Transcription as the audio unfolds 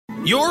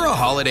You're a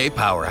holiday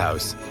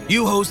powerhouse.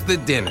 You host the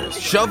dinners,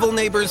 shovel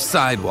neighbors'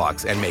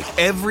 sidewalks, and make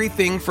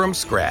everything from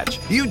scratch.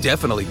 You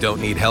definitely don't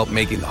need help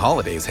making the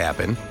holidays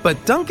happen.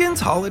 But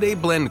Dunkin's Holiday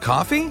Blend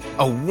Coffee?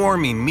 A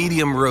warming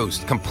medium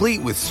roast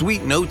complete with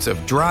sweet notes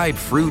of dried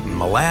fruit and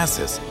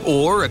molasses.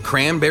 Or a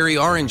cranberry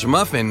orange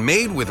muffin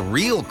made with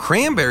real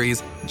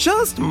cranberries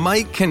just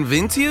might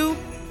convince you?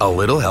 A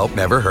little help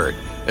never hurt.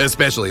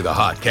 Especially the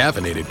hot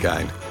caffeinated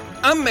kind.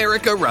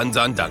 America runs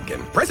on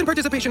Dunkin'. Price and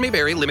participation may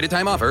vary. Limited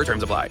time offer.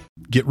 Terms apply.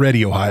 Get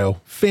ready, Ohio.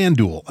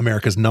 FanDuel,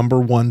 America's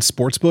 #1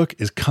 sportsbook,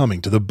 is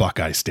coming to the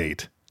Buckeye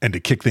State. And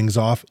to kick things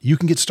off, you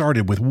can get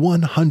started with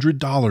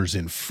 $100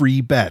 in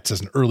free bets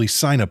as an early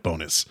sign-up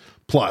bonus.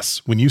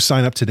 Plus, when you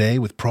sign up today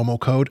with promo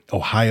code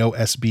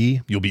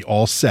OhioSB, you'll be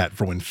all set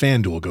for when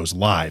FanDuel goes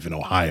live in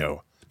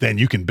Ohio. Then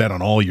you can bet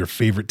on all your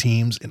favorite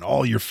teams and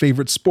all your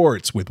favorite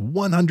sports with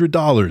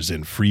 $100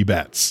 in free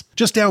bets.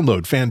 Just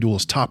download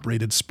FanDuel's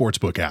top-rated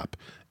sportsbook app.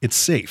 It's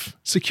safe,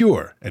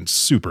 secure, and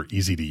super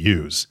easy to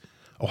use.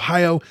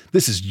 Ohio,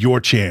 this is your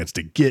chance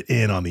to get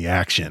in on the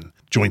action.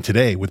 Join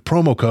today with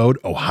promo code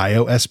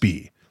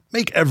OhioSB.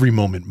 Make every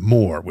moment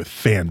more with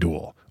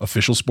FanDuel,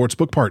 official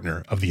sportsbook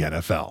partner of the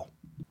NFL.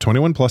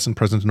 21 plus and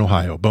present in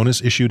Ohio.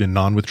 Bonus issued in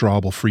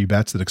non-withdrawable free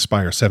bets that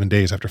expire 7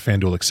 days after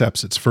FanDuel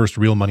accepts its first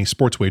real money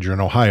sports wager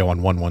in Ohio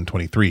on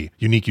 1/1/23.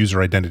 Unique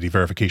user identity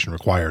verification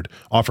required.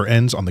 Offer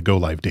ends on the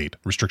go-live date.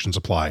 Restrictions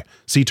apply.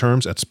 See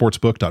terms at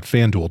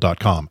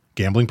sportsbook.fanduel.com.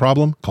 Gambling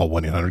problem? Call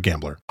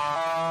 1-800-GAMBLER.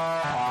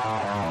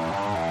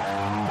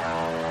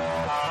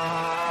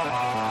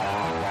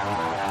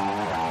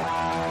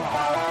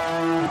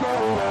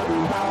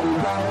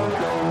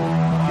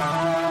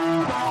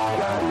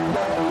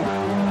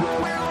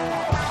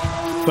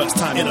 First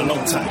time in a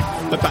long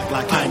time, but back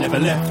like I never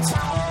left.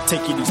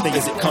 Taking each day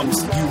as it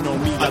comes, you know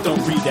me, I don't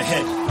read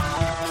ahead.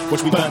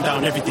 Watch me burn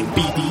down everything,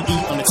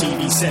 BDE on the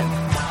TV set.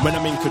 When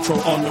I'm in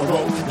control on the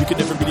road, you can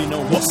never really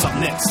know what's up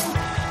next.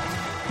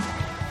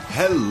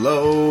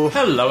 Hello.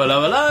 Hello,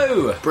 hello,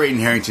 hello. Brayden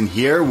Harrington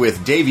here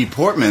with Davey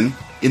Portman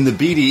in the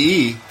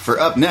BDE for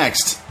Up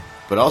Next.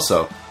 But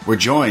also, we're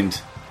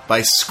joined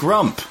by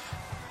Scrump.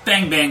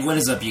 Bang bang! What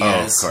is up, you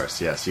guys? Oh, of course,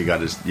 yes. You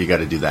got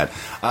to do that.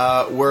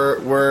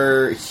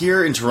 We're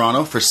here in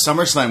Toronto for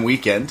SummerSlam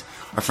weekend.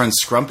 Our friend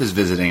Scrump is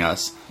visiting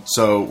us,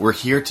 so we're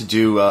here to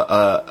do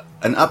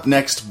an Up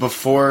Next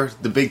before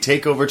the big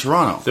TakeOver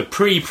Toronto. The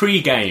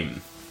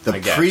pre-game. The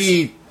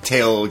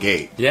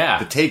pre-tailgate. Yeah.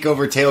 The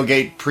TakeOver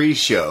tailgate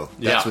pre-show.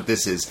 That's Yeah. what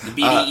this is. The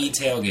BDE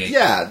tailgate.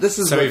 Yeah, this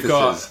is So what we've this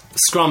got is.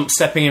 Scrump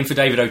stepping in for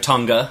David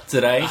Otunga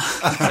today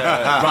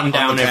to run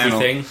down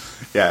everything.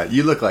 Yeah,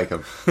 you look like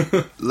him.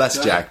 Less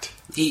jacked.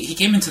 He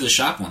came into the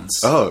shop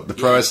once. Oh, the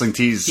Pro Wrestling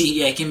Tees.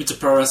 He came into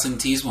Pro Wrestling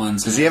Tees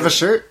once. Does he have a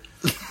shirt?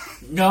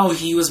 No,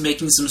 he was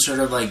making some sort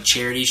of like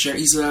charity shirt.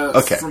 He's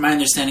from my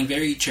understanding,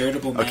 very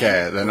charitable man.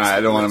 Okay, then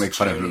I don't want to make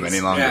fun of him any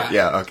longer.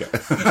 Yeah okay.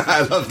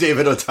 I love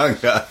David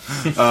Otunga.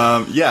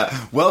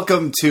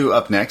 Welcome to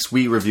Up Next.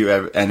 We review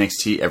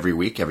NXT every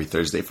week, every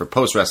Thursday for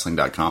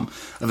postwrestling.com.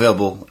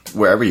 Available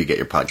wherever you get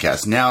your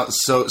podcasts. Now,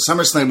 so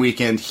SummerSlam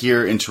weekend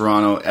here in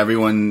Toronto.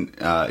 Everyone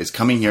is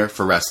coming here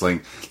for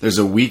wrestling. There's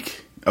a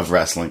week of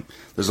wrestling.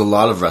 There's a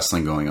lot of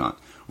wrestling going on.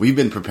 We've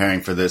been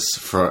preparing for this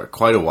for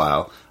quite a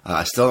while.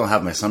 I still don't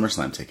have my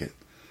SummerSlam ticket.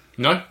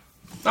 No?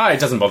 Oh, it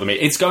doesn't bother me.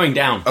 It's going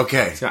down.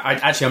 Okay.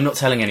 I'm not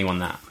telling anyone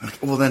that.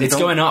 Well, then it's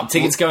going up.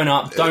 Tickets going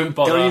up. Don't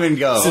bother. Don't even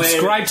go.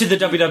 Subscribe to the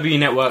WWE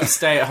Network.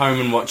 Stay at home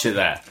and watch it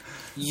there.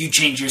 You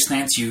change your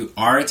stance. You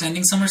are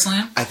attending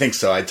SummerSlam? I think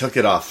so. I took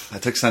it off. I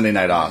took Sunday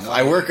night off.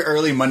 I work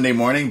early Monday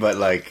morning, but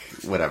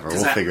whatever.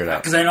 We'll figure it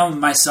out. Because I know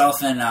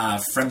myself and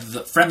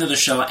friend of the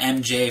show,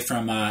 MJ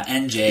from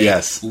NJ.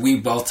 Yes. We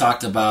both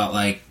talked about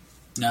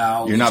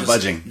no, you're not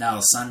budging.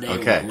 No, Sunday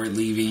okay. we're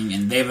leaving,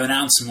 and they've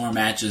announced more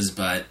matches,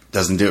 but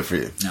doesn't do it for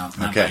you. No,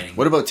 not okay. fighting.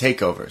 What about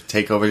TakeOver?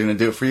 TakeOver going to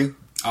do it for you?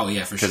 Oh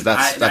yeah, for sure.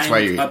 Because that's why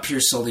you're up here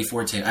solely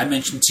for TakeOver. I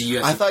mentioned to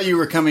you. I thought you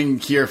were coming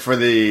here for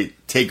the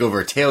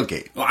TakeOver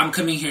tailgate. Well, I'm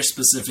coming here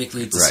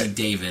specifically to see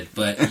David,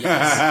 but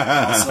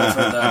yes, also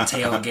for the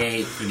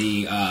tailgate for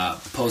the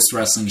post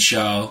wrestling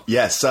show.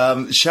 Yes.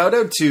 Shout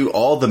out to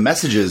all the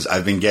messages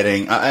I've been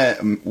getting.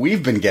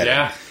 We've been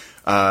getting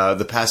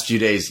the past few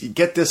days.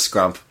 Get this,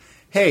 Scrump.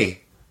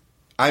 Hey,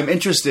 I'm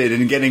interested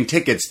in getting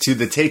tickets to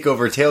the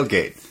TakeOver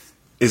tailgate.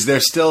 Is there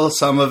still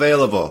some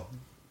available?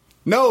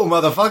 No,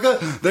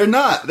 motherfucker, they're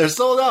not. They're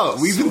sold out.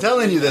 We've been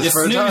telling you this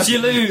for a time. You snooze, you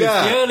lose.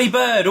 Yeah. The early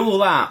bird, all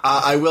that.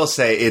 I will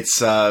say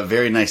it's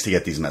very nice to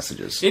get these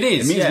messages. It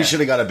is. It means we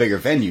should have got a bigger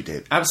venue,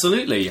 Dave.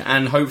 Absolutely,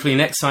 and hopefully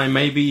next time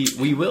maybe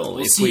we will.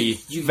 If we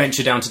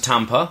venture down to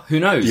Tampa,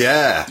 who knows?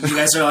 Yeah. You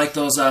guys are like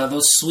those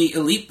sweet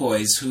elite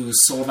boys who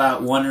sold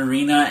out one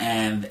arena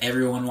and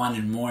everyone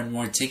wanted more and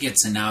more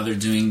tickets, and now they're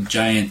doing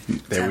giant.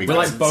 There we We're go.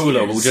 like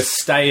Bowler. We'll just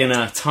stay in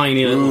a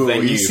tiny little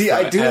venue. You see,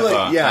 forever.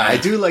 I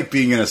do like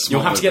being in a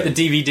small. You'll have to get the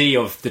DVD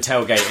of the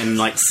tailgate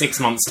in 6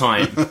 months'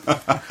 time.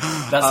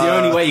 That's the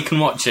only way you can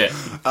watch it.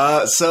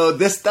 So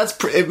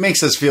it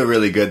makes us feel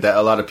really good that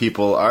a lot of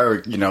people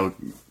are,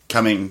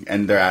 coming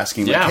and they're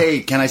asking, like,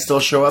 hey, can I still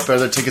show up? Are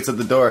there tickets at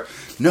the door?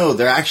 No,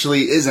 there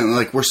actually isn't.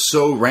 Like, we're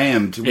so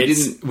rammed.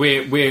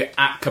 We're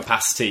at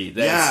capacity.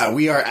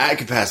 We are at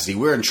capacity.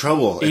 We're in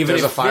trouble. Even if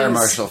there's a fire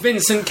marshal.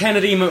 Vincent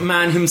Kennedy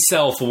McMahon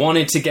himself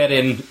wanted to get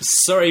in.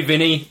 Sorry,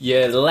 Vinny,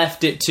 you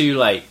left it too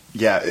late.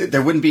 Yeah,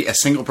 there wouldn't be a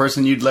single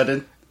person you'd let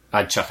in?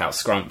 I'd chuck out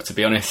Scrump, to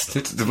be honest.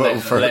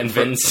 Letting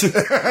Vince.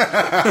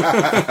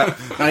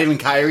 Not even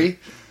Kyrie?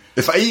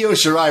 If Io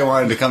Shirai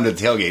wanted to come to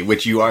the tailgate,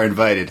 which you are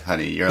invited,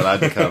 honey, you're allowed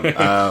to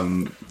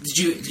come.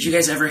 Did you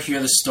guys ever hear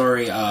the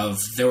story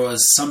of there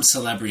was some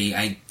celebrity,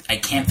 I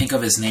can't think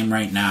of his name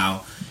right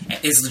now.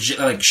 It's legit,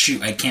 like,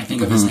 shoot, I can't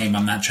think of his name.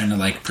 I'm not trying to,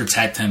 like,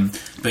 protect him.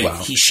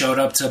 But he showed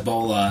up to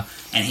Bola,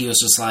 and he was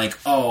just like,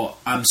 oh,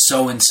 I'm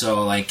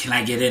so-and-so, like, can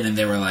I get in? And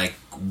they were like,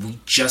 we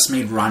just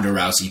made Ronda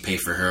Rousey pay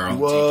for her own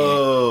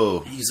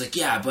ticket. And he's like,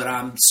 yeah, but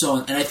I'm so...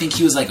 And I think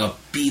he was like a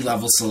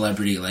B-level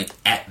celebrity, like,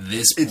 at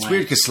this point. It's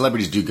weird because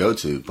celebrities do go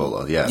to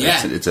Bola. Yeah.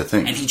 It's a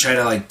thing. And he tried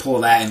to, like,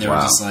 pull that, and they were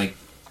just like...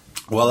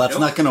 Well, that's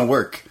not going to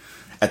work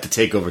at the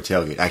TakeOver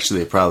tailgate.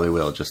 Actually, it probably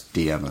will. Just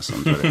DM us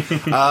on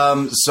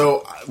Twitter.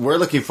 So we're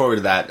looking forward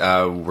to that.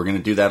 We're going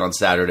to do that on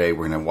Saturday.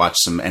 We're going to watch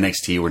some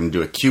NXT. We're going to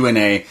do a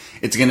Q&A.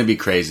 It's going to be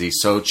crazy.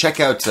 So check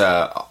out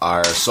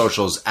our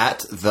socials at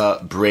the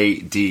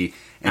Brady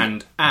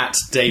and at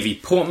Davey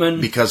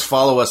Portman. Because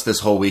follow us this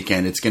whole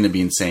weekend. It's going to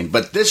be insane.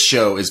 But this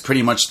show is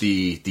pretty much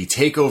the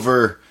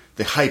TakeOver,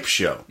 the hype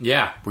show.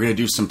 Yeah. We're going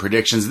to do some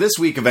predictions. This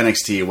week of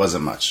NXT, it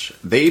wasn't much.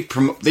 They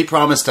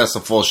promised us a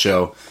full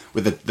show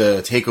with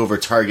the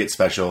TakeOver Target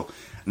special.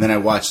 And then I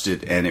watched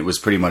it, and it was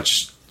pretty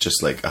much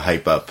just like a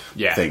hype up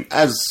thing,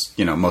 as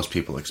most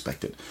people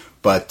expected.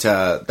 But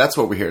that's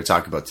what we're here to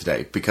talk about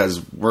today,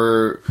 because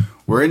we're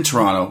in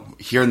Toronto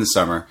here in the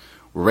summer.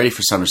 We're ready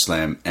for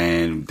SummerSlam,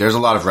 and there's a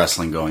lot of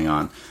wrestling going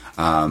on.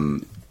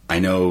 I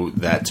know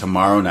that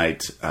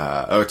tonight,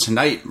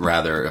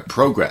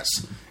 Progress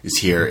is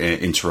here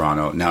in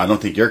Toronto. Now, I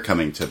don't think you're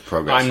coming to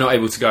Progress. I'm not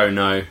able to go,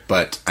 no.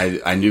 But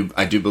I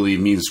do believe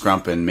me and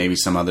Scrump and maybe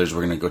some others,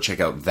 we're going to go check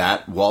out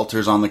that.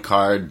 Walter's on the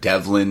card.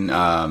 Devlin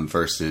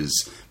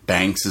versus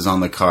Banks is on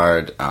the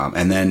card.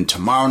 And then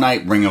tomorrow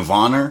night, Ring of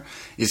Honor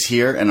is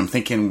here, and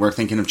we're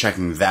thinking of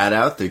checking that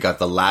out. They got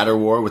the ladder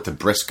war with the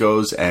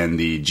Briscoes and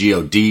the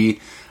GOD.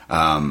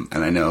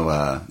 And I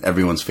know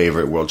everyone's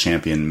favorite world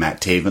champion,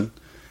 Matt Taven.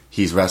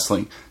 He's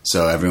wrestling,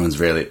 so everyone's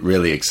really,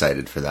 really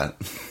excited for that.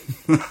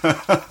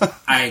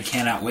 I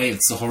cannot wait.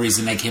 It's the whole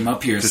reason I came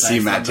up here. To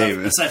see Matt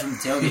Taven. Aside from the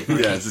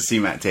tailgate. Yeah, to see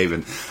Matt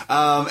Taven.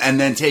 And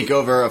then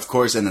TakeOver, of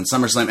course, and then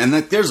SummerSlam. And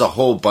there's a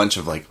whole bunch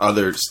of like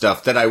other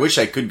stuff that I wish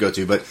I could go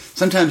to, but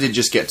sometimes you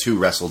just get too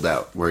wrestled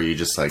out, where you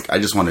just like, I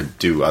just want to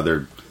do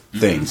other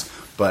things.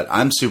 But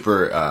I'm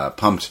super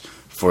pumped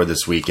for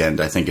this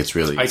weekend. I think it's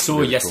really... I saw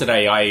really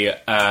yesterday, cool.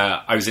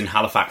 I was in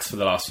Halifax for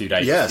the last few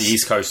days. Yes. The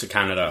east coast of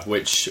Canada,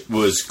 which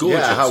was gorgeous.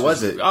 Yeah, how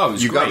was it? Oh, it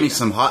was You great. got me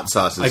some hot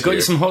sauces. I got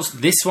you some hot...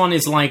 This one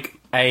is like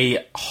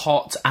a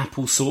hot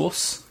apple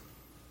sauce.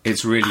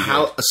 It's really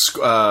good.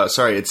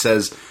 Sorry, it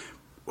says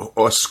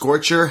a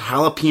Scorcher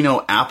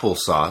jalapeno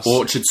applesauce.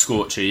 Orchard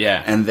Scorcher,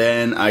 yeah. And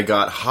then I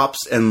got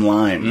hops and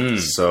lime.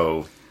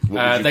 So...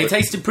 they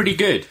tasted pretty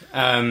good.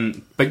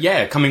 But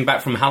yeah, coming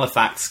back from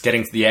Halifax,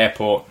 getting to the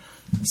airport...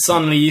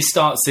 Suddenly you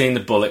start seeing the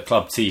Bullet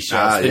Club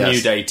t-shirts, New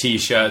Day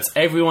t-shirts.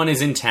 Everyone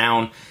is in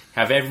town.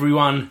 Have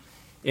everyone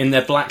in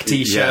their black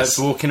t-shirts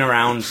walking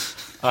around.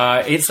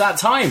 It's that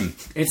time.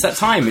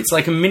 It's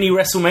like a mini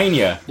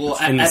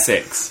WrestleMania in the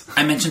 6.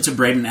 I mentioned to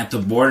Braden at the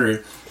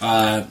border,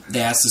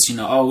 they asked us,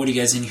 what are you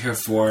guys in here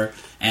for?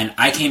 And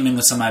I came in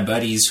with some of my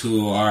buddies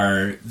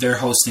they're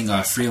hosting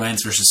a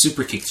freelance versus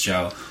Superkick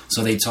show.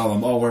 So they told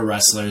them, we're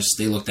wrestlers.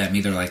 They looked at me,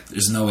 they're like,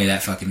 there's no way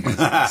that fucking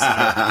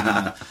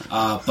guy's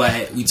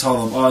but we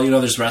told them,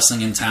 there's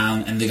wrestling in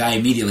town. And the guy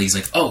immediately, he's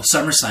like,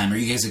 SummerSlam, are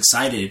you guys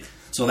excited?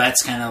 So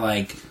that's kind of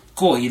like,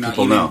 cool, even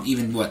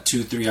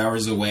 2-3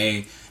 hours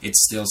away,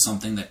 it's still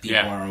something that people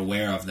are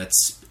aware of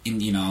that's,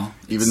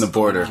 even the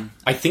border.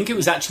 I think it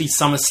was actually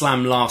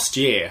SummerSlam last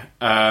year.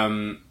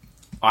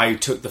 I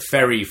took the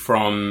ferry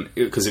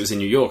because it was in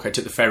New York, I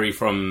took the ferry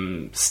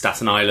from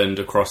Staten Island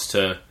across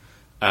to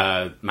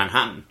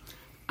Manhattan.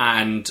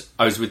 And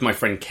I was with my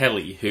friend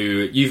Kelly,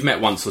 who you've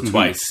met once or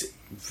twice.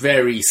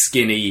 Very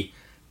skinny,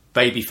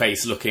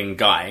 babyface looking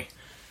guy.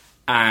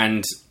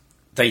 And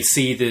they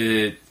see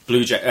the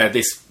Blue Jay,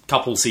 this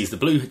couple sees the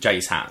Blue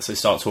Jays hat, so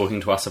start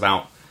talking to us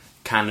about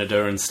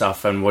Canada and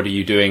stuff, and what are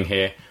you doing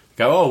here?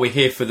 Go, we're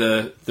here for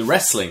the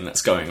wrestling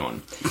that's going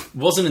on. It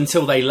wasn't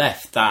until they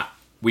left that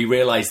we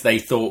realised they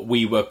thought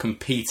we were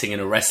competing in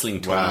a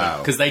wrestling tournament.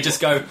 Because they just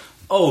go,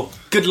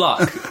 good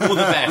luck, all the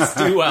best,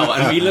 do well.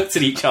 And we looked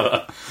at each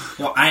other.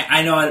 Well,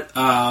 I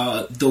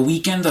know the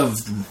weekend of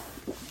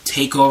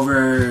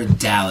TakeOver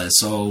Dallas,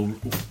 so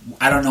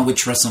I don't know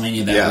which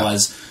WrestleMania that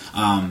was.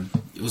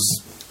 It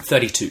was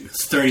 32.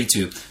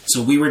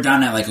 So we were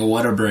down at like a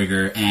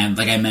Whataburger, and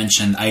like I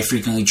mentioned, I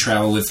frequently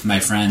travel with my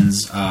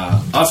friends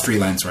of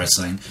freelance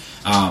wrestling.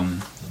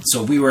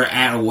 So we were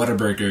at a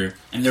Whataburger,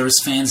 and there was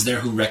fans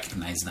there who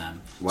recognized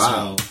them.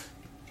 Wow. So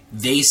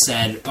they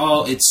said,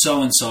 "Oh, it's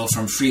so and so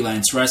from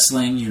Freelance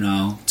Wrestling." You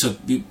know,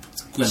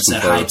 went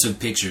said hi, took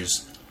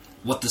pictures.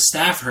 What the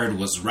staff heard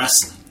was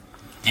wrestling,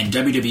 and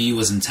WWE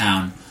was in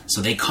town,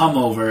 so they come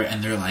over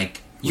and they're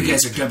like, "You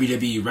guys are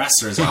WWE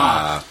wrestlers,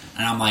 huh?"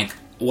 And I'm like,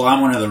 "Well,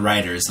 I'm one of the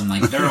writers." I'm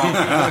like, they're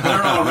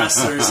all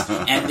wrestlers,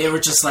 and they were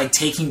just like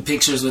taking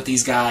pictures with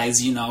these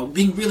guys, you know,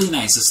 being really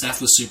nice. The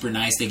staff was super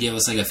nice. They gave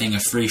us like a thing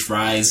of free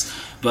fries,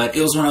 but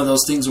it was one of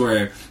those things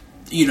where,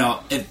 you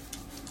know,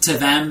 to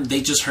them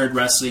they just heard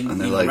wrestling.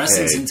 And they're like,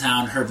 wrestling's hey. in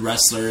town, heard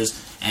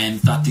wrestlers,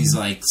 and thought these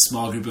like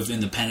small group of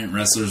independent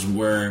wrestlers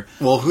were.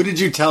 Well, who did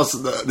you tell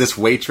this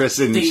waitress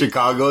in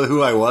Chicago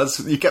who I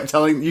was? You kept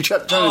trying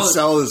to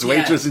sell this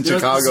waitress in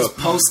Chicago. This was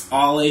post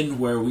All In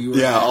where we were.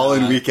 Yeah, All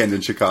In weekend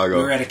in Chicago.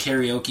 We were at a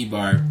karaoke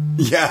bar.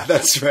 Yeah,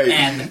 that's right.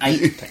 And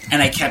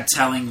I kept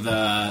telling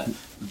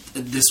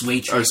this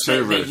waitress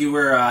that you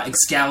were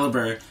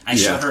Excalibur. I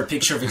showed her a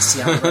picture of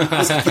Excalibur. I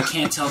was like, you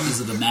can't tell because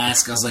of the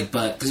mask. I was like,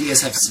 but because you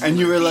guys have. And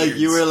you were like,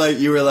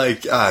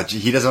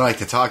 he doesn't like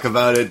to talk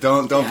about it.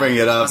 Don't bring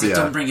it up. I was like,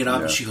 don't bring it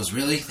up. And she goes,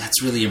 really?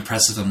 That's really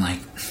impressive. I'm like,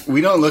 we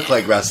don't look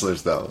like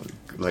wrestlers though.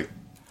 Like,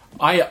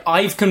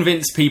 I've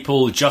convinced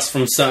people just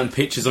from certain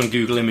pictures on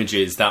Google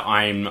Images that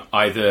I'm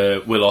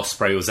either Will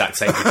Ospreay or Zack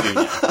Sabre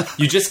Jr.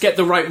 You just get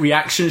the right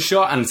reaction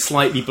shot and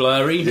slightly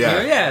blurry.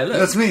 Yeah, yeah, look.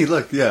 That's me.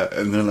 Look, yeah,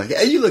 and they're like,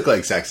 "Hey, you look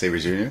like Zack Sabre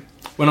Jr."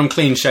 When I'm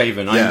clean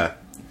shaven,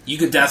 you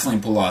could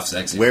definitely pull off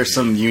Zack Sabre. Wear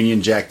some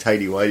Union Jack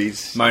tighty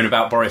whities. Moan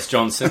about Boris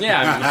Johnson.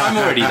 Yeah, I'm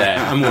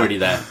already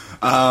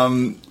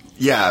there.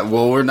 Yeah,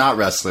 well, we're not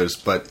wrestlers,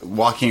 but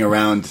walking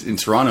around in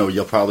Toronto,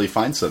 you'll probably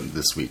find some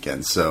this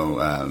weekend. So,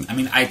 I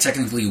mean, I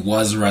technically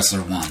was a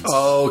wrestler once.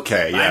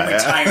 Okay, yeah. I'm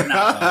retired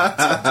now,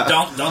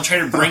 though. So don't try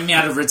to bring me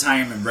out of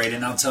retirement,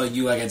 Braden. I'll tell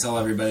you like I tell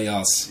everybody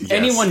else. Yes.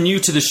 Anyone new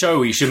to the show,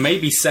 we should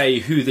maybe say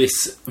who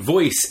this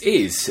voice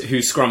is, who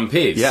Scrump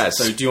is. Yes.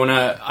 So do you want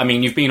to... I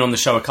mean, you've been on the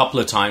show a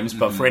couple of times,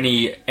 but for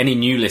any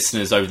new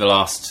listeners over the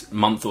last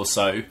month or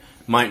so,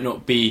 might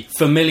not be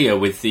familiar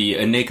with the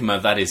enigma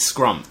that is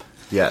Scrump.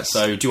 Yes.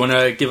 So, do you want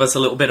to give us a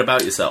little bit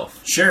about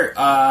yourself? Sure.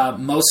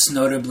 Most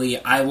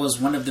notably, I was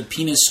one of the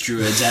penis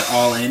druids at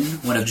All In,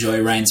 one of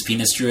Joey Ryan's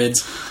penis druids.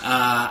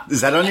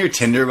 Is that on your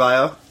Tinder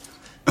bio?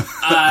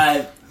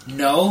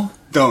 No.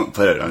 Don't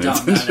put it on your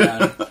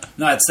Tinder.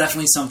 No, it's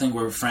definitely something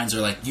where friends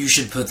are like, you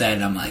should put that,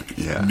 and I'm like,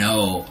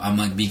 no. I'm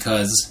like,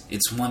 because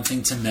it's one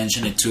thing to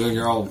mention it to a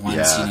girl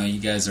once, you know, you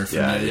guys are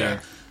familiar,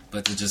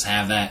 but to just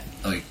have that,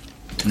 like,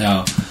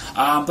 no.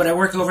 But I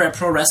work over at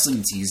Pro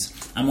Wrestling Tees.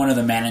 I'm one of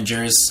the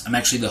managers. I'm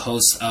actually the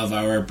host of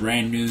our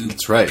brand new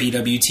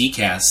PWT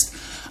cast.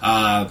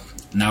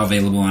 Now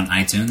available on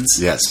iTunes,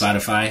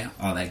 Spotify,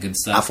 all that good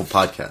stuff. Apple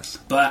Podcasts.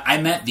 But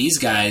I met these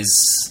guys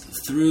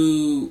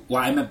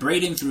I met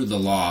Braden through the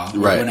law,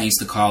 when I used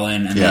to call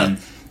in, and then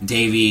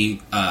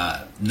Davey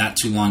not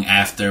too long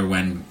after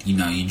when, you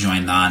know, you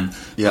joined on.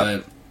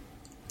 But,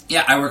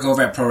 I work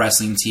over at Pro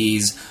Wrestling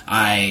Tees.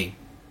 I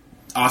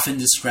often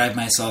describe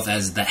myself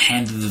as the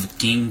hand of the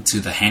king to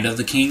the hand of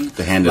the king.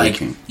 The hand of the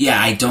king.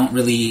 Yeah, I don't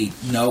really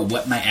know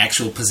what my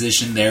actual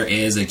position there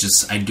is.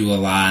 I do a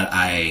lot.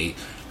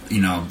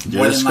 More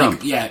than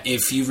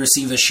if you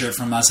receive a shirt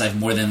from us, I've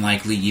more than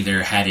likely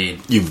either had it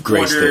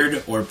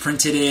ordered or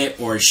printed it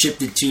or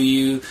shipped it to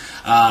you.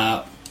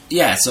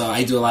 So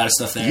I do a lot of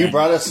stuff there. You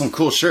brought us some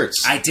cool shirts.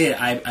 I did.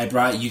 I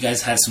brought you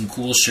guys had some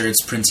cool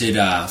shirts printed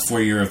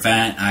for your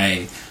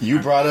event. You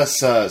brought us.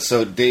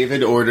 So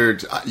David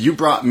ordered. You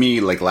brought me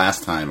like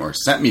last time, or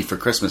sent me for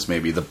Christmas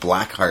maybe the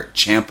Blackheart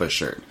Ciampa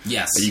shirt.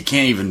 Yes. That you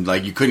can't even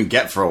you couldn't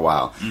get for a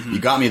while. Mm-hmm. You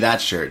got me that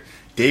shirt.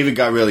 David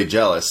got really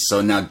jealous,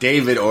 so now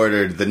David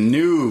ordered the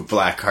new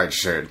Blackheart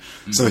shirt.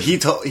 Mm-hmm. So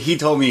he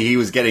told me he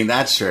was getting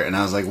that shirt, and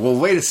I was like, well,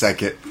 wait a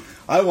second.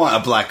 I want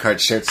a Blackheart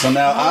shirt, so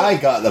now I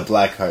got the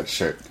Blackheart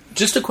shirt.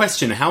 Just a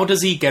question: how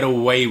does he get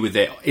away with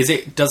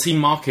it? Does he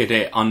market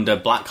it under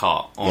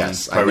Blackheart on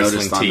Pro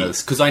Wrestling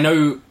Tees? Because I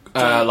know,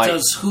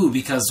 does who?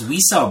 Because we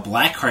sell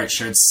Blackheart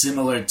shirts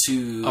similar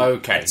to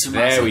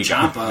Tommaso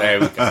Ciampa. There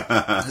we go.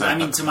 I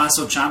mean,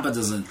 Tommaso Ciampa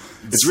doesn't.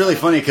 It's really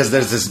funny because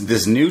there's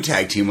this new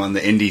tag team on the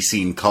indie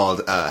scene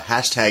called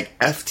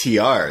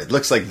 #FTR. It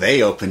looks like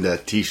they opened a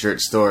t-shirt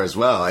store as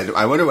well.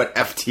 I wonder what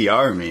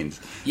FTR means.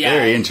 Yeah,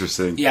 very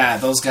interesting. Yeah,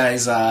 those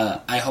guys,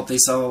 I hope they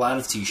sell a lot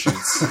of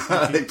t-shirts.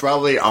 They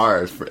probably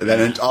are.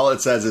 Then all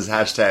it says is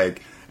 #FTR.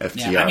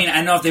 Yeah, I mean,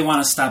 I know if they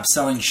want to stop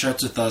selling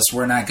shirts with us,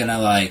 we're not going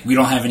to, we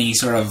don't have any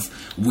sort of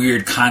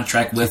weird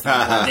contract with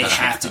them where they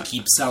have to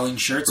keep selling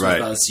shirts with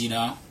us, you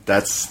know?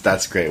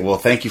 That's great. Well,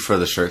 thank you for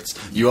the shirts.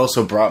 You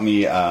also brought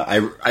me.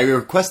 I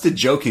requested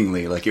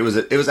jokingly, it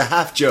was a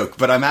half joke,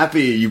 but I'm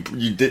happy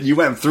you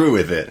went through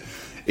with it.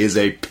 Is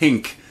a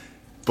pink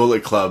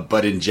Bullet Club,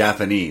 but in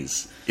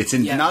Japanese. It's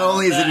in not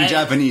only is it in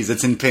Japanese,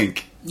 it's in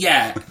pink.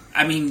 Yeah,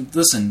 I mean,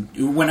 listen.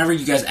 Whenever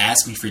you guys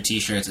ask me for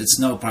T-shirts, it's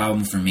no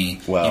problem for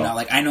me. Well,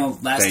 I know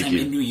last time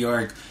in New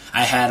York,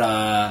 I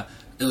had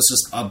it was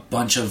just a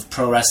bunch of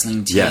Pro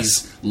Wrestling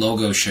Tees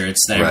logo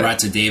shirts that I brought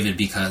to David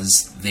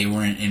because they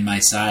weren't in my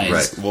size.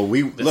 Right. Well,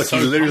 we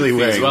literally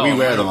wear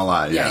them a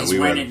lot. Yeah, he's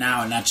wearing it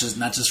now, and not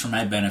just for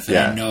my benefit.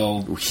 Yeah. I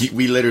know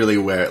we literally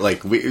wear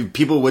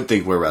people would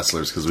think we're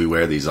wrestlers because we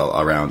wear these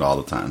around all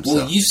the time. Well,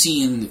 so. you've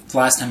seen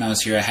last time I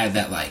was here, I had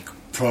that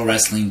Pro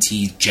Wrestling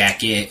Tee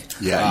jacket.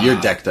 Yeah,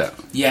 you're decked out.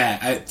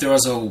 Yeah, there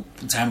was a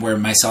time where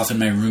myself and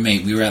my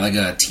roommate, we were at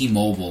a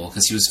T-Mobile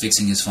because he was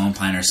fixing his phone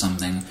plan or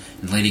something,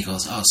 and the lady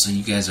goes, "Oh, so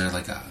you guys are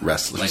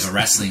wrestlers,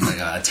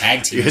 a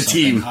tag team, you're or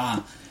something, a team,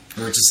 huh?"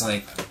 We were just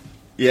like,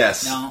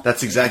 yes, no,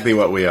 that's exactly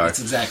what we are.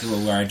 That's exactly what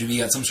we are. Do we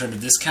get some sort of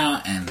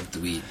discount? And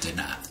we did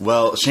not.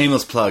 Well,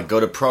 shameless plug. Go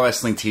to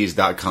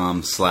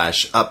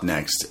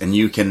prowrestlingtees.com/upnext, and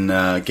you can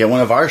get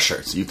one of our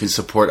shirts. You can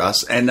support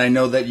us. And I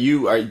know that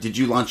did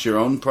you launch your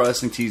own Pro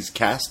Wrestling Tees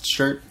cast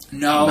shirt?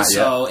 No. Not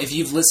so yet. if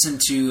you've listened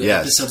to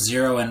episode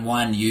 0 and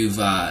 1, you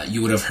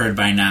would have heard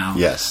by now.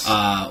 Yes.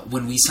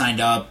 When we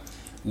signed up,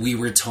 we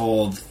were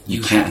told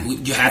you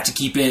have to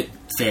keep it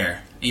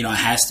fair. It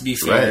has to be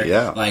fair. Right,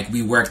 yeah.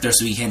 We work there,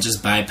 so we can't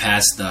just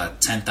bypass the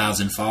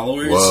 10,000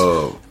 followers.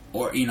 Whoa.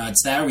 Or,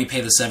 it's that, or we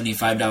pay the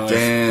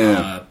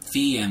 $75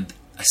 fee, and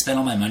I spent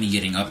all my money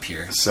getting up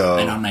here.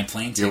 And on my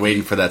plane ticket. You're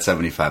waiting for that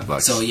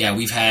 $75. So, yeah,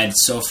 we've had,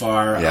 so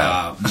far,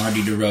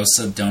 Marty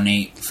DeRosa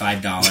donate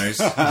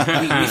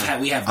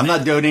 $5. we have I'm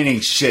not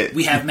donating shit.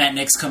 We have Matt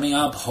Nix coming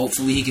up.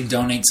 Hopefully he can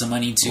donate some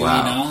money, too,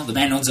 Wow. The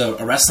man owns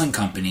a wrestling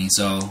company,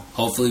 so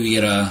hopefully we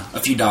get a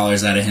few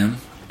dollars out of him.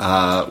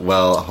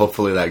 Well,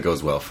 hopefully that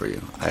goes well for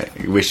you. I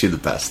wish you the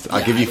best.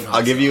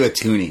 I'll give you a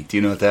toonie. Do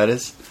you know what that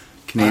is?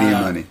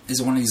 Canadian money. Is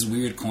it one of these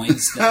weird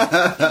coins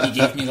that you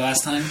gave me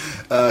last time?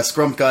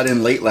 Scrump got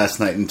in late last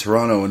night in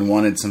Toronto and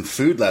wanted some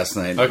food last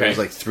night. Okay. It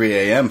was 3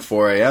 a.m.,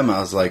 4 a.m. I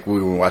was like, we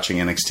were watching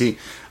NXT.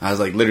 I was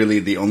like, literally,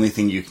 the only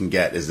thing you can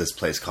get is this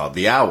place called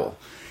The Owl.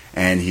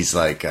 And he's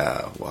like,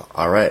 well,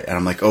 all right. And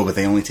I'm like, oh, but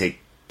they only take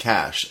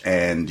cash,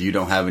 and you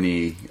don't have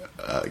any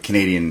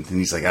Canadian. And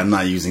he's like, I'm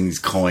not using these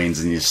coins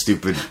and these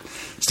stupid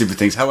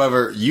things.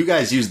 However, you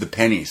guys use the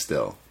penny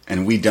still,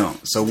 and we don't.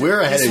 So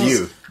we're ahead of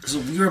you. So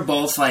we were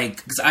both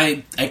because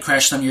I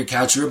crashed on your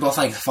couch. We were both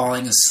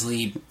falling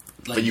asleep,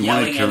 but you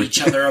yelling at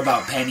each other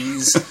about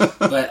pennies.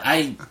 But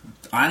I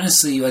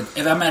honestly,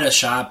 if I'm at a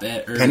shop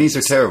pennies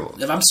are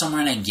terrible. If I'm somewhere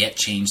and I get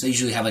change, they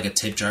usually have a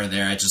tip jar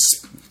there. I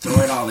just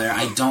throw it all there.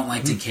 I don't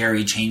like to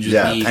carry change with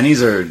me. Yeah,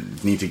 pennies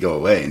need to go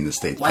away in the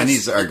States.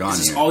 Pennies are gone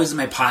It's here. always in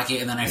my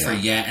pocket, and then I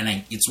forget,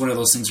 and it's one of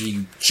those things where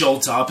you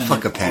jolt up and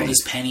fuck a penny.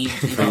 This penny.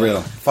 For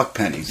real. Fuck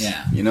pennies.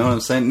 Yeah. You know what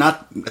I'm saying?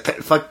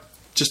 Fuck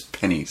just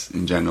pennies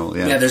in general.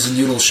 Yeah. Yeah, there's a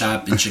noodle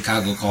shop in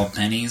Chicago called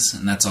Pennies,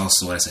 and that's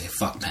also what I say.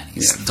 Fuck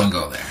pennies. Yeah. Don't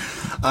go there.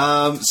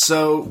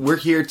 So we're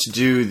here to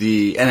do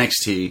the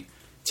NXT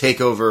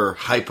TakeOver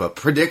Hype Up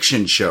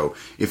prediction show,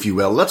 if you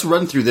will. Let's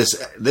run through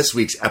this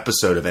week's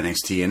episode of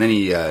NXT and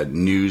any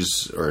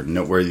news or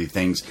noteworthy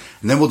things,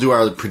 and then we'll do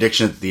our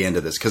prediction at the end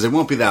of this, because it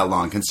won't be that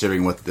long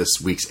considering what this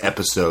week's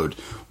episode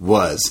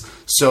was.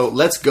 So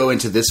let's go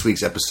into this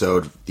week's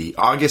episode, the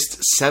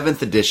August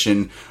 7th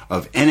edition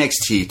of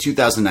NXT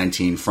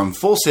 2019 from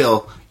Full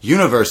Sail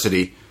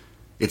University.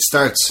 It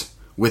starts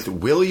with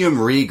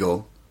William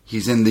Regal.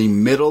 He's in the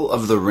middle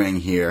of the ring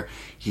here.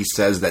 He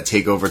says that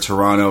TakeOver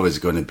Toronto is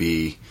going to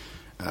be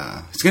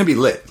it's going to be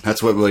lit.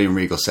 That's what William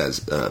Regal says,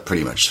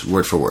 pretty much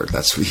word for word.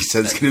 That's what he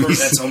says. It's going to be.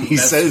 He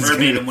says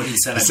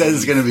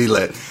it's going to be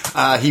lit.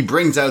 He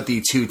brings out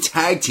the two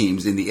tag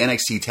teams in the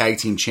NXT Tag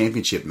Team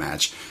Championship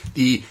match.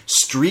 The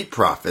Street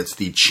Profits,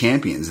 the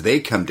champions, they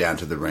come down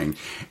to the ring.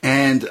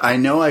 And I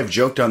know I've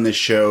joked on this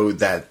show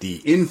that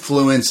the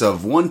influence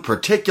of one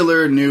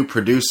particular new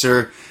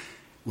producer,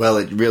 well,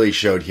 it really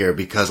showed here,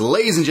 because,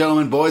 ladies and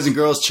gentlemen, boys and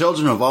girls,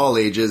 children of all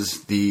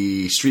ages,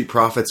 the Street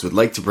Profits would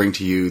like to bring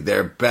to you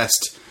their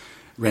best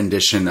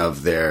rendition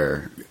of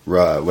their,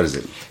 what is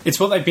it? It's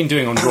what they've been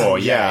doing on Raw,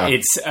 Yeah.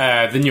 It's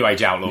the New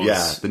Age Outlaws.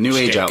 Yeah, the New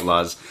Age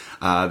Outlaws.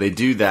 They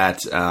do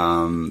that,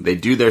 they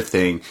do their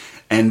thing,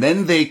 and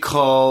then they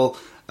call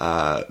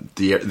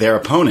their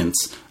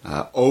opponents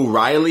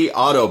O'Reilly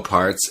Auto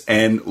Parts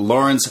and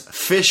Lawrence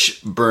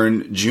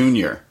Fishburne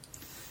Jr.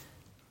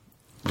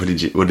 What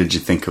did you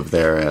think of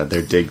their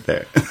dig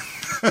there?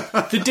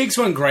 The digs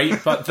weren't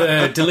great, but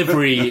the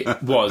delivery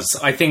was.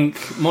 I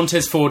think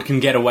Montez Ford can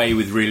get away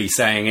with really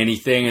saying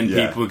anything, and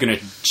people are going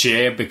to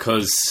cheer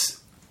because,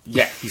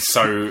 he's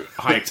so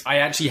hyped. I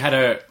actually had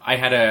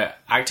a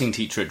acting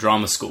teacher at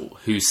drama school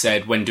who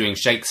said, when doing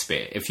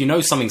Shakespeare, if you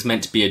know something's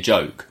meant to be a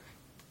joke,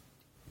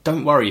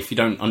 don't worry if you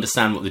don't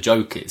understand what the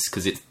joke is,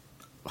 because it's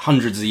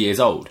hundreds of years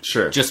old.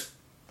 Sure. Just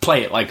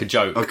play it like a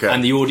joke,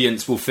 and the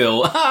audience will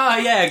feel,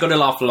 got to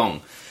laugh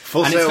along.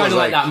 And it's kind of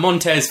like that.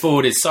 Montez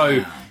Ford is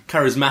so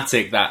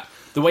charismatic that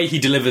the way he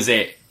delivers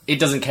it, it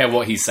doesn't care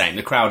what he's saying.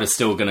 The crowd is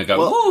still going to go,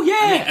 oh,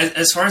 yeah. I mean,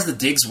 as far as the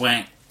digs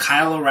went,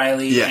 Kyle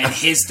O'Reilly and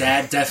his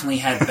dad definitely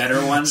had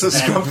better ones. So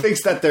Scrum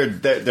thinks that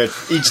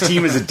each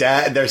team is a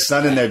dad, their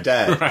son and their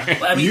dad. Right.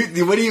 I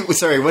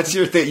mean, what's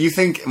your thing? You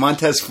think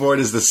Montez Ford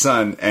is the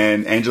son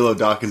and Angelo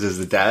Dawkins is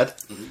the dad?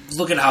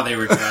 look at how they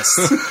were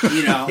dressed.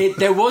 You know,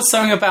 There was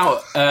something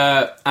about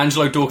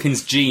Angelo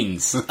Dawkins'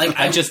 jeans. Like,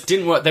 I just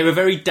didn't work. They were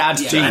very dad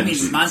yeah, jeans. I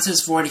mean,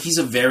 Montez Ford, he's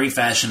a very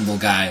fashionable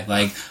guy.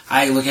 Like,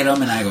 I look at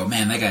him and I go,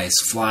 man, that guy is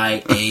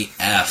fly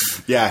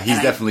AF. Yeah, he's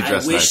And definitely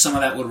dressed I wish nice. some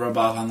of that would rub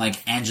off on,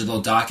 like,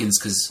 Angelo Dawkins,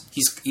 because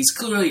he's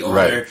clearly older.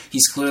 Right.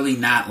 He's clearly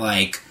not,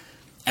 like,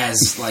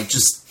 as, like,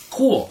 just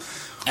cool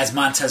as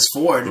Montez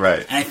Ford. Right.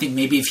 And I think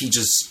maybe if he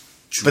just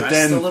But then-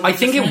 dressed a little I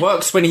think it different-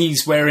 works when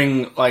he's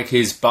wearing like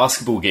his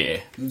basketball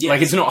gear. Yeah.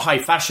 Like it's not high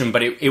fashion,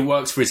 but it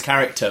works for his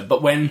character.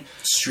 But when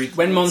Street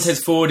when clothes.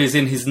 Montez Ford is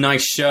in his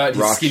nice shirt,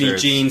 his Rock skinny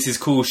shirts. jeans, his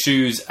cool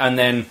shoes, and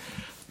then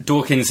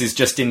Dawkins is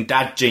just in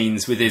dad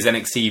jeans with his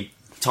NXT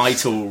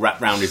title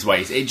wrapped around his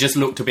waist, it just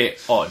looked a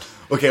bit odd.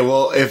 Okay,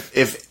 well,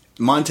 if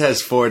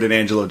Montez Ford and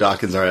Angelo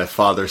Dawkins are a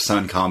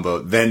father-son combo,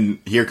 then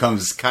here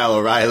comes Kyle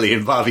O'Reilly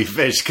and Bobby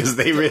Fish, because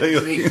they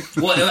really...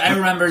 Well, I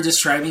remember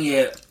describing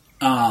it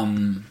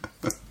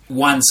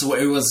once.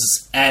 It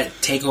was at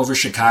TakeOver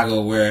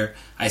Chicago where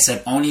I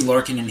said Oney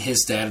Lorcan and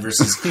his dad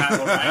versus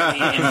Kyle O'Reilly,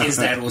 and his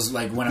dad was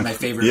like one of my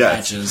favorite Yeah.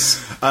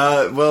 matches.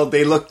 well,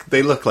 they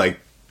look like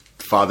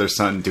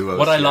father-son duos.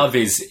 What I here. love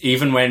is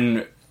even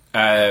when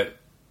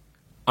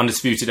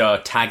Undisputed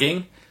are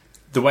tagging,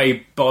 the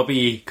way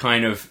Bobby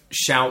kind of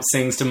shouts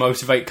things to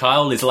motivate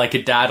Kyle is like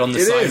a dad on the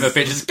It side is. of a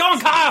pitch. Just, go on,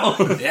 Kyle!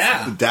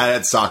 Yeah. Dad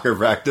at soccer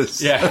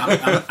practice.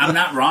 Yeah. I'm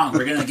not wrong.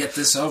 We're gonna get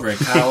this over.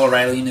 Kyle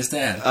O'Reilly and his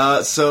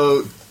dad.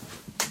 So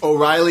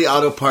O'Reilly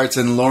Auto Parts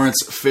and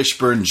Lawrence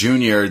Fishburne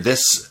Jr.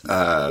 This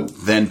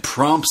then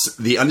prompts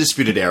the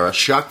Undisputed Era,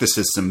 shock the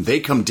system. They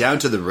come down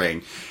to the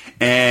ring,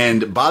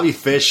 and Bobby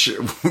Fish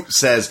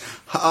says,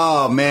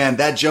 "Oh man,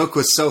 that joke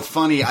was so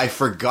funny, I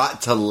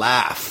forgot to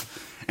laugh."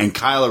 And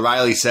Kyle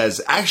O'Reilly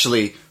says,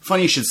 "Actually,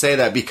 funny you should say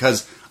that,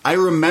 because I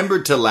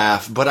remembered to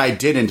laugh, but I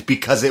didn't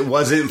because it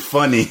wasn't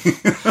funny."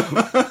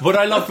 What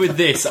I love with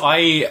this,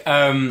 I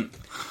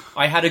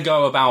had a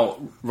go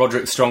about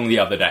Roderick Strong the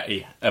other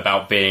day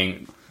about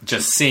being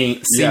just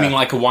seeming Yeah.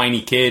 like a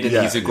whiny kid, and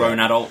Yeah, he's a grown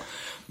yeah. adult.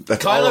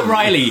 That's Kyle all of them.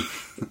 O'Reilly,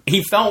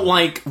 he felt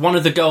like one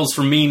of the girls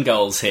from Mean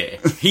Girls here.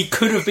 He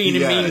could have been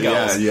in Yeah, Mean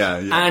Girls. yeah.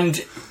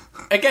 And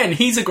again,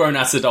 he's a grown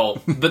ass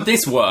adult, but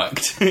this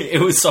worked. It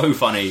was so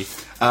funny.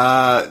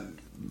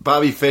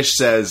 Bobby Fish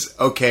says,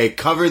 "Okay,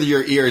 cover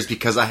your ears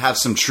because I have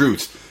some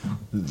truth.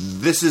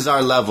 This is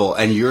our level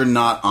and you're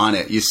not on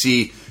it. You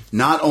see,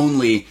 not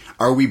only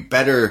are we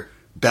better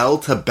bell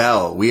to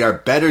bell, we are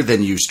better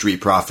than you, Street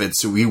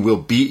Profits. We will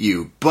beat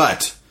you,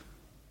 but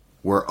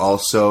we're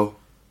also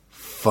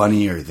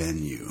funnier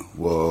than you."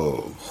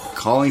 Whoa.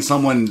 Calling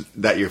someone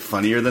that you're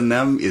funnier than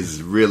them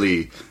is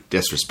really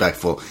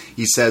disrespectful.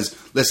 He says,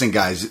 "Listen,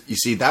 guys, you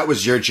see, that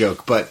was your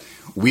joke, but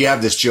we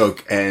have this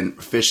joke."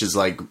 And Fish is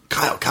like,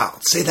 Kyle,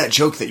 say that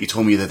joke that you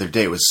told me the other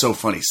day. It was so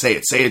funny. Say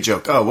it. Say a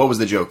joke. Oh, what was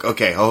the joke?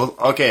 Okay,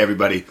 okay,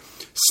 everybody.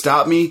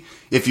 Stop me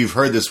if you've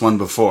heard this one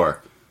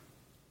before.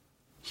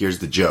 Here's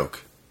the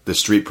joke. The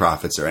Street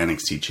Profits are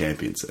NXT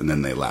champions. And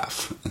then they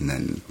laugh. And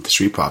then the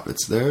Street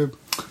Profits, they're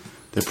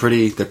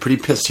pretty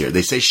pissed here.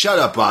 They say, "Shut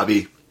up,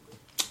 Bobby.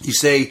 You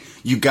say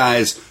you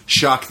guys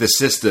shock the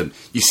system.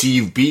 You see,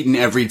 you've beaten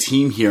every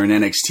team here in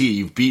NXT.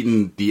 You've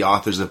beaten the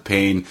Authors of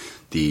Pain,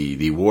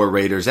 the War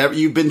Raiders.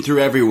 You've been through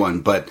everyone.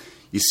 But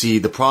you see,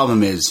 the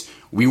problem is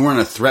we weren't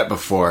a threat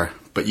before,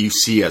 but you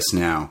see us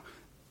now.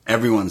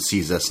 Everyone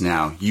sees us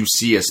now. You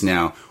see us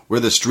now. We're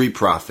the Street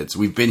Profits.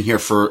 We've been here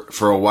for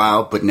a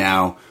while, but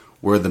now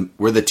we're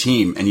the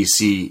team. And you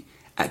see,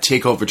 at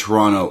TakeOver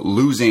Toronto,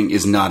 losing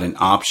is not an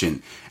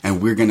option,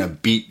 and we're gonna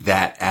beat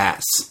that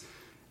ass."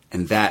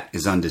 And that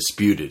is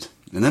undisputed.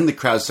 And then the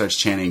crowd starts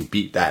chanting,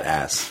 "Beat that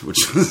ass," which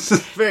was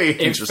very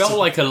It interesting. felt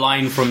like a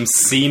line from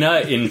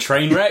Cena in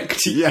Trainwreck.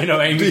 Yeah. You know,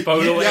 Amy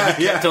Poehler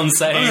kept on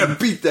saying, "I'm going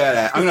to beat that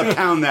ass. I'm going to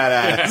pound that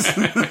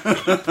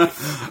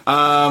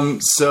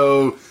ass."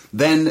 So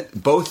then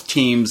both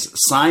teams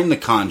sign the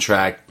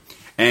contract,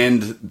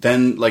 and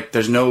then like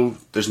there's no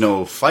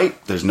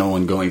fight. There's no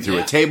one going through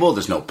a table.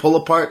 There's no pull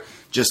apart.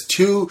 Just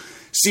two.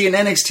 See, in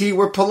NXT,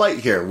 we're polite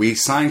here. We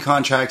sign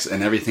contracts,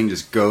 and everything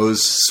just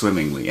goes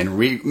swimmingly. And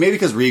maybe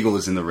because Regal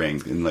is in the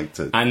ring, and like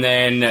to. And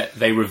then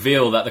they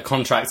reveal that the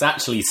contracts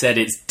actually said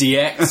it's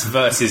DX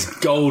versus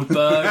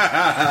Goldberg.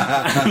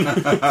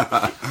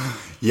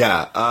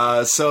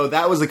 Yeah, so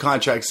that was the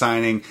contract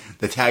signing.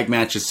 The tag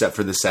match is set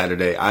for this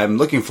Saturday. I'm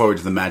looking forward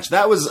to the match.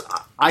 That was,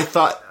 I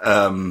thought,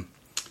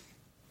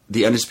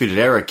 the Undisputed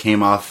Era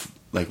came off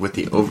like with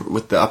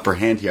the upper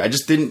hand here. I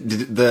just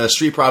didn't. The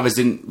Street Profits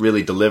didn't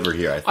really deliver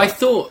here. I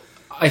thought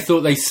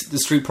the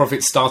Street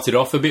Profits started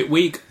off a bit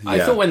weak. I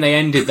Yeah. thought when they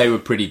ended they were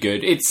pretty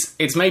good.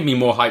 It's made me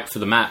more hyped for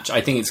the match.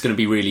 I think it's going to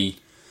be really.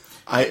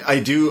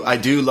 I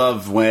do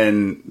love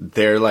when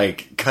they're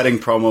like cutting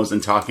promos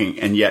and talking,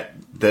 and yet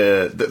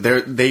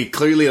they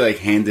clearly like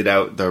handed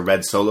out the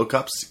red Solo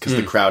cups because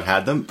the crowd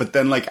had them. But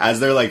then like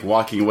as they're like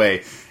walking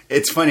away,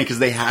 it's funny because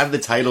they have the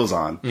titles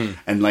on,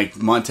 and like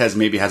Montez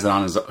maybe has it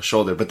on his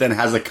shoulder, but then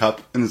has a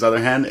cup in his other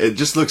hand. It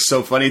just looks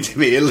so funny to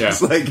me. It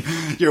looks like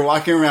you're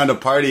walking around a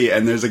party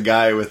and there's a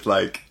guy with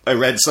like a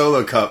red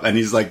Solo cup, and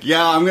he's like,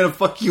 "Yeah, I'm gonna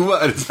fuck you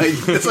up."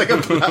 It's like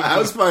a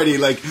house party.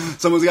 Like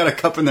someone's got a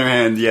cup in their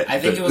hand. Yeah, I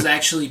think it was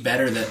actually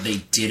better that they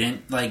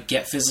didn't like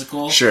get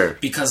physical. Sure,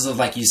 because of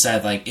like you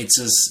said, like it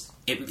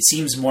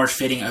seems more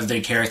fitting of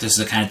their characters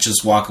to kind of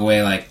just walk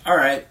away like, all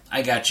right,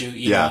 I got you.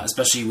 You know,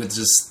 especially with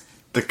just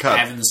the cup,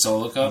 having the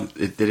Solo cup.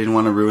 They didn't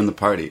want to ruin the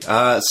party.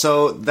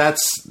 So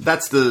that's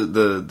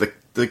the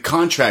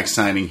contract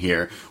signing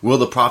here. Will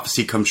the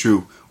prophecy come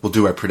true? We'll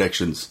do our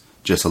predictions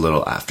just a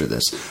little after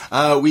this.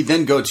 We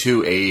then go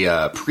to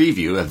a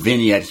preview, a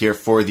vignette here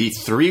for the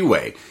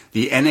three-way,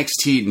 the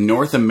NXT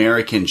North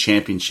American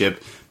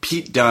Championship.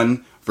 Pete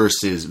Dunne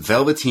versus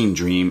Velveteen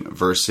Dream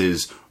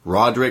versus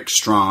Roderick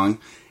Strong.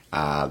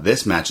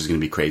 This match is going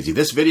to be crazy.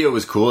 This video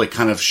was cool. It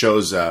kind of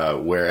shows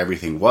where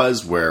everything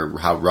was,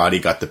 how Roddy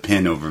got the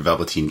pin over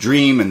Velveteen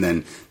Dream, and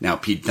then now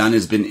Pete Dunne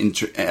has been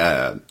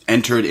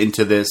entered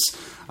into this.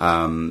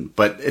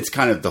 But it's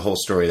kind of the whole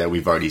story that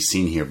we've already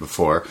seen here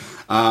before.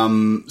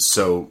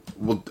 So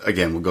we'll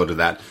go to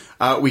that.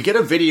 We get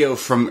a video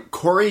from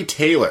Corey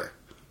Taylor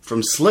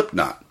from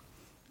Slipknot.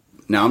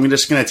 Now I'm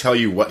just going to tell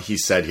you what he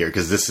said here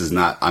because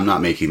I'm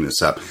not making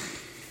this up.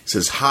 He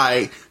says,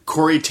 "Hi,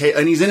 Corey Taylor,"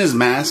 and he's in his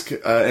mask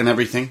and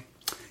everything.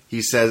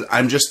 He says,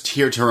 "I'm just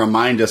here to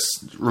remind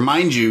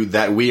you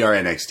that we are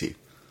NXT.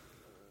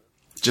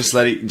 Just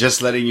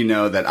letting you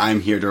know that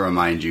I'm here to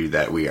remind you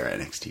that we are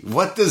NXT."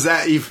 What does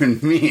that even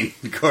mean,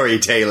 Corey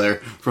Taylor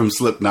from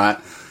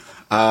Slipknot?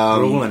 We're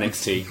all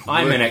NXT.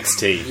 I'm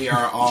NXT. We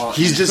are all.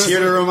 He's just here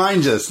to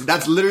remind us.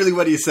 That's literally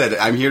what he said.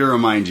 I'm here to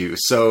remind you.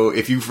 So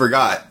if you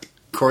forgot,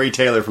 Corey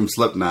Taylor from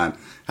Slipknot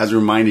has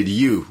reminded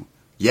you,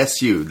 yes,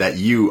 you, that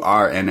you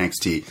are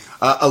NXT.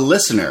 A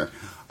listener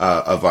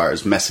of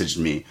ours messaged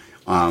me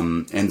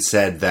and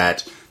said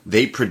that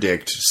they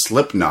predict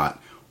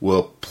Slipknot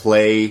will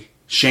play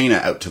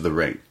Shayna out to the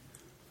ring.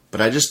 But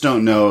I just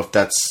don't know if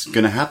that's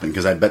going to happen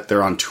because I bet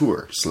they're on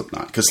tour,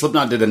 Slipknot. Because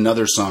Slipknot did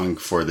another song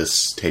for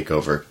this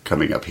takeover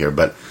coming up here.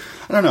 But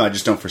I don't know. I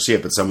just don't foresee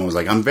it. But someone was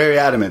like, I'm very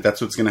adamant that's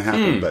what's going to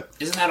happen. But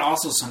isn't that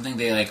also something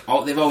they like?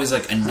 They've always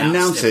like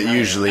announced it right?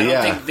 usually. I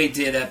don't think they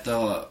did at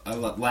the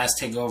last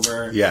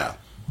takeover. Yeah,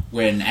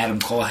 when Adam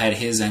Cole had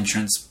his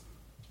entrance.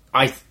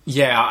 I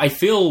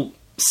feel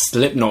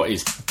Slipknot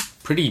is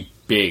pretty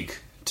big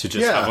to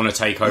just have on a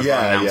takeover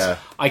announce. Yeah.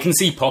 I can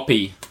see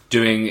Poppy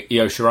doing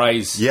Io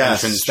Shirai's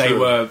entrance. They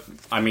were,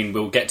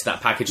 we'll get to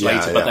that package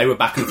later, but they were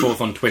back and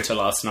forth on Twitter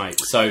last night.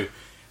 So,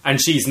 and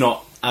she's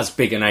not as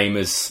big a name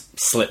as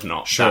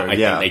Slipknot. Sure, I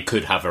think they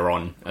could have her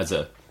on as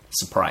a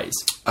surprise.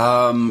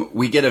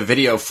 We get a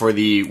video for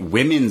the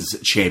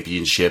Women's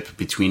Championship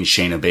between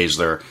Shayna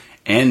Baszler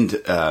and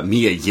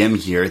Mia Yim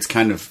here. It's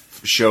kind of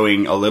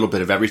showing a little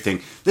bit of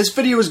everything. This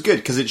video is good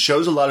because it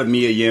shows a lot of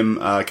Mia Yim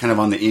kind of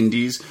on the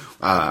indies,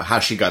 how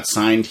she got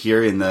signed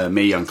here in the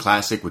Mae Young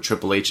Classic with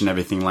Triple H and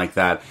everything like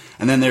that.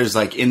 And then there's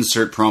like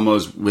insert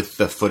promos with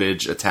the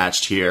footage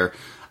attached here.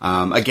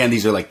 Again,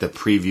 these are like the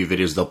preview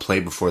videos they'll play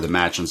before the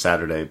match on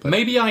Saturday. But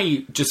maybe I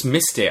just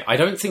missed it. I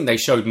don't think they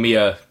showed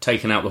Mia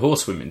taking out the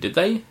horsewomen, did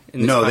they?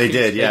 No, they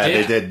did. Yeah,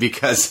 they did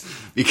because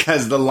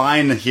the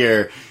line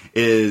here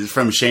is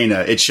from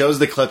Shayna. It shows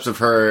the clips of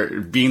her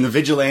being the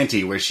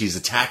vigilante where she's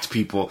attacked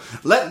people.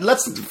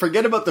 Let's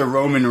forget about the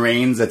Roman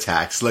Reigns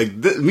attacks. Like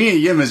Mia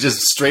Yim is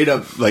just straight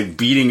up like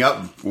beating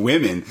up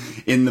women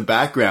in the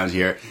background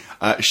here.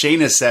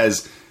 Shayna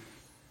says,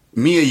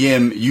 "Mia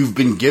Yim, you've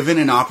been given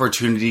an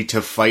opportunity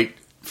to fight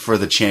for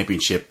the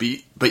championship,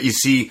 but you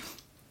see,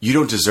 you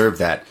don't deserve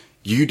that.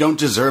 You don't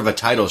deserve a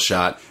title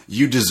shot.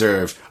 You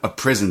deserve a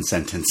prison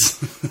sentence."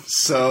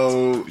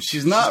 So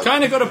she's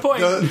kind of got a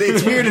point.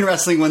 It's weird in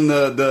wrestling when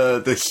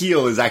the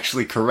heel is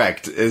actually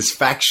correct. Is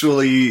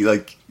factually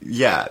like,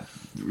 yeah,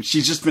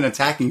 she's just been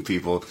attacking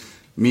people.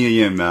 Mia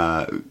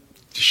Yim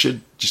should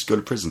just go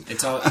to prison.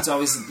 It's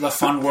always the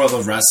fun world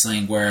of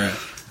wrestling where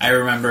I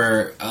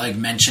remember like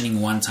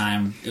mentioning one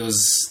time it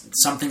was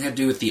something to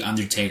do with The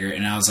Undertaker,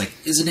 and I was like,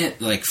 isn't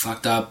it like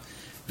fucked up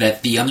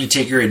that The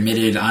Undertaker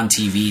admitted on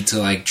TV to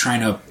like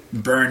trying to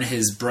burn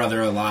his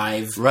brother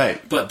alive,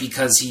 right? But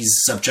because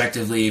he's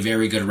subjectively a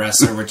very good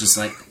wrestler, we're just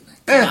like,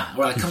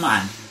 come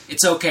on,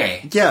 it's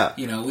okay. Yeah,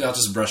 we all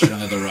just brush it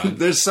under the rug.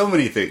 There's so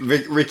many things.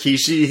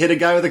 Rikishi hit a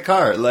guy with a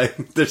car.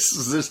 Like there's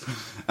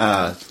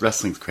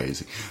wrestling's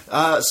crazy.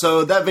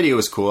 So that video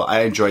was cool.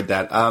 I enjoyed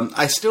that.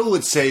 I still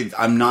would say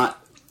I'm not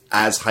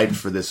as hyped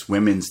for this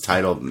women's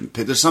title.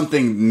 There's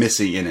something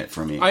missing in it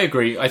for me. I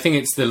agree. I think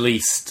it's the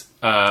least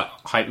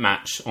hype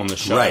match on the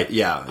show. Right,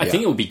 yeah. I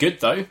think it will be good,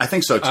 though. I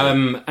think so, too.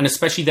 And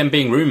especially them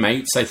being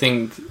roommates, I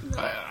think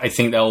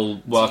they'll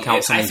work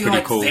out something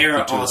pretty cool. I feel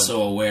like they're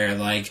also aware,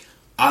 like,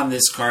 on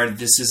this card,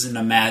 this isn't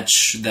a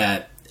match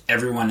that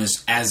everyone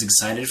is as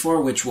excited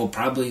for, which will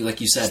probably,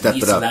 like you said, lead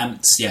to them,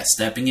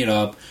 stepping it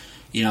up,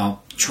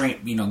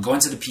 going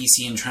to the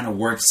PC and trying to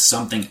work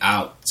something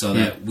out so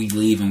that we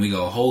leave and we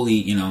go,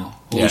 holy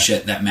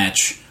shit, that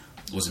match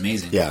was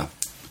amazing. Yeah.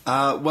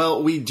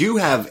 Well, we do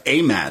have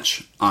a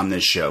match on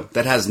this show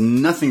that has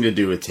nothing to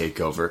do with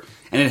TakeOver,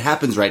 and it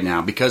happens right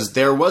now because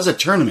there was a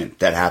tournament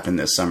that happened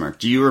this summer.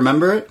 Do you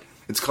remember it?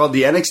 It's called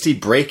the NXT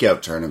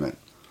Breakout Tournament.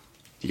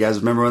 Do you guys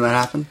remember when that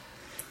happened?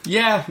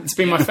 Yeah, it's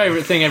been my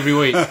favorite thing every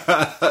week.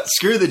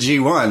 Screw the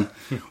G1.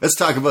 Let's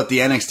talk about the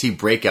NXT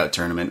Breakout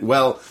Tournament.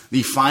 Well,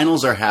 the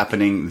finals are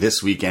happening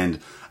this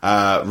weekend.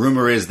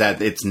 Rumor is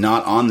that it's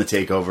not on the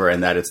TakeOver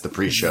and that it's the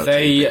pre-show.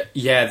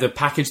 The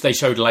package they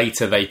showed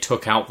later, they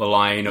took out the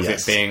line of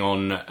it being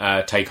on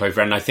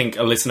TakeOver. And I think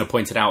a listener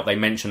pointed out, they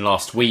mentioned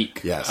last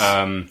week,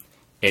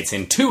 it's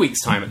in 2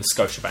 weeks' time at the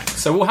Scotiabank.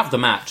 So we'll have the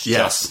match.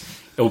 Yes.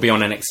 It will be on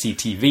NXT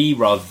TV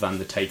rather than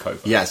the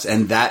TakeOver. Yes,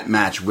 and that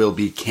match will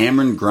be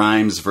Cameron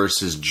Grimes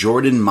versus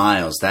Jordan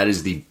Miles. That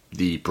is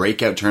the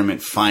Breakout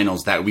Tournament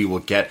finals that we will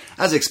get.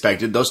 As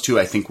expected, those two,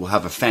 I think, will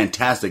have a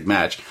fantastic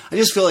match. I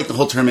just feel like the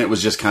whole tournament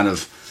was just kind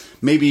of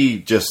maybe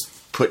just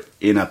put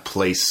in a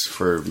place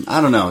for,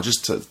 I don't know,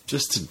 just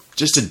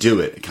to do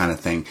it kind of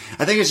thing.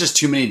 I think it's just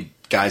too many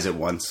guys at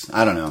once.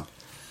 I don't know.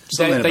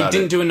 They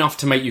didn't do enough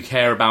to make you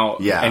care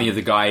about any of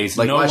the guys.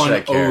 Like, no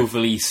one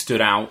overly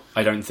stood out,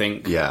 I don't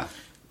think. Yeah,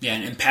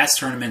 and in past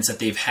tournaments that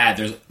they've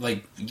had,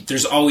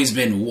 there's always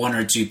been one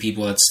or two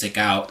people that stick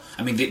out.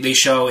 I mean, they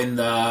show in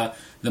the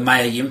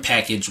Maya Yim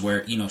package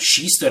where,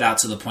 she stood out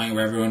to the point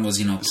where everyone was,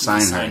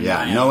 sign her.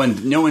 Yeah,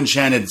 no one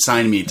had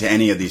signed me to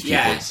any of these people.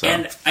 Yeah, so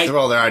and they're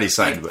already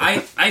signed.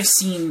 I've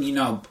seen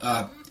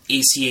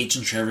ACH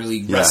and Trevor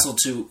Lee wrestle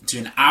to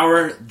an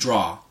hour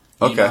draw.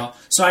 Okay.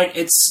 So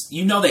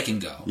they can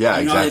go. Yeah,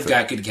 exactly. They've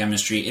got good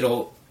chemistry.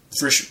 It'll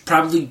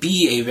probably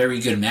be a very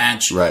good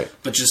match. Right.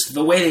 But just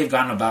the way they've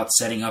gone about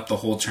setting up the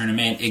whole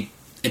tournament,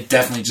 it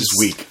definitely just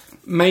weak.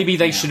 Maybe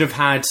they should have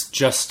had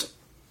just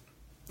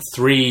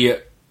three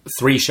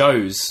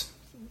shows,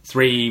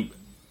 three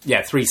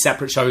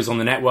separate shows on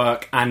the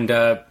network, and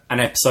an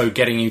episode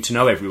getting you to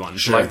know everyone.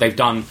 Sure. Like they've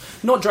done,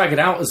 not drag it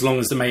out as long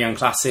as the Mae Young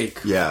Classic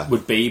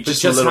would be, but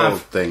just a little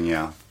have thing,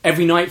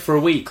 every night for a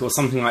week or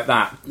something like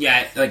that.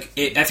 Yeah,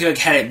 I feel like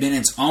had it been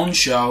its own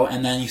show,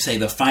 and then you say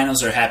the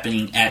finals are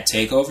happening at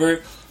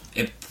TakeOver,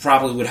 it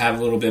probably would have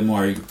a little bit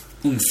more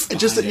oomph. It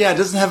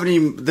doesn't have any.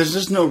 There's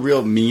just no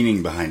real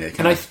meaning behind it.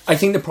 And I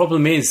think the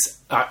problem is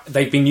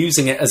they've been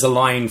using it as a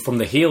line from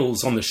the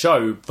heels on the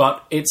show,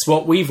 but it's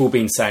what we've all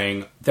been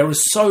saying. There are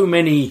so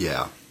many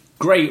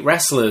great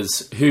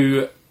wrestlers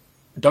who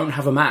don't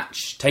have a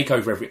match.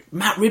 TakeOver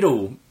Matt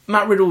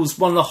Riddle's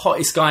one of the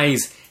hottest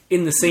guys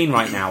in the scene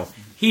right now.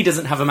 He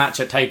doesn't have a match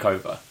at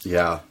TakeOver.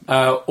 Yeah.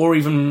 Or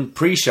even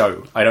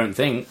pre-show, I don't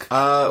think.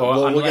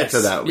 We'll get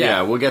to that.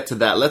 Yeah, we'll get to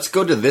that. Let's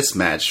go to this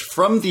match.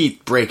 From the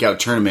Breakout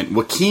Tournament,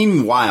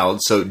 Joaquin Wilde,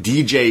 so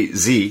DJ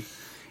Z,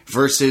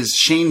 versus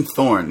Shane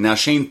Thorne. Now,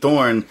 Shane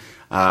Thorne,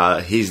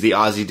 he's the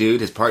Aussie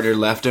dude. His partner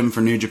left him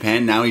for New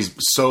Japan. Now he's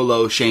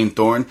solo Shane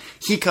Thorne.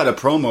 He cut a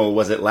promo,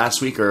 was it last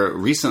week or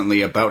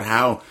recently, about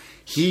how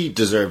he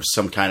deserves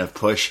some kind of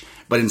push.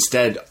 But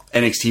instead,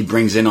 NXT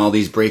brings in all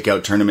these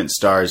breakout tournament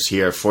stars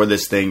here for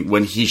this thing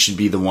when he should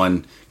be the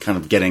one kind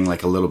of getting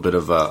like a little bit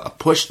of a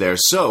push there.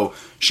 So,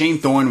 Shane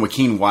Thorne,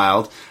 Joaquin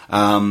Wilde.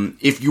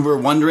 If you were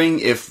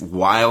wondering if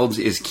Wilde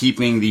is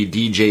keeping the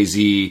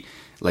DJZ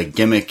like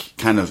gimmick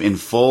kind of in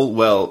full,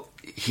 well,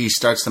 he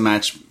starts the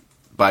match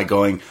by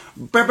going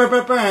bah, bah,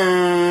 bah,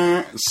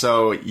 bah.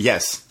 So,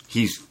 yes,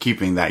 he's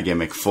keeping that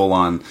gimmick, full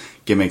on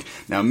gimmick.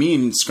 Now, me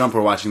and Scrump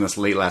were watching this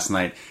late last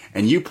night,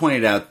 and you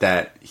pointed out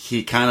that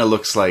he kind of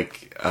looks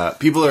like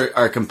people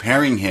are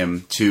comparing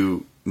him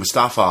to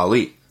Mustafa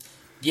Ali.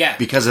 Yeah,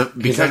 his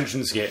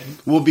entrance gear.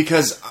 Well,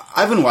 because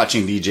I've been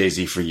watching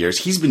DJZ for years.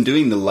 He's been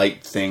doing the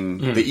light thing,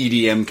 the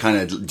EDM kind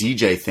of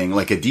DJ thing.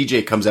 Like a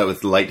DJ comes out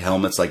with light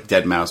helmets, like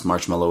Deadmau5,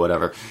 Marshmallow,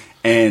 whatever.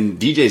 And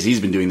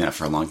DJZ's been doing that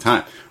for a long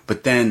time.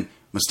 But then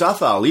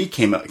Mustafa Ali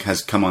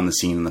has come on the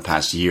scene in the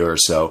past year or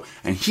so,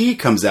 and he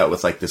comes out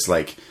with like this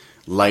like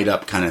light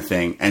up kind of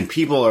thing, and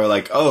people are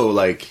like, oh,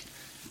 like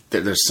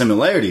there's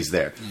similarities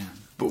there. Yeah.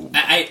 But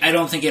I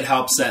don't think it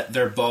helps that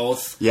they're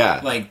both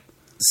like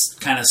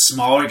kind of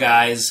smaller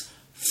guys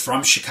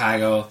from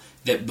Chicago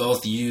that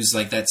both use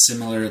like that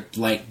similar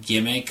like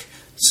gimmick.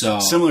 So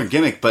similar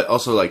gimmick, but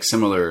also like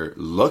similar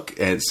look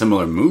and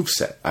similar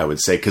moveset, I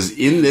would say, because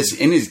in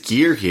his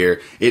gear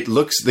here, it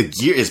looks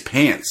his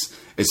pants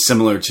is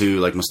similar to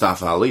like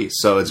Mustafa Ali.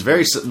 So it's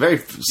very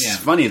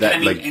funny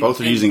that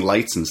both are using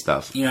lights and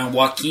stuff. You know,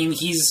 Joaquin,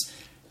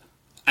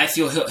 I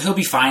feel he'll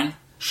be fine.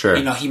 Sure.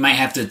 You know, he might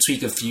have to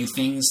tweak a few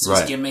things to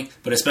his gimmick,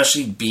 but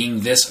especially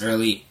being this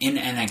early in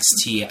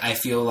NXT, I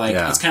feel like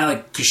it's kind of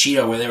like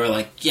Kushida, where they were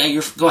like,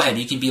 go ahead,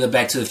 you can be the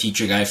Back to the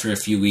Future guy for a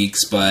few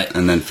weeks,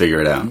 and then figure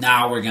it out.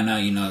 Now we're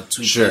gonna,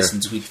 tweak this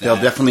and tweak that. They'll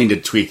definitely need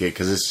to tweak it,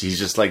 because he's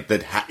just like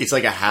that. It's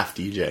like a half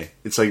DJ.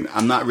 It's like,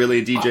 I'm not really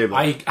a DJ, but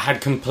I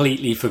had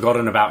completely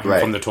forgotten about him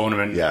from the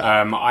tournament. Yeah.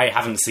 I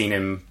haven't seen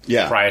him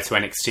prior to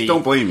NXT.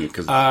 Don't blame you,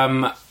 because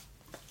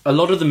a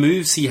lot of the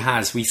moves he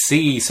has, we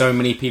see so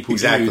many people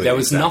do. There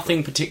was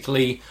nothing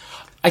particularly...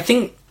 I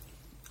think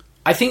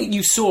I think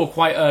you saw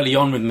quite early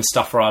on with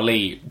Mustafa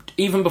Ali,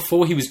 even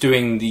before he was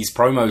doing these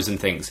promos and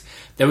things,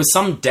 there was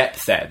some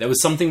depth there. There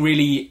was something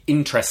really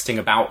interesting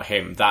about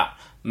him that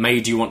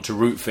made you want to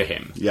root for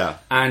him. Yeah.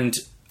 And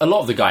a lot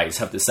of the guys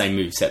have the same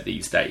moveset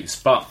these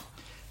days. But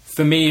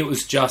for me,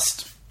 it's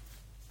just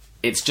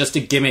a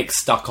gimmick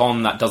stuck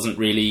on that doesn't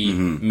really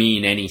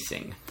mean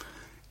anything.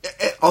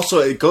 Also,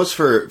 it goes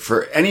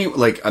for any,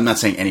 like, I'm not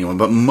saying anyone,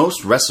 but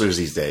most wrestlers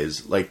these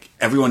days, like,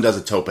 everyone does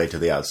a tope to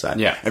the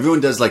outside. Yeah. Everyone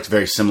does, like,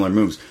 very similar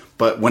moves.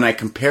 But when I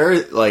compare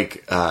it,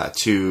 like,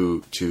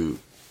 to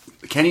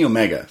Kenny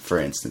Omega, for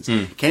instance.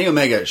 Kenny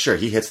Omega, sure,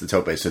 he hits the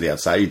topes to the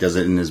outside. He does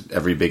it in his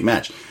every big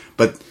match.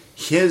 But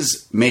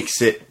his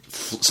makes it,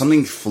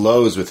 something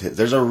flows with his.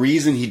 There's a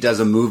reason he does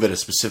a move at a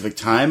specific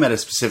time, at a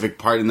specific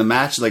part in the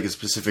match, like a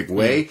specific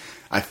way.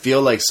 I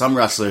feel like some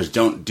wrestlers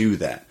don't do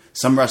that.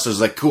 Some wrestlers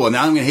are like, cool,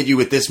 now I'm going to hit you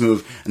with this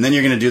move, and then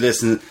you're going to do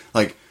this, and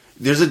like,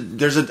 there's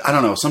a, I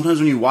don't know, sometimes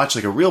when you watch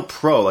like a real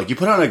pro, like you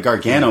put on a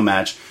Gargano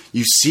match,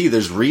 you see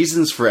there's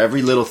reasons for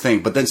every little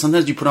thing, but then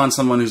sometimes you put on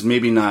someone who's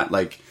maybe not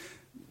like,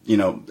 you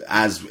know,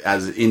 as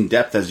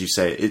in-depth as you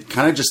say, it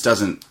kind of just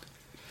doesn't,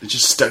 it's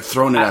just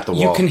throwing it at the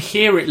wall. You can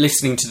hear it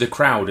listening to the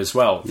crowd as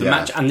well. The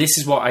match, and this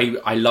is what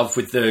I love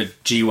with the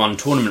G1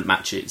 tournament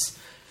matches.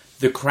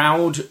 The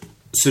crowd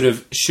sort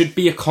of should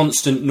be a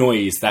constant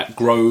noise that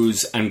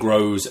grows and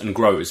grows and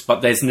grows,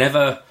 but there's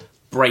never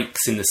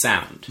breaks in the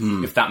sound,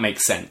 if that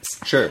makes sense.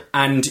 Sure.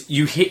 And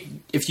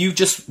if you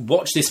just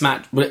watch this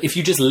match, if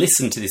you just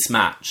listen to this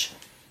match,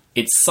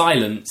 it's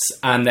silence,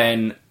 and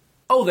then,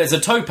 oh, there's a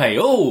tope,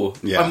 oh,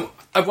 yeah.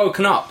 I've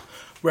woken up.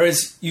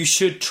 Whereas you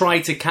should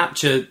try to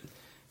capture...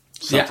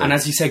 Something. Yeah, and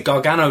as you said,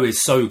 Gargano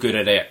is so good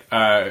at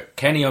it.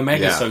 Kenny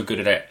Omega is so good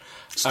at it.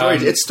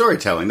 It's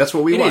storytelling. That's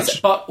what we watch. Is,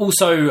 but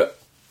also...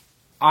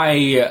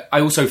 I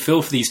also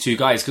feel for these two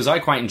guys because I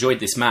quite enjoyed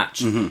this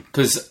match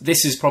because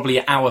this is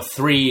probably hour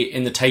 3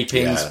 in the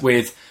tapings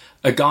with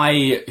a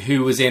guy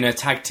who was in a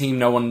tag team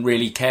no one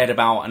really cared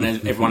about and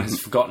everyone has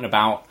forgotten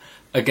about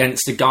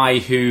against a guy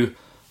who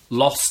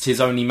lost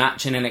his only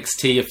match in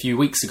NXT a few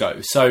weeks ago.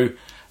 So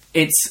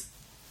it's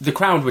the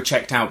crowd were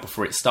checked out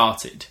before it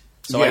started.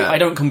 So I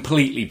don't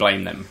completely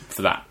blame them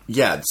for that.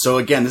 Yeah, so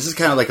again, this is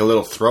kind of like a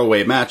little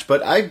throwaway match,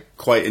 but I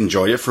quite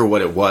enjoyed it for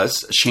what it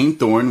was. Shane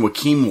Thorne,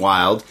 Joaquin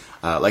Wilde,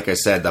 like I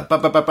said, the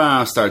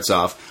ba-ba-ba-ba starts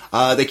off.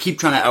 They keep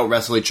trying to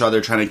out-wrestle each other,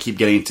 trying to keep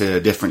getting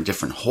to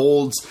different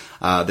holds.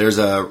 There's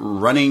a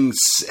running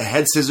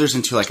head scissors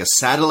into like a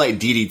satellite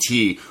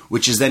DDT,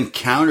 which is then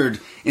countered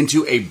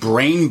into a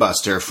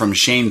brainbuster from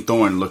Shane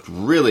Thorne. Looked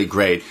really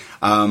great.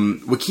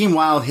 Joaquin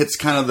Wilde hits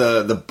kind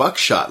of the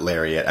buckshot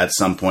lariat at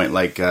some point,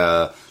 like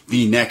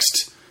the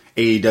next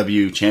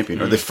AEW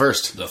champion, or the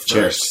first.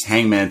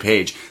 Hangman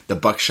Page, the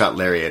buckshot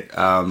lariat,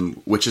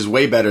 which is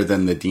way better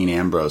than the Dean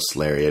Ambrose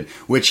lariat,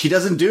 which he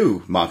doesn't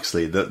do,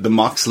 Moxley. The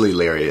Moxley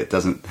lariat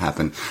doesn't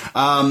happen.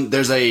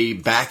 There's a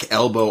back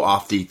elbow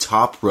off the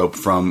top rope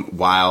from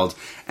Wilde,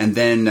 and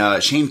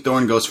then Shane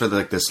Thorne goes for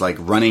this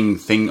running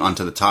thing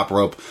onto the top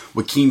rope.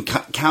 Joaquin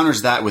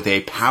counters that with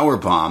a power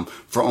bomb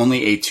for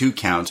only a 2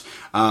 count.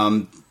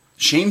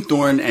 Shane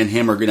Thorne and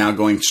him are now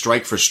going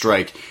strike for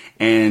strike,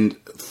 and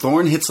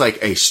Thorne hits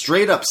like a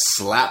straight up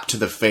slap to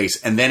the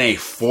face and then a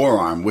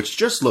forearm, which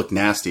just looked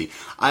nasty.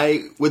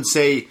 I would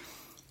say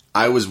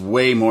I was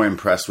way more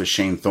impressed with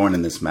Shane Thorne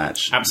in this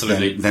match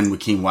than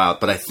Joaquin Wilde,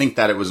 but I think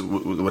that it was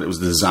what it was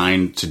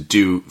designed to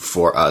do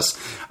for us.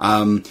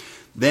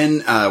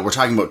 Then we're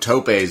talking about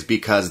topes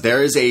because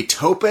there is a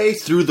tope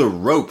through the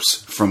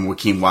ropes from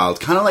Joaquin Wilde,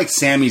 kind of like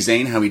Sami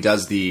Zayn, how he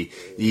does the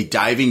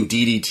diving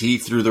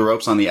DDT through the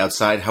ropes on the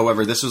outside.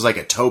 However, this was like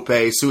a tope,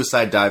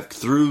 suicide dive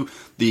through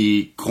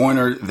the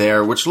corner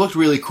there, which looked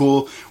really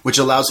cool, which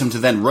allows him to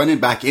then run it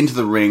back into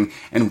the ring,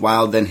 and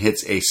Wilde then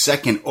hits a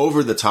second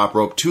over the top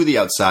rope to the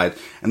outside,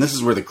 and this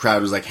is where the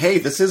crowd was like, hey,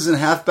 this isn't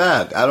half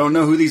bad. I don't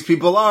know who these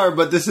people are,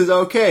 but this is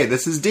okay.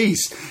 This is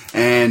decent.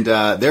 And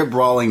they're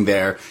brawling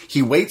there.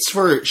 He waits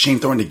for Shane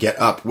Thorne to get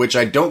up, which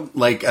I don't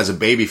like as a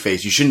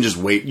babyface. You shouldn't just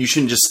wait. You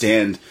shouldn't just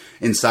stand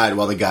inside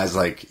while the guy's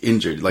like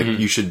injured. Like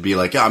you should be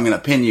like, yeah, I'm going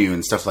to pin you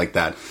and stuff like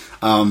that.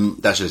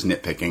 That's just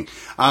nitpicking.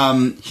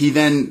 He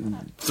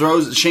then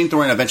Shane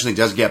Thorne eventually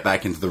does get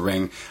back into the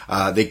ring.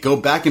 They go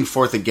back and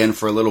forth again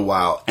for a little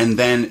while, and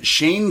then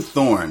Shane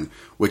Thorne,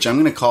 which I'm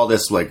going to call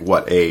this like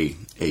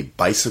a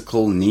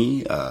bicycle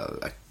knee,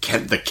 the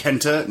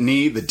Kenta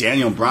knee, the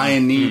Daniel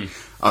Bryan knee,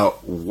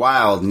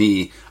 wild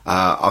knee.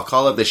 I'll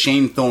call it the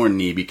Shane Thorne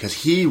knee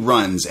because he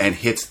runs and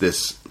hits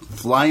this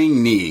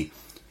flying knee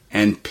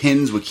and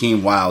pins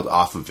Joaquin Wilde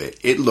off of it.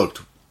 It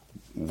looked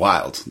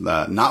wild.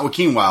 Not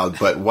Joaquin Wilde,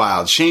 but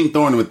wild. Shane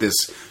Thorne with this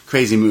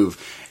crazy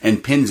move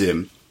and pins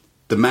him.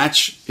 The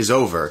match is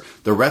over.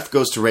 The ref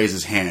goes to raise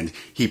his hand.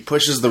 He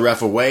pushes the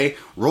ref away,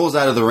 rolls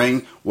out of the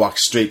ring,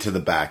 walks straight to the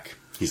back.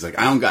 He's like,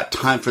 I don't got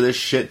time for this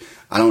shit.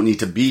 I don't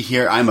need to be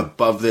here. I'm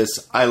above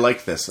this. I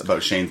like this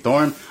about Shane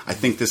Thorne. I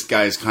think this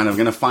guy's kind of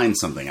going to find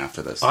something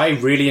after this. I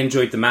really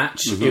enjoyed the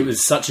match. It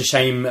was such a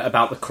shame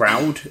about the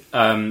crowd.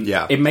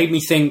 It made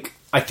me think,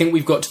 I think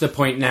we've got to the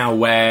point now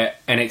where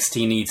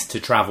NXT needs to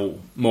travel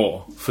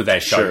more for their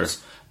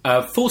shows.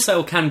 Sure. Full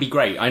Sail can be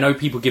great. I know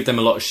people give them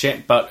a lot of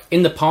shit, but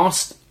in the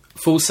past,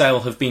 Full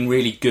Sail have been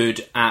really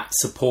good at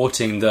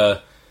supporting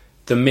the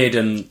mid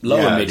and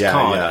lower mid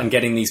card and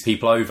getting these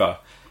people over.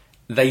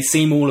 They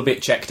seem all a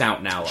bit checked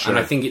out now, and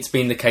I think it's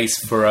been the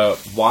case for a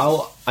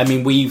while. I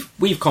mean,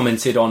 we've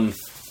commented on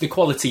the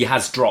quality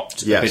has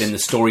dropped a bit in the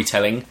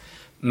storytelling.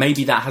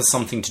 Maybe that has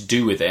something to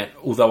do with it,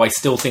 although I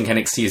still think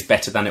NXT is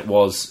better than it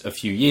was a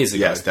few years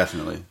ago. Yes,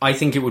 definitely. I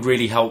think it would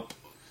really help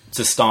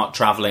to start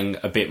travelling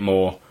a bit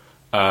more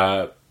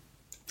to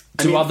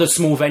other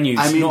small venues.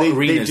 I mean, not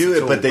arenas they do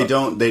it, all, but they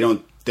don't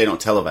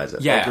televise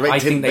it. Yeah, like, I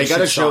think they got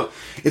to should show. start.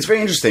 It's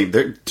very interesting.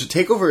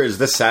 TakeOver is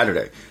this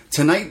Saturday.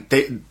 Tonight,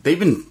 they've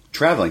been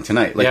traveling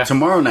tonight. Like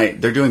tomorrow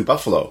night, they're doing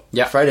Buffalo.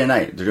 Yeah. Friday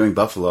night, they're doing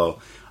Buffalo.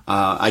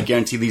 I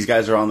guarantee these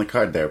guys are on the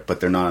card there, but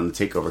they're not on the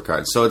TakeOver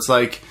card. So it's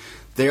like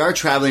they are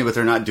traveling, but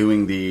they're not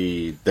doing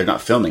they're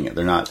not filming it.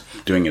 They're not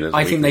doing it as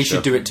I think they show.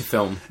 should do it to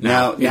film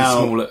now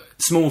in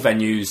small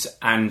venues,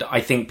 and I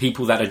think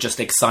people that are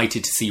just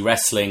excited to see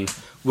wrestling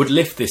would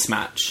lift this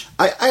match.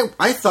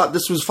 I thought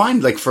this was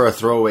fine, like for a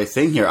throwaway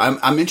thing here.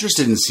 I'm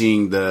interested in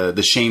seeing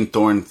the Shane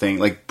Thorne thing,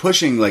 like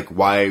pushing, like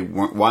why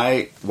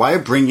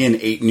bring in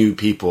 8 new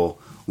people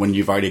when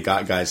you've already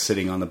got guys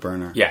sitting on the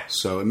burner. Yeah.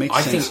 So it makes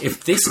I sense. think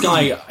if this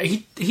guy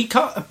he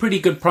cut a pretty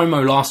good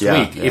promo last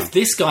week. Yeah. If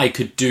this guy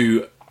could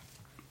do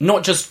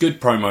not just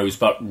good promos,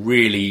 but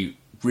really,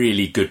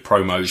 really good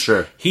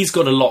promos, he's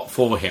got a lot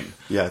for him.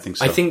 Yeah, I think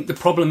so. I think the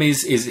problem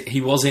is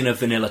he was in a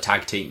vanilla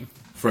tag team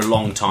for a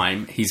long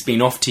time. He's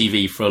been off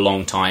TV for a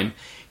long time.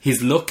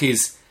 His look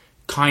is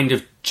kind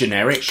of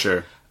generic.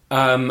 Sure.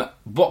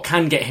 What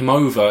can get him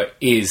over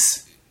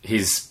is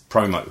his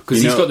promo,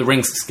 because he's got the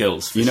ring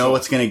skills. You know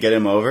what's going to get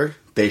him over?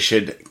 They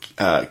should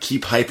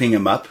keep hyping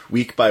him up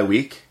week by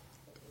week.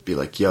 Be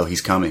like, yo,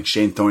 he's coming.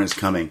 Shane Thorne is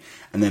coming.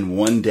 And then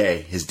one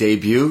day, his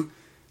debut,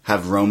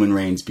 have Roman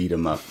Reigns beat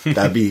him up.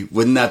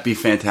 Wouldn't that be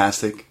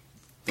fantastic?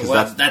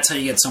 Well, that's how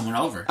you get someone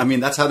over. I mean,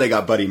 that's how they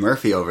got Buddy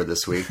Murphy over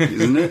this week,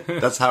 isn't it?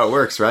 That's how it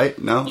works,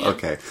 right? No? Yeah.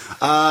 Okay.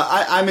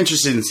 I'm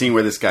interested in seeing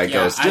where this guy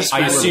goes.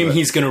 I assume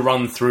he's going to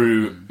run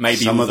through maybe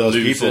some of those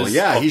people.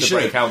 Yeah, he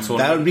should.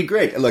 That would be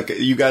great. Look,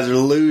 you guys are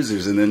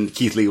losers, and then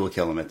Keith Lee will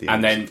kill him at the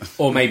end. And then,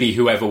 or maybe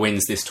whoever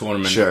wins this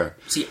tournament. Sure.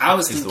 See, I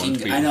was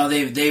thinking, I know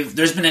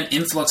there's been an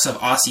influx of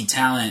Aussie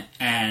talent,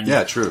 and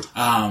yeah, true.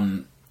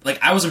 Like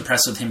I was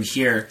impressed with him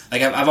here.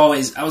 Like I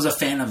was a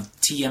fan of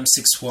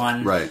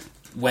TM61. Right.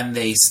 When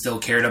they still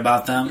cared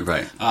about them,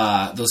 right?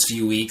 Those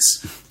few weeks,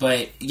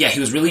 but yeah, he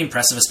was really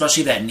impressive,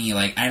 especially that knee.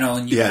 Like I know,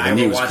 when you and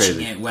I were watching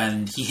it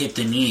when he hit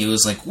the knee, it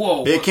was like,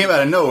 whoa! It came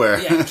out of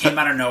nowhere. Yeah, it came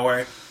out of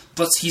nowhere.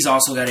 Plus, he's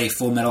also got a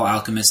Full Metal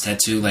Alchemist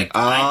tattoo. Like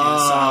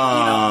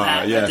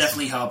that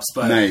definitely helps.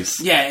 But nice.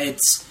 Yeah,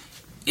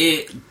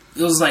 it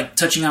was like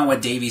touching on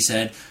what Davey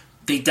said.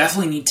 They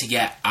definitely need to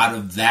get out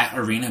of that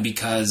arena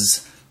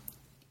because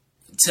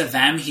to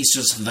them, he's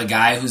just the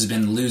guy who's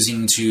been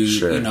losing to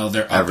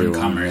their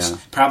up-and-comers. Yeah.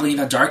 Probably in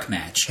a dark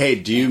match. Hey,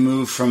 do you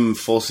move from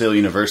Full Sail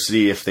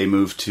University if they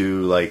move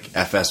to, like,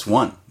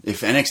 FS1?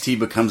 If NXT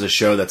becomes a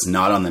show that's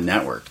not on the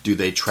network, do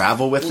they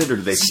travel with it or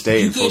do they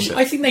stay in Full Sail?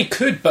 I think they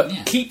could, but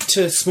keep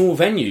to small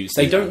venues.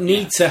 They don't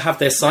need to have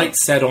their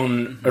sights set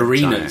on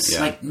arenas.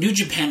 Giant, Like, New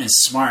Japan is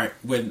smart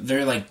when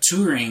they're, like,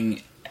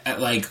 touring at,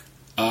 like,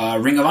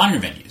 Ring of Honor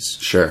venues.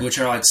 Sure. Which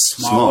are, like,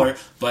 smaller,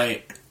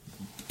 but...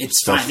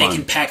 It's so fine. They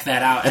can pack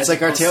that out. It's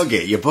like our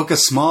tailgate. You book a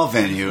small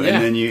venue,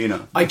 and then you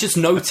know. I just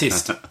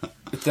noticed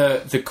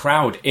the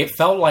crowd. It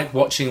felt like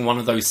watching one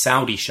of those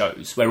Saudi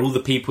shows where all the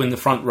people in the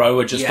front row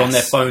are just on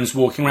their phones,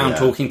 walking around,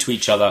 talking to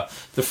each other.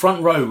 The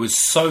front row was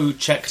so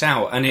checked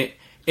out, and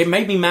it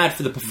made me mad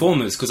for the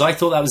performers because I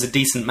thought that was a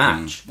decent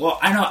match. Well,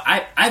 I know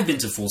I've been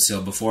to Full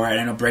Sail before,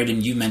 and I know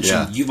Braden, you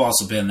mentioned you've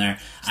also been there.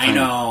 I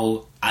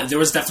know there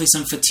was definitely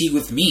some fatigue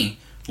with me.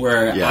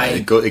 Where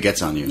it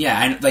gets on you.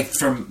 Yeah, like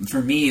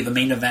for me, the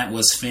main event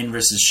was Finn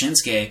versus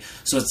Shinsuke,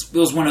 so it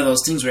was one of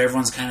those things where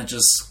everyone's kind of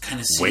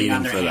sitting waiting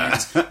on their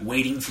hands,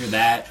 waiting for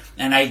that.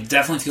 And I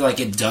definitely feel like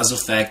it does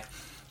affect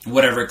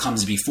whatever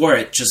comes before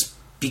it, just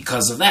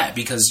because of that.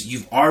 Because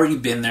you've already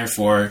been there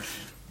for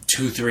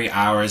 2-3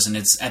 hours, and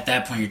it's at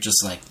that point you're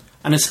just like,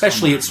 and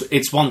especially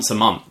it's once a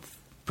month,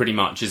 pretty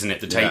much, isn't it?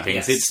 The tapings.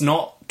 Yes. It's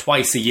not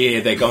twice a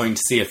year they're going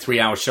to see a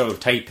 3-hour show of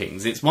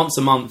tapings. It's once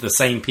a month the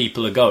same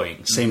people are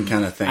going. Same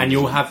kind of thing. And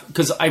you'll have...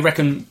 Because I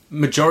reckon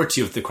majority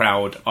of the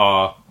crowd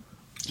are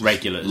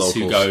regulars Locals.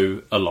 Who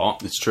go a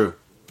lot. It's true.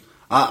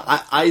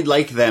 I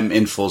like them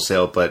in Full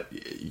Sail, but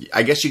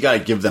I guess you got to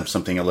give them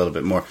something a little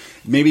bit more.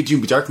 Maybe do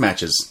dark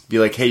matches. Be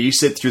like, hey, you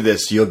sit through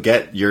this, you'll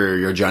get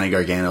your Johnny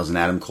Garganos and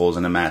Adam Coles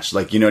in a match.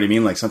 Like, you know what I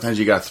mean? Like, sometimes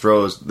you got to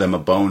throw them a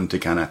bone to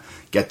kind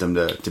of get them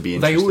to be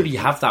interested. They already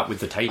have that with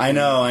the taping. I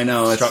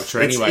know. Structure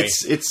anyway.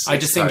 I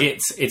just think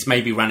it's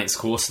maybe ran its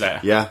course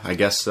there. Yeah, I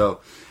guess so.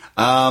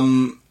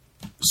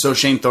 So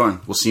Shane Thorne,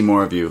 we'll see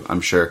more of you,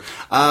 I'm sure.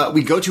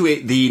 We go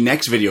to the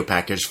next video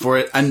package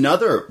for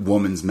another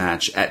women's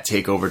match at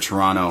TakeOver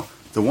Toronto.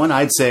 the one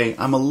I'd say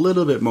I'm a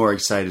little bit more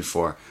excited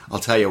for. I'll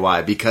tell you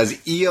why. Because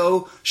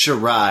Io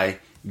Shirai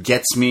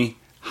gets me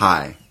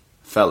high.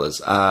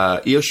 Fellas, Io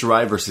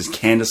Shirai versus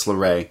Candice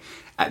LeRae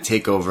at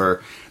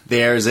TakeOver.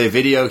 There's a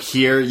video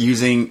here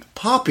using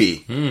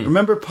Poppy.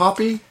 Remember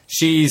Poppy?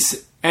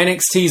 She's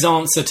NXT's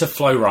answer to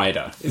Flow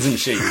Rider, isn't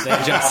she?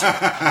 They're just...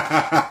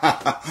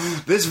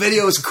 This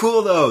video is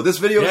cool, though. This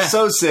video is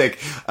so sick.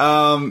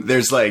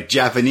 There's like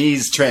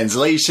Japanese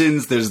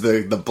translations. There's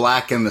the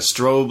black and the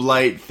strobe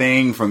light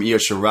thing from Io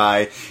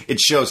Shirai.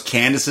 It shows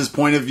Candice's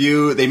point of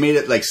view. They made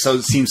it like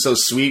seem so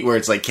sweet, where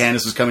it's like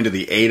Candice was coming to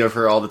the aid of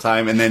her all the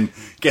time, and then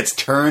gets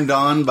turned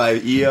on by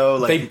Io.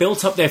 Like, they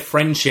built up their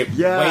friendship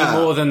way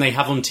more than they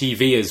have on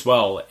TV as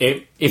well.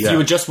 If you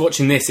were just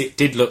watching this, it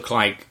did look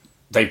like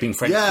they've been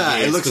friends for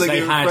years. It looks like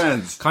they had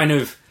friends. Kind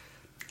of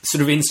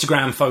sort of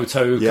Instagram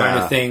photo kind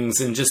of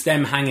things, and just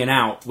them hanging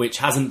out, which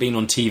hasn't been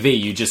on TV.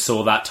 You just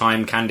saw that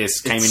time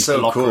Candice came into the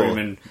locker room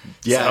and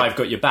said, "I've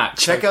got your back."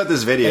 Check out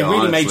this video. It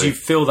really made you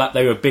feel that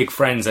they were big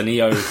friends, and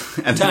Io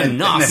turned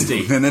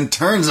nasty. And then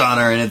turns on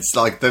her, and it's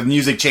like the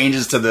music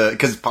changes to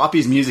because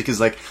Poppy's music is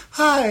like,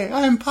 "Hi,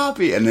 I'm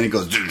Poppy," and then it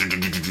goes.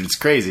 It's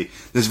crazy.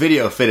 This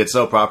video fitted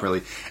so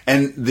properly,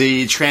 and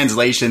the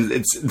translation,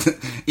 it's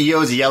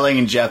Io's yelling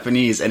in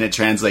Japanese, and it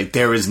translates,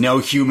 "There is no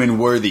human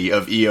worthy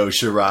of Io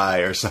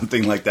Shirai," or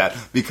something like that,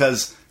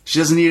 because she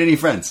doesn't need any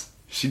friends.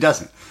 She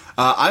doesn't.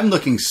 I'm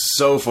looking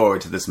so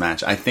forward to this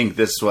match. I think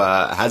this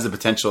has the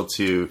potential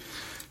to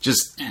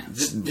just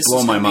this blow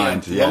is my gonna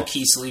mind. Be a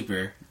low-key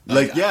sleeper.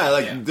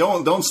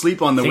 Don't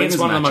sleep on the women's matches.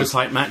 It's one of the most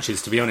hyped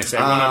matches, to be honest.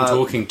 Everyone I'm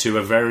talking to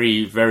are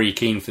very, very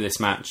keen for this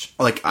match.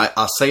 Like,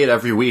 I'll say it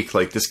every week.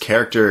 Like, this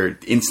character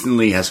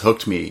instantly has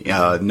hooked me.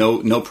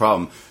 No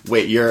problem.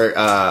 Wait, you're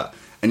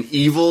an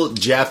evil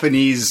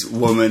Japanese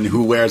woman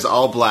who wears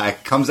all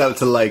black, comes out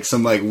to like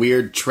some like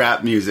weird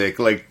trap music.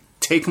 Like,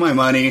 take my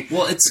money.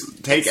 Well,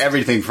 take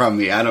everything from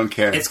me. I don't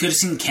care. It's good to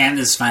see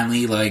Candice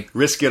finally like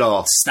risk it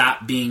all.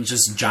 Stop being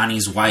just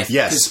Johnny's wife.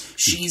 Yes,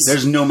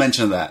 there's no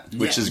mention of that,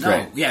 which is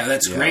great. Yeah,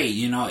 that's great.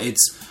 You know,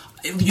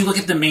 you look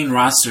at the main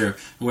roster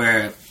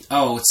where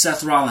it's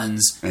Seth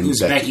Rollins, and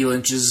who's Becky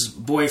Lynch's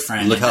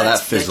boyfriend. Look how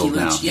that fizzled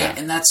now. Yeah,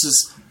 and that's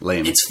just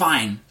lame. It's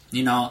fine.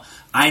 You know,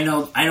 I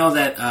know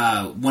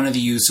that one of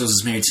the Usos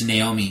is married to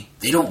Naomi.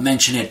 They don't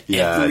mention it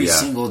every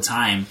single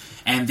time,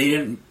 and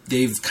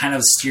they've kind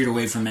of steered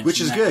away from mentioning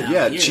which is good.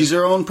 Yeah, she's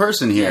her own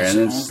person here,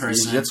 and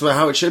that's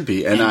how it should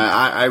be. And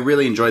I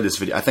really enjoyed this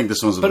video. I think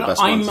this one's the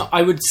best one.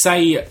 I would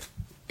say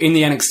in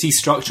the NXT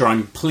structure,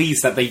 I'm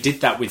pleased that they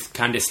did that with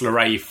Candice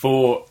LeRae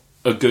for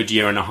a good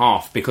year and a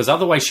half, because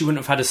otherwise she wouldn't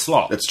have had a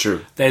slot. That's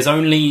true. This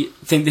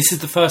is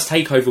the first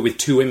TakeOver with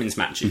 2 women's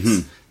matches.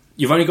 Mm-hmm.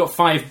 You've only got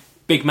 5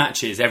 big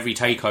matches every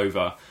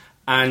TakeOver,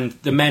 and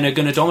the men are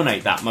going to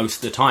dominate that most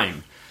of the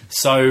time.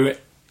 So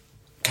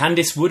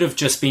Candice would have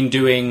just been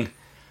doing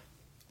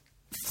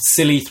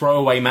silly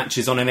throwaway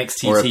matches on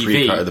NXT or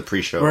TV, the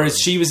pre-show, whereas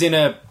she was in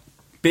a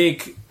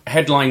big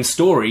headline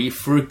story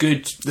for a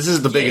good This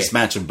is the biggest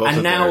match of both and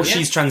of them. And now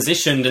she's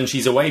transitioned and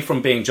she's away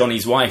from being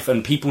Johnny's wife,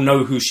 and people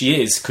know who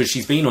she is because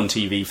she's been on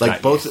TV for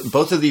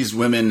both of these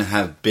women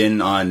have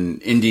been on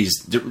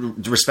indies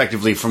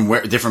respectively from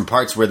different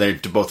parts where they're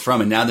both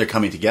from, and now they're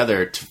coming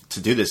together to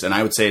do this, and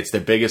I would say it's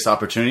their biggest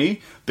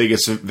opportunity,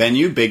 biggest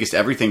venue, biggest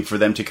everything for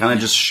them to kind of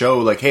just show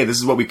like, hey, this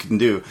is what we can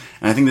do.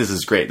 And I think this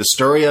is great. The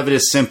story of it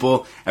is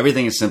simple.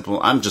 Everything is simple.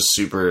 I'm just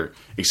super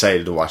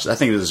excited to watch it. I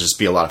think this will just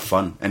be a lot of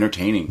fun.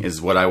 Entertaining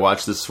is what I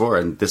watch this for,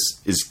 and this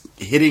is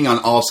hitting on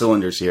all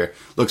cylinders here.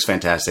 Looks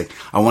fantastic.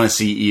 I want to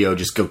see Io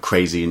just go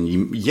crazy,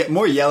 and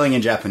more yelling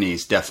in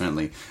Japanese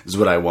definitely is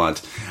what I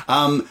want.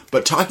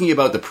 But talking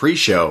about the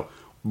pre-show,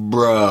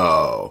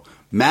 bro,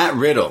 Matt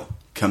Riddle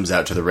comes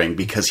out to the ring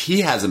because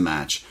he has a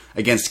match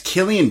against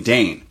Killian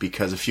Dane,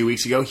 because a few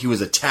weeks ago he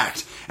was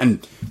attacked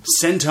and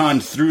sent on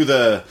through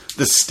the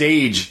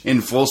stage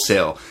in Full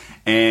Sail,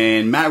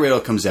 and Matt Riddle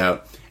comes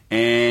out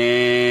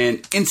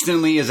and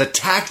instantly is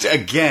attacked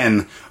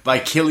again by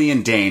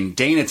Killian Dane.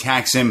 Dane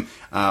attacks him.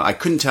 I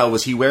couldn't tell,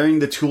 was he wearing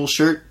the Tool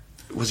shirt?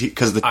 Was he,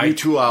 because the new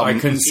Tool album? I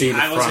couldn't see the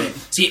front.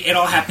 See, it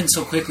all happened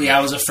so quickly.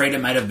 I was afraid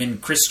it might have been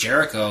Chris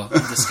Jericho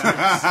in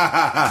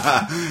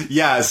disguise.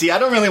 Yeah. See, I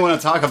don't really want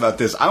to talk about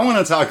this. I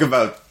want to talk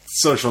about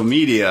social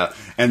media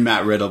and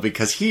Matt Riddle,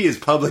 because he is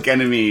public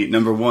enemy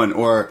number 1,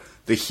 or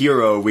the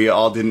hero we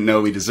all didn't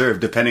know we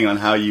deserved, depending on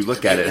how you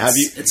look at it.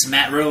 It's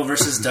Matt Riddle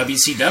versus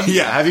WCW.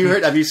 Yeah.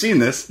 Have you seen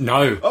this?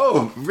 No.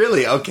 Oh,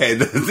 really? Okay.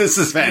 This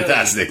is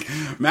fantastic.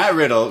 Really? Matt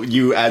Riddle,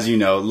 as you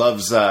know,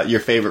 loves your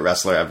favorite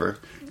wrestler ever,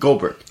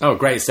 Goldberg. Oh,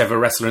 greatest ever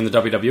wrestler in the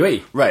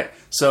WWE. Right.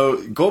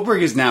 So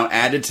Goldberg is now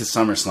added to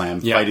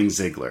SummerSlam fighting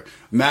Ziggler.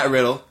 Matt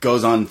Riddle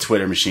goes on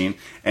Twitter machine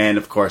and,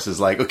 of course, is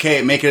like,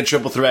 okay, make it a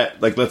triple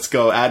threat. Like, let's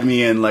go. Add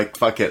me in. Like,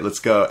 fuck it. Let's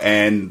go.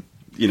 And,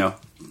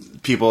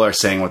 people are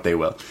saying what they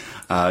will.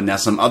 Now,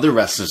 some other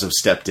wrestlers have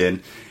stepped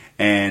in,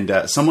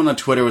 and someone on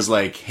Twitter was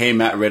like, hey,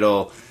 Matt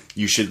Riddle,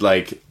 you should,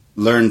 like,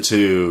 learn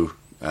to,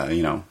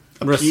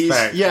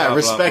 respect.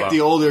 Respect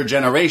the older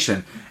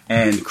generation.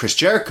 And Chris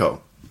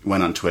Jericho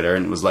went on Twitter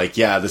and was like,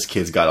 yeah, this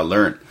kid's got to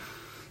learn.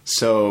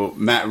 So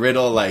Matt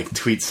Riddle like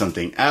tweets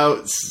something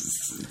out,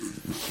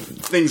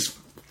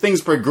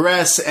 things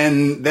progress,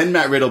 and then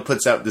Matt Riddle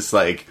puts out this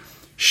like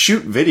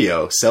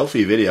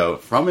selfie video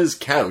from his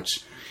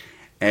couch,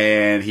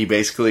 and he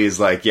basically is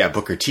like, yeah,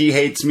 Booker T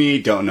hates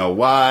me, don't know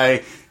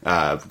why.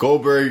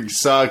 Goldberg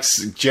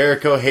sucks.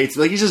 Jericho hates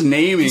me. Like, he's just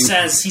naming. He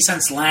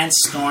sends Lance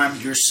Storm,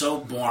 you're so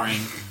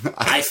boring.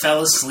 I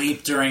fell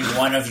asleep during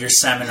one of your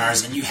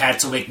seminars, and you had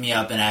to wake me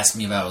up and ask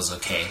me if I was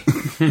okay.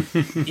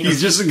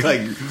 He's just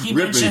like he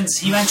mentions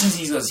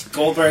he goes,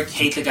 Goldberg,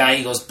 hate the guy.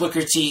 He goes,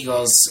 Booker T, he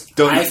goes,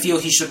 I feel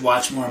he should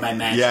watch more of my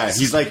matches. Yeah,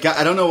 he's like,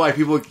 I don't know why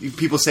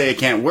people say it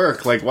can't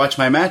work. Like, watch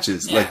my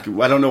matches. Yeah. Like,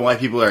 I don't know why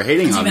people are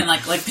hating on him.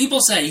 Like people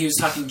say he was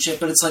talking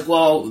shit, but it's like,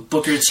 well,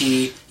 Booker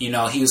T, he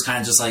was kind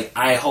of just like,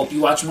 I hope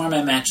you watch more of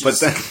my matches. But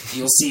then,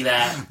 you'll see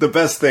that. The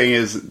best thing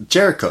is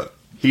Jericho.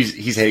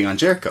 He's hating on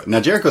Jericho. Now,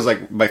 Jericho's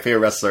like my favorite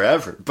wrestler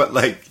ever, but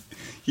like,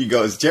 he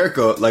goes,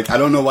 Jericho, like, I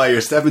don't know why you're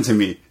stepping to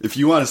me. If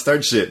you want to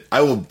start shit,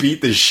 I will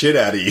beat the shit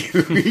out of you.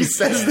 He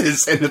says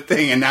this in the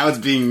thing, and now it's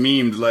being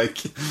memed.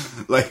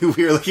 Like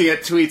we were looking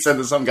at tweets,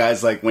 and some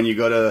guys, like, when you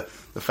go to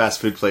the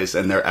fast food place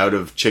and they're out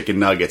of chicken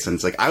nuggets, and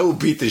it's like, I will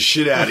beat the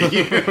shit out of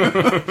you.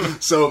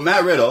 So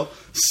Matt Riddle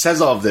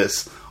says all of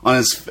this on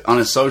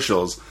his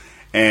socials,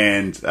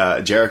 and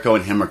Jericho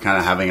and him are kind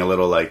of having a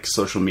little, like,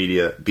 social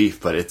media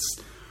beef, but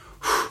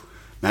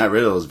Matt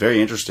Riddle is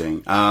very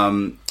interesting.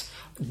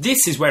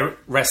 This is where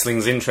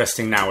wrestling's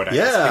interesting nowadays.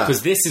 Yeah.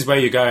 Because this is where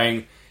you're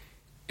going,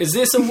 is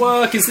this a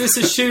work? Is this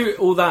a shoot?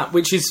 All that,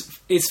 which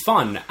is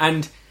fun.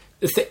 And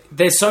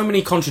there's so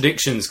many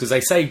contradictions because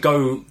they say,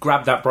 go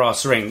grab that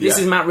brass ring. This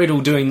is Matt Riddle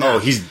doing that. Oh,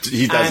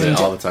 he does it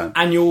all the time.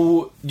 And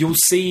you'll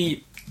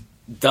see,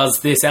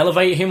 does this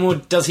elevate him or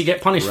does he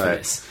get punished for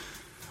this?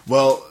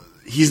 Well,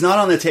 he's not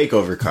on the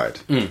TakeOver card.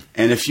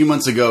 And a few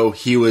months ago,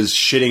 he was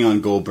shitting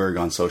on Goldberg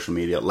on social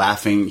media,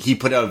 laughing. He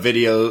put out a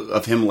video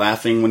of him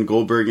laughing when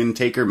Goldberg and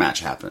Taker match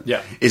happened.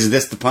 Yeah. Is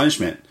this the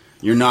punishment?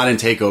 You're not in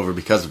TakeOver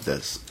because of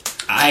this.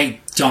 I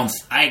don't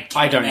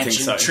think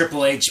so.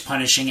 Triple H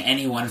punishing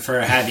anyone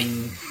for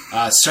having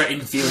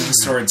certain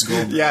feelings towards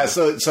Goldberg. Yeah,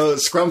 so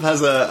Scrump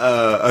has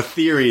a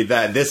theory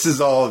that this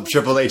is all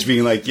Triple H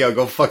being like, yo,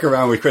 go fuck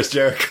around with Chris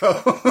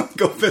Jericho.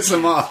 Go piss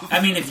him off.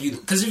 I mean, if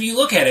you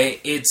look at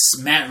it,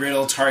 it's Matt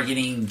Riddle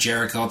targeting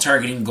Jericho,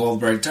 targeting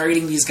Goldberg,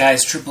 targeting these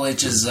guys Triple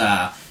H is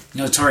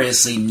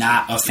notoriously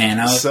not a fan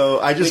of. So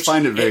I just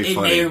find it very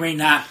funny. It may or may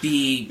not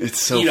be. It's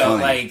so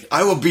funny. Like,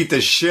 I will beat the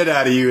shit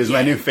out of you is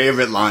my new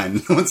favorite line.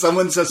 When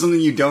someone says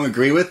something you don't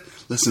agree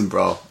with, listen,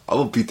 bro, I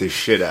will beat the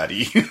shit out of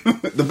you.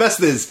 The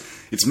best is,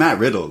 it's Matt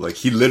Riddle. Like,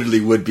 he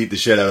literally would beat the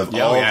shit out of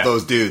all of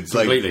those dudes.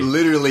 Completely. Like,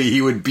 literally,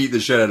 he would beat the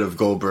shit out of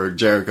Goldberg,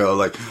 Jericho.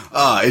 Like,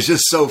 it's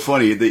just so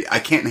funny.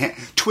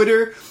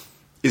 Twitter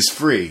is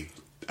free.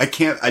 I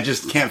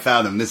just can't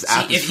fathom this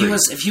app. If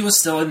he was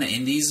still in the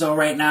Indies though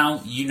right now,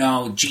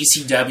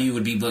 GCW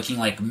would be booking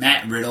like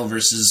Matt Riddle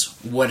versus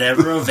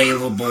whatever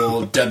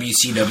available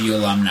WCW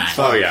alumni.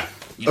 Oh yeah.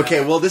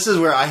 Okay, well, this is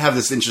where I have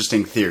this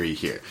interesting theory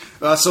here.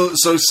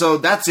 So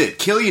that's it.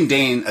 Killian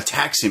Dane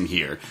attacks him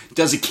here,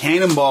 does a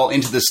cannonball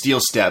into the steel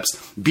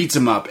steps, beats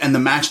him up, and the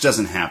match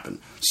doesn't happen.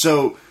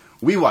 So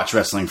we watch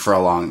wrestling for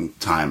a long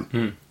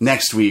time.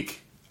 Next week,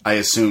 I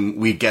assume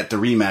we get the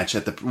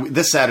rematch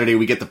this Saturday.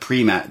 We get the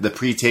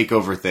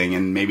pre-takeover thing,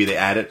 and maybe they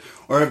add it,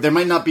 or there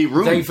might not be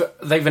room.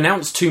 They've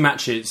announced 2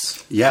 matches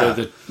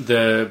for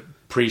the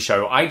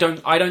pre-show. I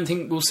don't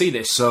think we'll see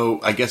this.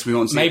 So I guess we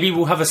won't see. Maybe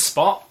we'll have a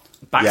spot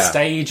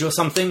backstage or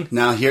something.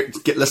 Now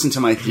listen to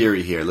my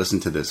theory here. Listen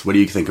to this. What do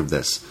you think of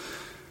this?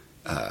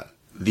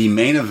 The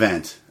main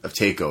event of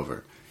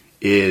TakeOver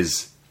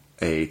is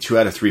a 2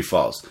 out of 3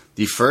 falls.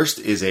 The first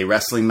is a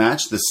wrestling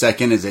match, the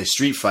second is a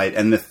street fight,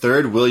 and the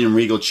third, William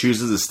Regal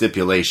chooses a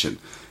stipulation.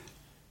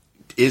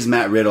 Is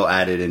Matt Riddle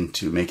added in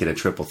to make it a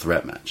triple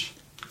threat match?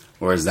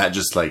 Or is that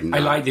just like... No?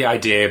 I like the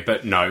idea,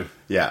 but no.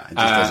 Yeah, it just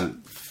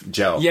doesn't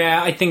gel.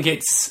 Yeah, I think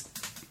it's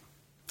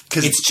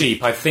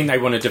cheap. I think they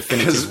want a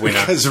definitive winner.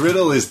 Because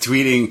Riddle is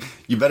tweeting,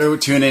 you better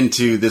tune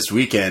into this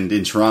weekend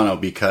in Toronto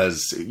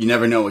because you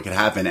never know what could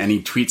happen. And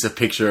he tweets a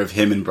picture of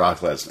him and Brock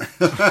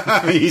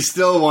Lesnar. He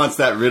still wants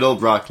that Riddle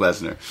Brock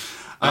Lesnar.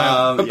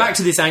 But back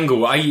to this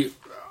angle, I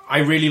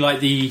really like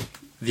the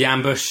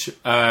ambush.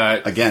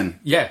 Again.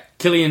 Yeah,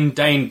 Killian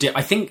Dane, did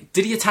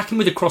he attack him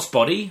with a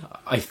crossbody?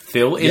 I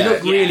feel. It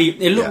looked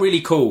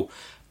really cool.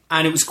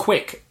 And it was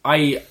quick.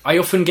 I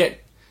often get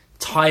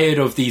tired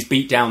of these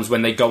beatdowns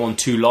when they go on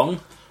too long,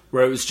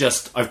 where it was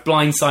just, I've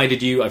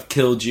blindsided you, I've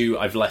killed you,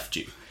 I've left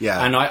you.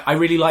 Yeah. And I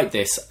really like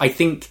this. I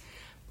think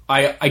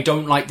I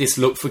don't like this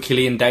look for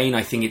Killian Dane.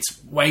 I think it's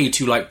way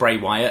too like Bray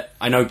Wyatt.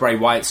 I know Bray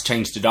Wyatt's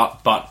changed it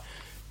up, but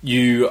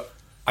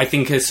I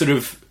think a sort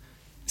of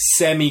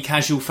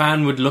semi-casual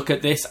fan would look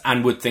at this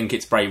and would think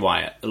it's Bray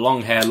Wyatt. The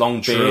long hair,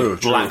 long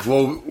beard, black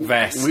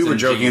vest. We were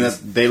joking jeans.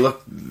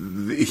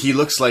 that he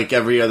looks like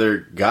every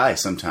other guy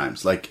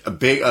sometimes. Like a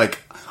big,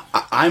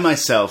 I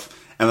myself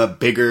am a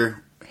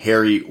bigger,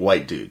 hairy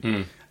white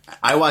dude.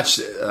 I watch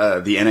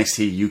the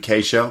NXT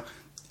UK show.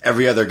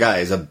 Every other guy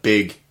is a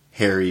big,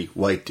 hairy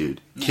white dude.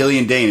 Yeah.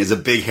 Killian Dane is a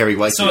big hairy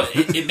white dude.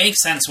 So it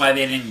makes sense why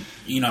they didn't,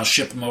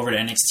 ship him over to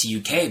NXT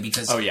UK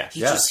because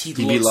he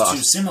looks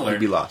too similar. He'd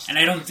be lost. And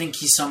I don't think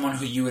he's someone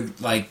who you would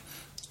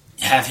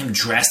have him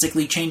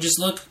drastically change his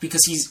look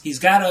because he's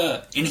got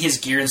in his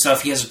gear and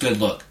stuff, he has a good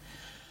look.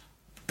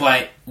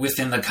 But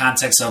within the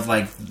context of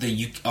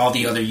all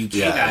the other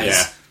UK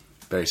guys,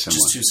 very similar.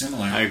 Just too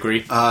similar. I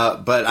agree.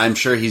 But I'm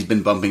sure he's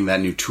been bumping that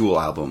new Tool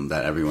album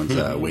that everyone's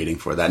waiting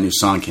for. That new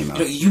song came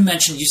out. You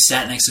mentioned you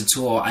sat next to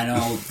Tool. I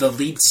know the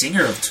lead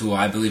singer of Tool,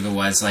 I believe it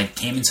was,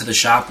 came into the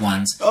shop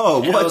once.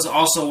 Oh, and what? It was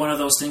also one of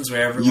those things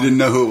where everyone... You didn't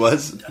know who it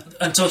was?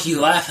 Until he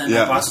left, and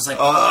my boss was like,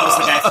 oh, it's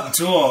the guy from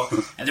Tool.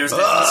 And there was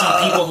definitely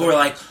some people who were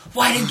like,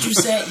 why didn't you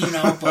say,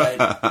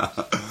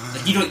 but...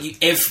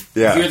 if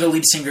you're the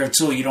lead singer of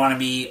Tool, you don't want to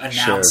be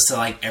announced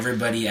to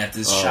everybody at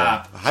this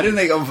shop. Why don't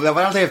they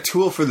have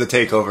Tool for the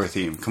TakeOver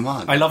theme? Come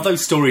on. I love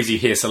those stories you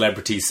hear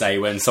celebrities say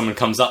when someone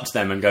comes up to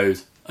them and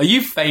goes, "Are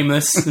you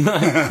famous?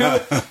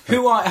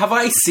 Who are? Have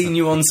I seen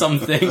you on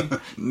something?"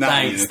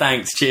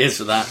 Thanks. Cheers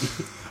for that.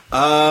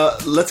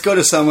 Let's go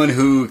to someone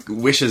who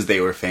wishes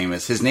they were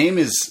famous. His name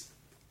is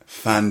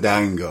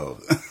Fandango.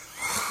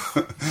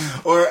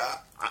 Or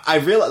I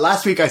realized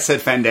last week I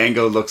said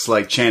Fandango looks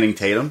like Channing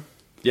Tatum.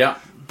 Yeah.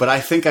 But I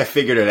think I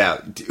figured it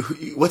out.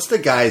 What's the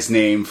guy's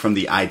name from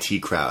the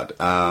IT crowd?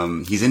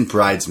 He's in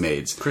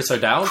Bridesmaids. Chris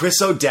O'Dowd?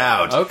 Chris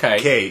O'Dowd.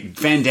 Okay.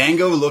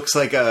 Fandango looks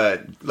like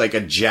a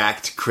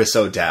jacked Chris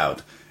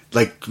O'Dowd.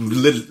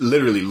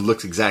 Literally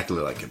looks exactly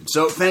like him.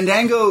 So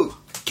Fandango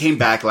came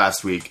back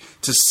last week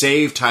to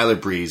save Tyler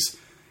Breeze,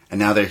 and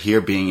now they're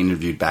here being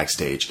interviewed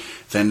backstage.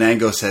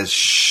 Fandango says,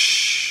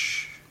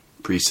 shh.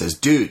 Breeze says,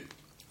 dude,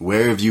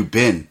 where have you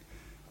been?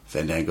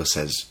 Fandango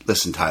says,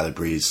 listen, Tyler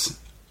Breeze,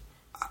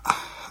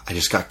 I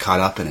just got caught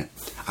up in it.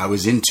 I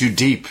was in too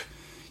deep.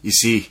 You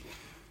see,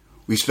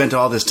 we spent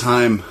all this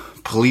time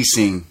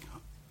policing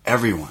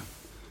everyone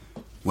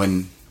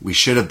when we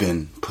should have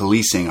been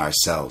policing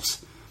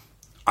ourselves.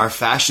 Our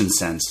fashion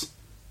sense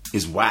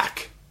is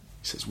whack.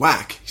 He says,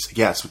 whack? He's like,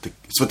 yeah, it's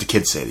what the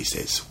kids say these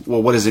days.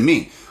 Well, what does it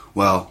mean?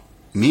 Well,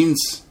 it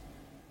means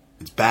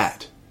it's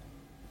bad.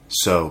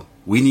 So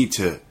we need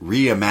to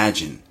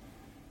reimagine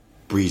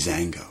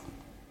Breezango.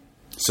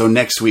 So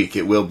next week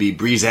it will be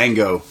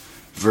Breezango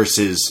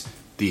versus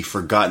the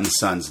Forgotten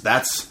Sons.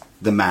 That's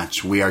the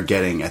match we are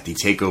getting at the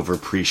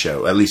TakeOver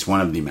pre-show. At least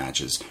one of the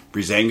matches.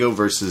 Breezango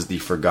versus the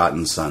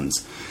Forgotten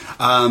Sons.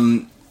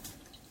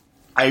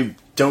 I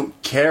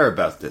don't care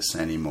about this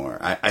anymore.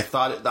 I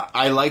thought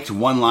I liked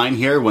one line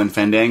here when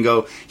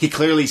Fandango, he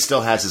clearly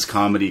still has his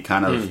comedy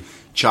kind of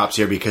chops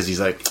here because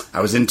he's like,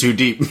 I was in too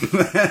deep.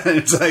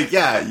 It's like,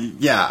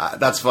 yeah,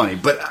 that's funny.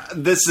 But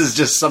this is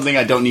just something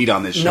I don't need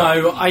on this show.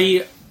 No,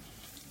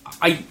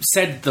 I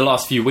said the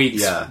last few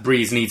weeks,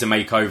 Breeze needs a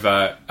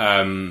makeover.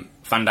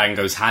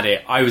 Fandango's had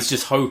it. I was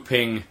just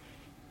hoping...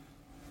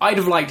 I'd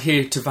have liked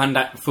here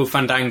for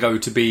Fandango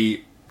to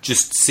be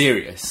just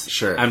serious.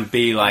 Sure. And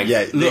be like...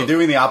 Yeah, they're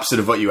doing the opposite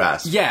of what you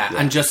asked. Yeah,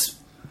 and just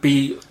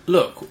be...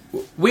 Look,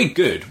 we're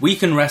good. We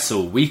can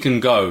wrestle. We can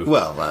go.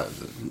 Well...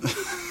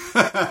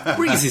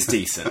 Breeze is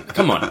decent.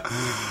 Come on.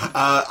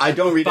 I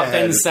don't read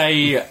ahead.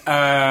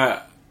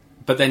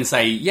 But then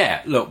say,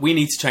 yeah, look, we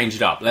need to change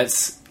it up.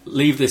 Let's...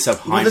 leave this up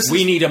high.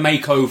 We need a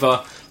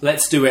makeover.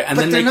 Let's do it. And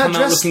then they come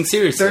out looking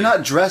seriously. They're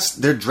not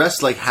dressed. They're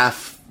dressed like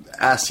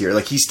half-ass here.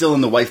 Like he's still in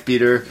the wife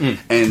beater,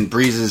 and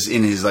Breeze is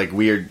in his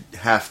weird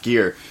half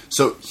gear.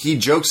 So he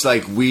jokes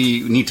like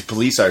we need to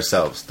police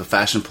ourselves. The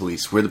fashion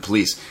police. We're the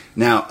police.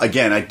 Now,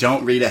 again, I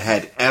don't read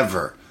ahead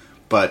ever,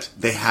 but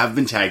they have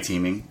been tag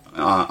teaming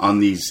on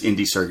these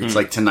indie circuits.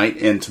 Like tonight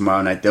and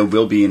tomorrow night, they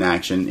will be in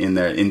action in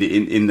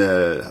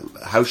the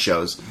house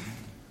shows.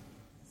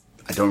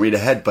 I don't read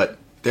ahead, but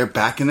they're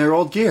back in their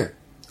old gear.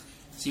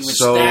 See,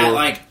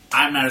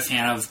 I'm not a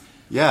fan of.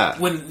 Yeah.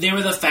 When they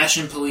were the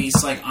fashion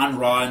police, on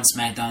Raw and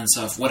SmackDown and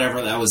stuff,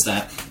 whatever, that was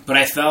that. But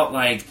I felt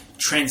like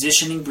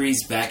transitioning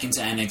Breeze back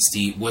into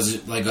NXT was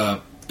it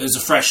was a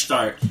fresh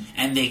start,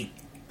 and they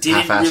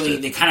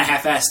didn't they kind of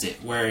half-assed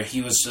it, where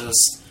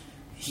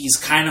he's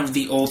kind of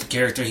the old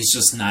character, he's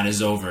just not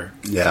as over.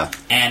 Yeah.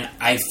 And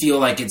I feel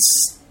like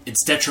it's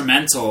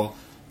detrimental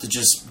to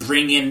just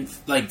bring in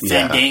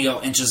Fandango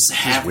and just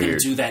have them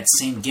do that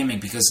same gimmick,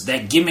 because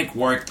that gimmick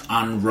worked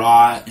on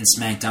Raw and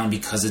SmackDown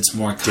because it's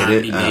more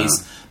comedy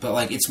based,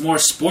 but it's more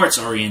sports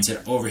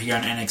oriented over here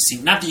on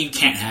NXT. Not that you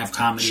can't have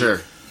comedy,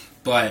 sure,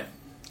 but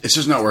it's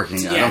just not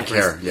working. I don't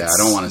care. Yeah, I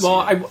don't want to.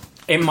 Well,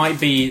 it might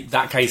be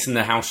that case in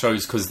the house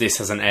shows because this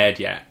hasn't aired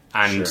yet,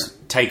 and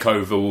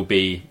TakeOver will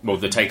be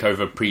the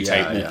TakeOver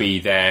pre-tape will be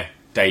their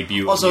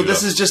debut. Also,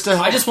 this is just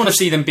I just want to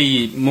see them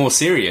be more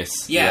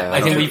serious. Yeah,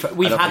 I think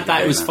we've had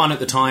that. It was fun at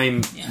the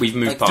time. Yeah. We've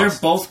moved past. They're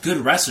both good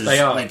wrestlers.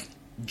 They are.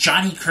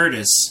 Johnny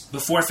Curtis,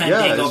 before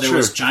Fandango, there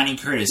was Johnny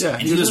Curtis,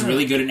 and he was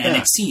really good in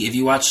NXT. If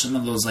you watch some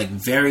of those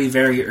very,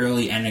 very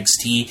early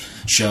NXT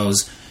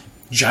shows,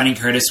 Johnny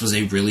Curtis was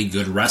a really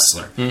good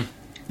wrestler.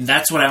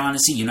 That's what I want to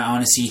see. I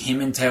want to see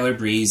him and Tyler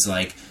Breeze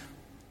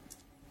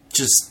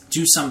just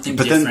do something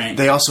but different. Then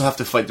they also have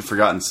to fight the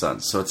Forgotten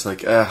Sons, so it's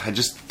like the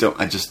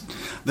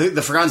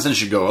Forgotten Sons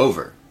should go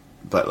over,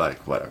 but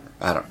like whatever.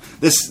 I don't.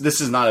 This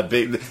is not a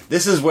big.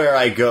 This is where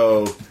I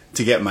go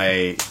to get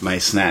my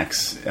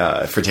snacks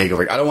for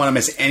TakeOver. I don't want to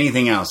miss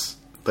anything else,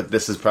 but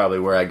this is probably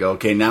where I go.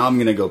 Okay, now I'm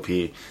gonna go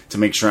pee to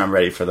make sure I'm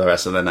ready for the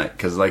rest of the night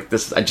because like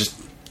this, I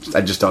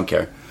just don't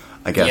care.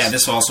 I guess. Yeah,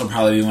 this will also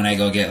probably be when I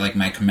go get like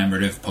my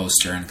commemorative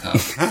poster and cup.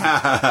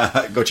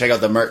 Go check out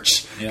the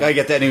merch. Yeah. Gotta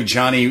get that new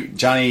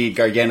Johnny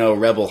Gargano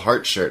Rebel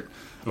Heart shirt,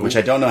 which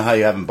I don't know how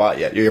you haven't bought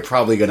yet. You're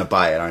probably gonna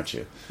buy it, aren't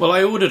you? Well,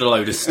 I ordered a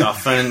load of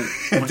stuff and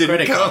my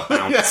credit card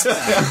bounced.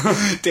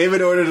 Yeah.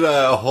 David ordered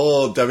a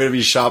whole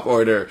WWE shop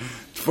order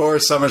for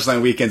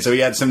SummerSlam weekend, so he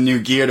had some new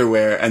gear to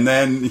wear, and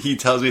then he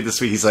tells me this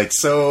week, he's like,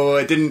 so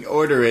I didn't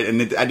order it,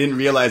 and I didn't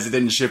realize it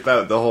didn't ship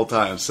out the whole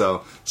time,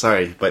 so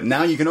sorry. But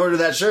now you can order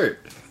that shirt.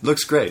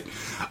 Looks great.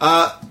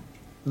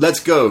 Let's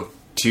go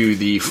to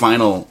the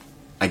final,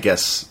 I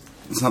guess,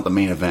 it's not the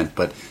main event,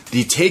 but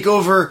the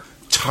TakeOver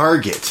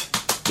target,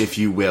 if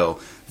you will.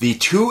 The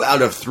 2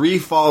 out of 3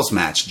 falls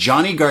match,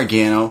 Johnny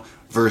Gargano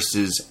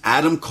versus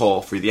Adam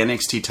Cole for the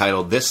NXT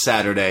title this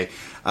Saturday.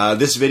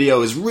 This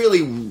video is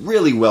really,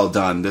 really well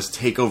done, this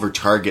TakeOver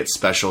Target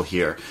special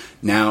here.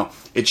 Now,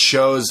 it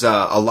shows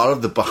a lot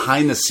of the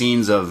behind the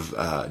scenes of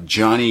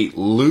Johnny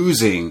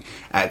losing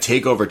at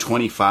TakeOver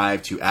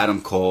 25 to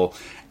Adam Cole.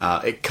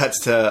 It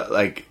cuts to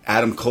like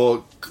Adam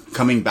Cole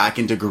coming back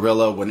into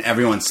Gorilla when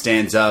everyone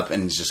stands up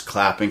and is just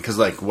clapping because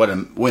like what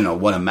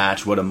a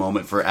match, what a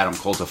moment for Adam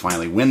Cole to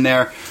finally win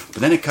there.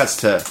 But then it cuts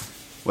to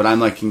what I'm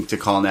liking to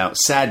call now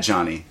Sad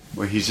Johnny,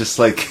 where he's just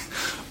like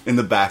in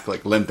the back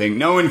like limping.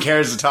 No one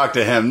cares to talk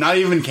to him, not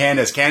even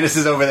Candice. Candice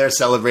is over there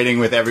celebrating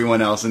with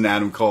everyone else and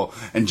Adam Cole,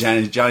 and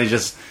Johnny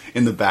just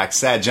in the back,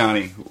 Sad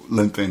Johnny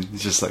limping.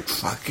 He's just like,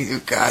 fuck you,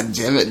 god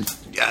damn it,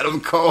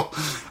 Adam Cole.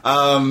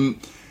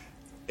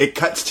 It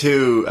cuts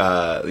to,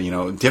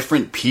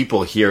 different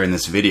people here in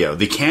this video.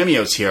 The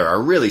cameos here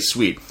are really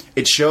sweet.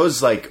 It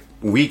shows, like,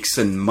 weeks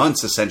and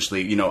months,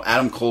 essentially. You know,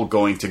 Adam Cole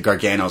going to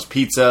Gargano's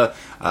Pizza,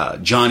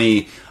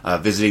 Johnny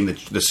visiting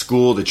the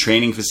school, the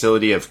training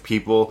facility of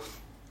people.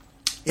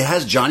 It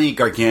has Johnny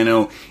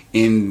Gargano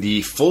in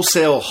the Full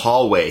Sail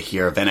hallway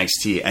here of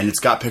NXT, and it's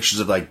got pictures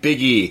of, like,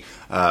 Big E,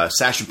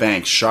 Sasha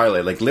Banks,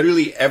 Charlotte, like,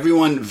 literally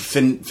everyone,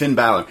 Finn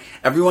Balor,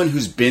 everyone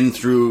who's been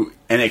through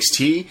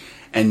NXT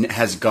and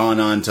has gone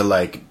on to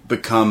like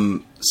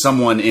become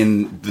someone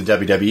in the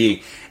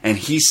WWE, and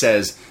he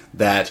says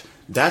that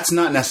that's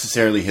not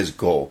necessarily his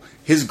goal.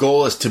 His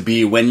goal is to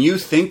be, when you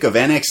think of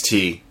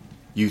NXT,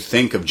 you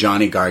think of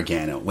Johnny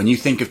Gargano. When you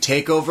think of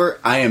TakeOver,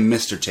 I am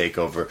Mr.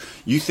 TakeOver.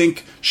 You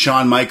think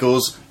Shawn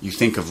Michaels, you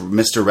think of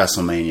Mr.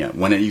 WrestleMania.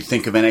 When you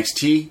think of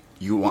NXT,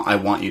 I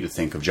want you to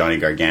think of Johnny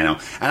Gargano.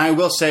 And I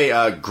will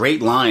say,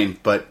 great line,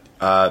 but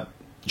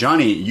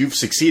Johnny, you've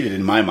succeeded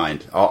in my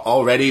mind.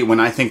 Already, when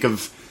I think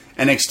of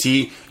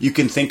NXT, you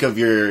can think of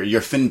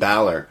your Finn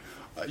Balor.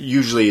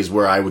 Usually is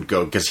where I would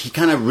go because he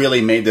kind of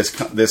really made this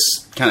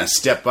kind of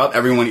step up.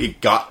 Everyone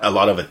got a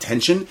lot of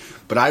attention,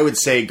 but I would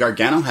say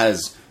Gargano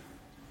has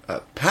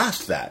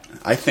passed that.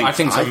 I think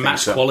so.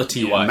 Match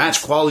quality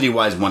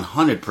wise,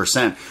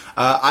 100%.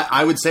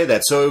 I would say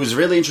that. So it was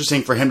really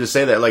interesting for him to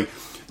say that.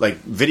 Like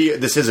video.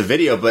 This is a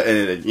video, but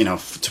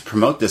to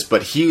promote this,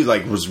 but he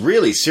like was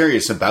really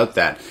serious about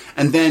that.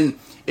 And then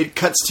it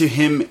cuts to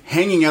him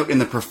hanging out in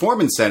the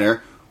Performance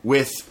Center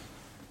with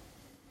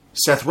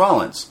Seth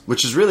Rollins,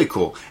 which is really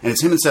cool. And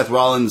it's him and Seth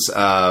Rollins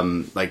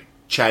like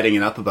chatting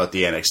it up about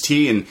the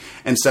NXT,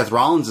 and Seth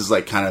Rollins is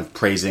like kind of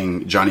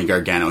praising Johnny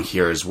Gargano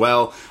here as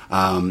well.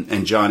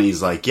 And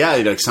Johnny's like, yeah,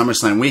 like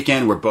SummerSlam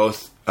weekend, we're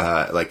both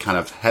like kind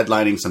of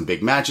headlining some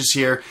big matches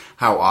here.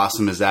 How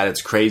awesome is that?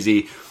 It's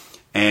crazy.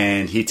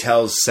 And he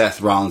tells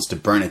Seth Rollins to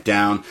burn it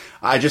down.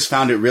 I just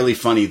found it really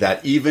funny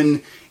that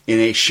even in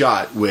a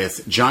shot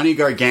with Johnny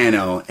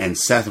Gargano and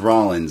Seth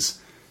Rollins,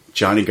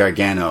 Johnny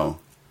Gargano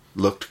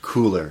looked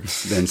cooler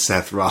than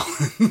Seth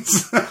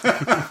Rollins.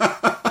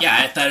 Yeah,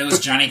 I thought it was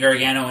Johnny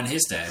Gargano and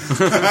his dad.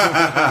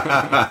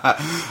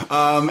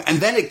 And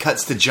then it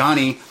cuts to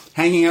Johnny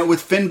hanging out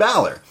with Finn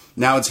Balor.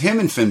 Now it's him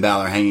and Finn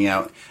Balor hanging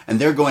out, and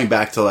they're going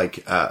back to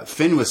like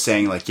Finn was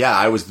saying like, yeah,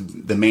 I was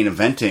the main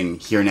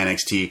eventing here in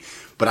NXT,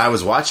 but I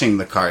was watching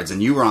the cards,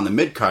 and you were on the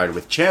mid card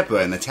with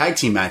Ciampa and the tag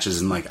team matches,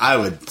 and like I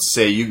would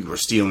say you were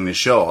stealing the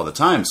show all the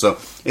time. So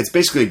it's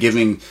basically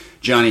giving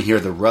Johnny here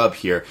the rub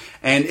here,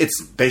 and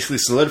it's basically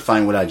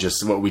solidifying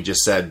what we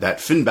just said,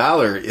 that Finn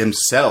Balor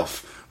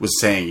himself was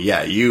saying,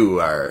 yeah, you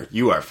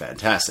are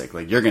fantastic.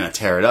 Like you're gonna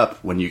tear it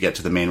up when you get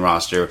to the main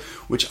roster,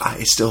 which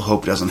I still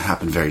hope doesn't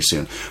happen very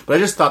soon. But I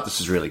just thought this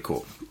was really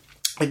cool.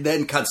 It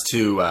then cuts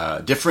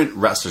to different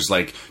wrestlers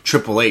like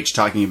Triple H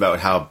talking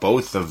about how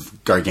both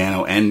of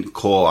Gargano and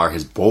Cole are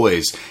his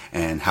boys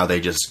and how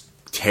they just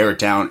tear it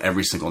down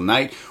every single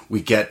night.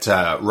 We get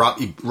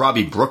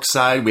Robbie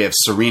Brookside. We have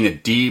Serena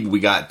Deeb. We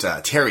got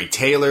Terry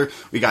Taylor.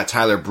 We got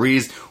Tyler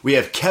Breeze. We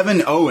have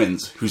Kevin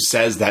Owens, who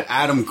says that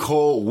Adam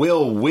Cole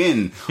will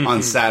win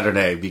on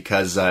Saturday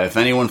because if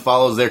anyone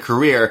follows their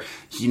career,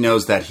 he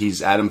knows that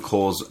he's Adam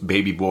Cole's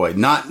baby boy.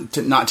 Not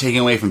taking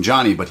away from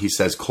Johnny, but he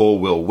says Cole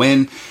will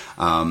win.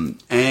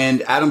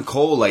 And Adam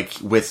Cole, like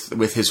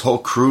with his whole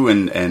crew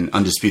and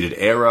Undisputed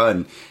Era,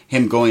 and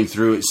him going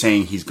through it,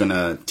 saying he's going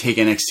to take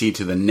NXT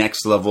to the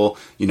next level,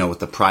 with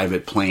the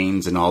private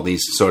planes and all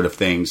these sort of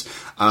things.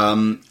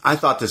 I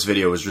thought this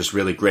video was just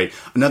really great.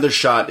 Another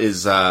shot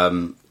is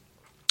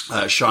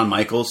Shawn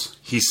Michaels.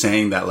 He's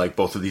saying that like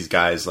both of these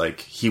guys,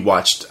 like he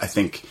watched, I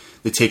think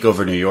the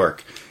TakeOver New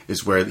York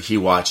is where he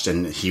watched,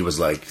 and he was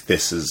like,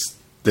 this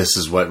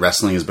is what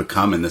wrestling has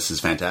become, and this is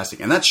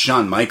fantastic. And that's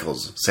Shawn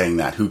Michaels saying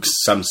that, who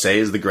some say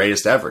is the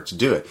greatest ever to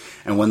do it.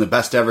 And when the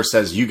best ever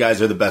says, you guys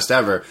are the best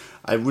ever,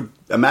 I would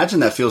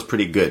imagine that feels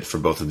pretty good for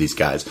both of these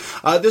guys.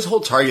 This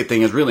whole Target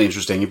thing is really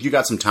interesting. If you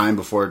got some time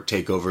before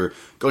TakeOver,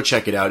 go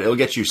check it out. It'll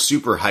get you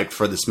super hyped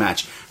for this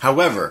match.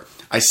 However,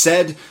 I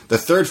said the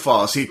third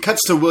fall. See, it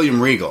cuts to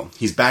William Regal.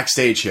 He's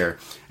backstage here,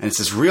 and it's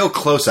this real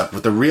close-up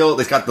with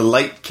it's got the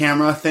light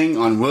camera thing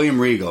on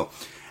William Regal.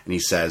 And he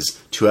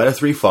says, 2 out of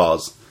 3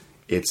 falls.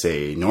 It's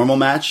a normal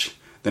match,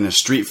 then a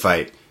street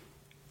fight,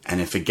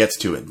 and if it gets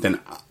to it, then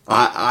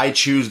I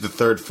choose the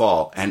third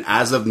fall. And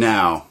as of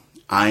now,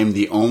 I'm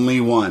the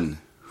only one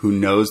who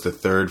knows the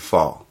third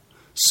fall.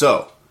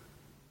 So,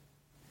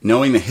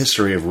 knowing the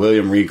history of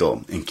William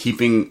Regal and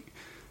keeping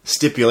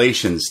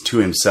stipulations to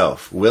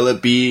himself, will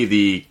it be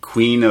the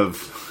Queen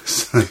of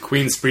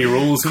Queensbury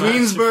Rules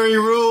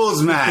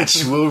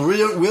match?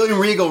 William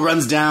Regal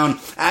runs down,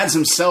 adds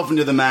himself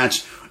into the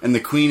match, and the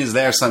Queen is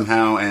there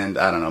somehow, and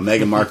I don't know,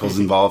 Meghan Markle's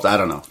involved, I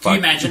don't know. Can you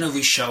imagine if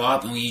we show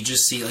up and we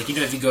just see, like,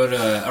 if you go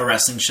to a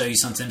wrestling show, you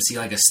sometimes see,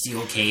 like, a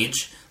steel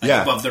cage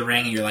above the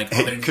ring, and you're like...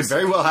 Oh, it could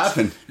very well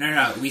happen.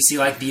 No. We see,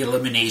 like, the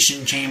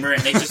elimination chamber,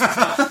 and they just...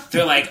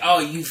 they're like, oh,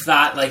 you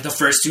thought, like, the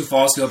first 2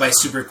 falls go by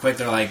super quick.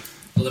 They're like...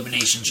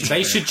 Elimination chamber.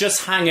 They should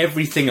just hang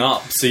everything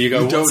up so you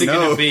go, what's it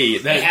going to be?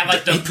 They have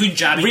like the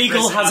Punjabi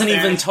Regal hasn't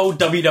even told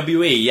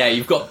WWE. Yeah,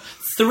 you've got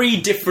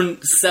 3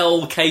 different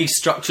cell cage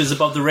structures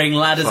above the ring,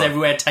 ladders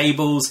everywhere,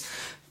 tables,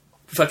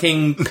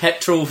 fucking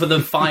petrol for the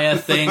fire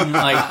thing. So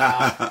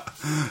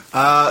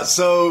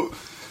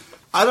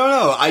I don't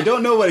know. I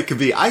don't know what it could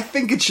be. I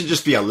think it should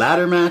just be a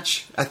ladder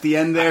match at the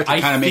end there to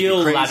kind of make it crazy. I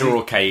feel ladder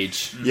or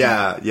cage.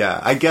 Yeah,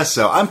 I guess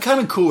so. I'm kind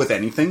of cool with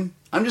anything.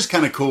 I'm just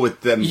kind of cool with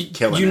them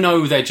killing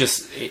it. They're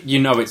just...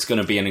 it's going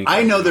to be an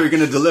incredible I know they're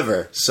going to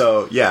deliver.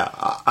 So, yeah,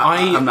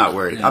 I'm not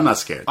worried. Yeah. I'm not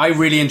scared. I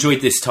really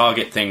enjoyed this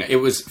Target thing. It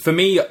was... For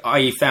me,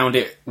 I found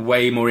it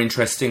way more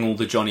interesting, all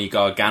the Johnny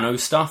Gargano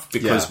stuff,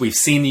 because we've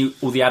seen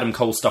all the Adam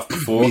Cole stuff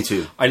before. Me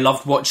too. I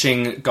loved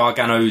watching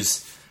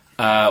Gargano's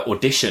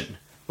audition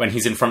when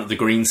he's in front of the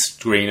green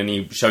screen and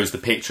he shows the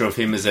picture of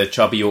him as a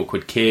chubby,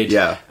 awkward kid.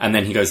 Yeah. And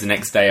then he goes, the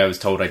next day I was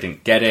told I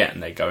didn't get it,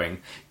 and they're going...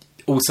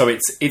 Also,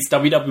 it's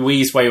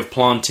WWE's way of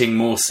planting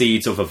more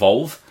seeds of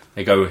Evolve.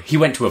 They go, he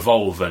went to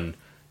Evolve and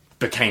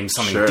became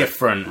something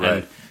different, right.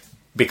 And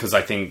because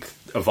I think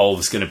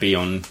Evolve's going to be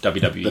on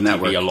WWE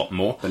TV a lot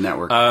more. The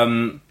network.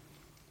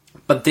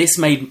 But this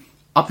made...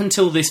 Up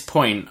until this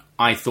point,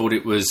 I thought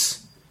it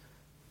was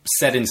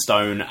set in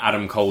stone,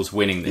 Adam Cole's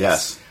winning this.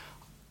 Yes.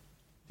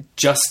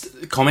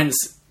 Just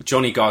comments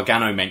Johnny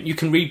Gargano meant. You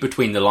can read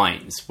between the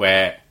lines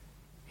where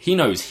he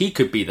knows he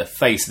could be the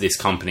face of this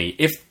company.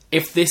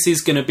 If this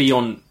is going to be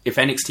on... If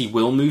NXT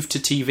will move to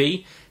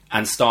TV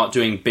and start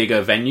doing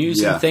bigger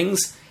venues and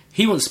things,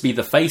 he wants to be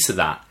the face of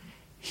that.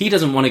 He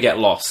doesn't want to get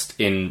lost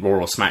in Raw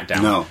or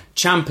SmackDown. No.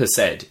 Ciampa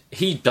said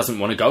he doesn't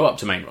want to go up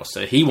to main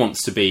roster. He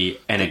wants to be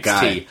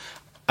NXT.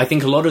 I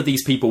think a lot of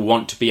these people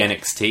want to be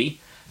NXT,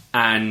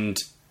 and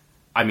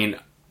I mean,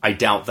 I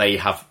doubt they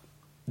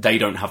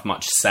don't have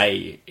much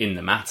say in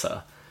the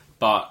matter,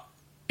 but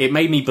it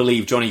made me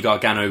believe Johnny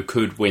Gargano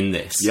could win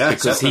this. Yeah,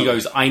 because definitely. he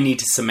goes, I need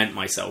to cement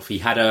myself. He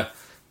had a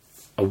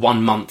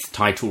 1-month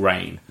title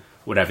reign,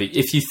 whatever.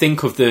 If you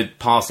think of the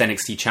past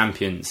NXT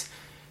champions,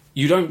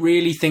 you don't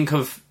really think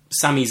of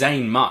Sami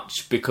Zayn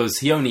much because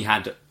he only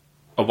had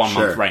a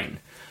 1-month reign.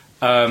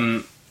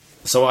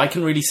 So I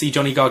can really see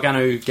Johnny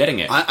Gargano getting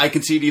it. I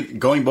can see it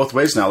going both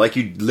ways now. Like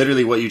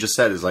literally what you just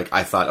said is like,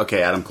 I thought,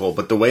 okay, Adam Cole.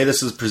 But the way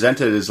this is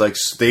presented is like,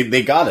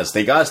 they got us.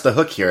 They got us the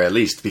hook here at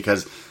least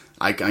because...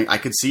 I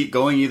could see it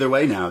going either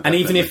way now. Definitely.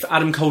 And even if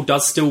Adam Cole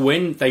does still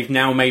win, they've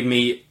now made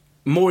me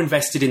more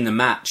invested in the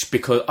match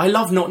because I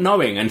love not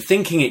knowing and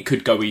thinking it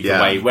could go either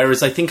way.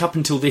 Whereas I think up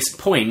until this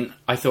point,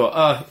 I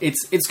thought,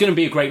 it's going to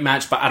be a great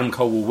match, but Adam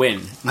Cole will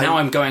win. Now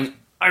I'm going,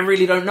 I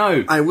really don't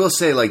know. I will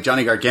say, like,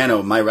 Johnny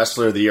Gargano, my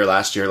wrestler of the year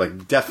last year,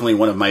 like, definitely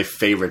one of my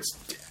favorites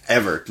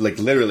ever. Like,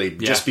 literally,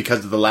 just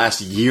because of the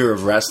last year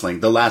of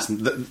wrestling. I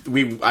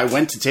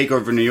went to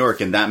TakeOver New York,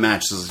 and that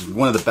match was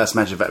one of the best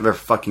matches I've ever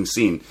fucking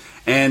seen.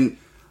 And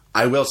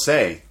I will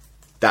say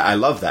that I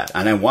love that,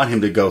 and I want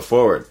him to go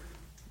forward.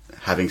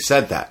 Having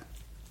said that,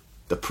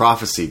 the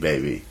prophecy,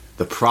 baby.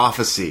 The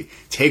prophecy.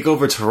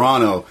 TakeOver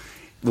Toronto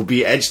will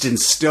be etched in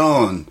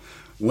stone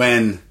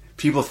when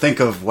people think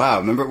of, wow,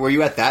 remember, were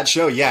you at that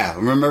show? Yeah.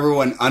 Remember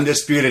when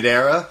Undisputed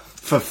Era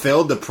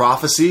fulfilled the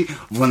prophecy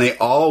when they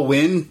all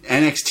win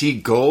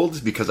NXT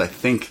Gold? Because I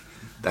think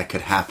that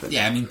could happen.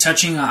 Yeah, I mean,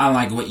 touching on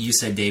like what you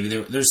said,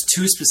 David, there's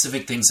two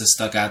specific things that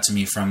stuck out to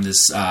me from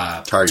this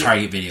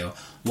Target video.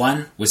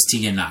 One was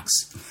Tegan Knox.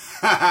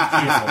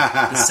 Beautiful.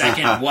 The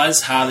second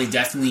was how they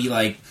definitely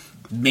like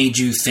made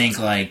you think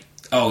like,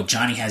 oh,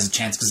 Johnny has a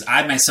chance. Because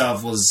I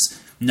myself was,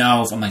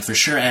 no, I'm like, for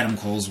sure Adam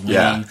Cole's winning.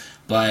 Yeah.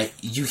 But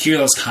you hear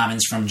those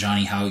comments from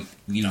Johnny how,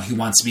 you know, he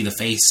wants to be the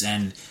face.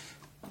 And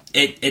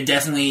it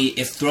definitely,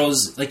 it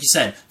throws, like you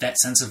said, that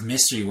sense of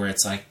mystery where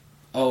it's like,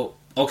 oh,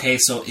 okay,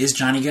 so is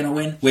Johnny going to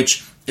win?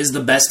 Which is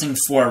the best thing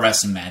for a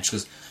wrestling match.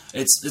 Because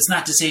it's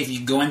not to say if you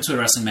go into a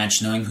wrestling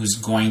match knowing who's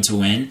going to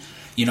win,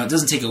 you know, it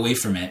doesn't take away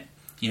from it.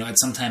 You know, it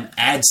sometimes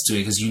adds to it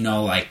because you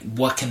know, like,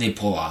 what can they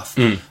pull off?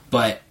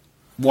 But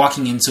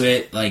walking into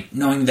it, like,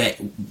 knowing that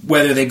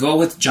whether they go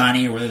with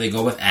Johnny or whether they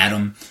go with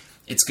Adam,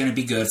 it's going to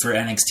be good for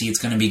NXT. It's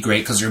going to be great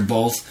because they're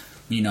both,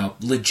 you know,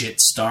 legit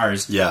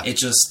stars. Yeah.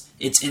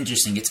 It's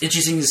interesting. It's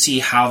interesting to see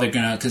how they're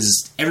going to,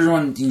 because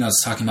everyone, you know,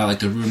 is talking about, like,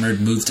 the rumored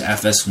move to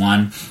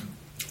FS1.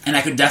 And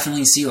I could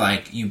definitely see,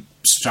 like, you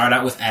start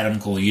out with Adam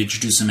Cole, you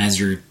introduce him as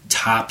your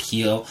top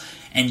heel,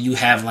 and you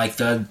have, like,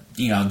 the,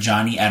 you know,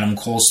 Johnny Adam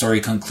Cole story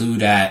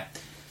conclude at,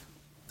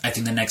 I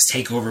think the next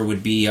TakeOver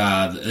would be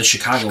the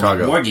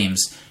Chicago War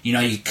Games. You know,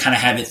 you kind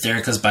of have it there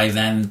because by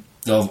then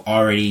they'll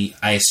already,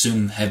 I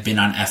assume, have been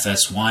on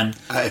FS1.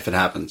 If it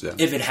happens, yeah.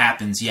 If it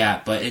happens,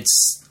 yeah. But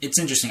it's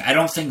interesting. I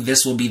don't think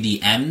this will be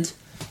the end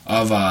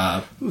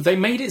of... They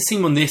made it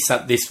seem on this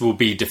that this will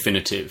be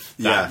definitive.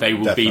 That they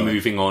will definitely be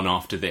moving on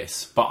after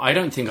this. But I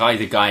don't think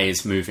either guy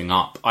is moving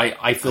up.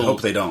 I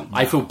hope they don't.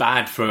 I feel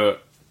bad for...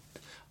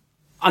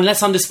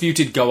 Unless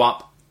Undisputed go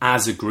up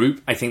as a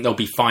group, I think they'll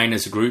be fine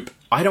as a group.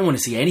 I don't want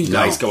to see any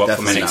guys go up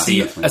from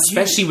NXT,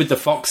 especially with the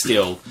Fox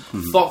deal.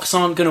 Fox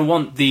aren't going to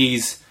want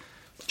these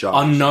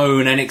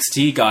unknown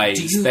NXT guys.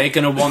 They're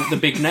going to want the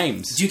big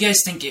names. Do you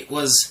guys think it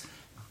was,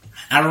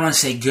 I don't want to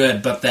say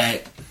good, but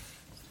that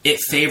it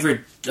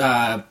favored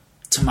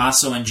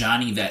Tommaso and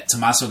Johnny that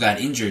Tommaso got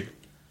injured?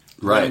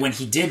 Right. When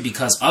he did,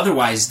 because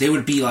otherwise they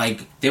would be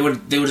like, they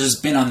would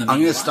just been on the main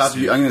I'm going to stop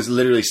you. I'm going to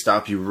literally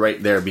stop you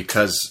right there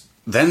because...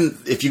 Then,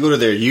 if you go to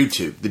their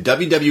YouTube, the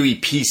WWE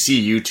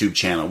PC YouTube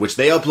channel, which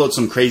they upload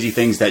some crazy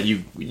things that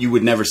you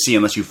would never see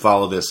unless you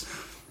follow this,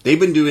 they've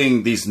been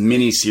doing these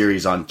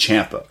mini-series on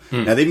Ciampa.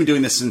 Now, they've been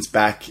doing this since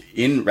back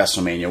in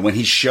WrestleMania when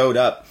he showed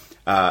up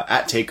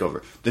at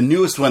TakeOver. The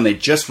newest one they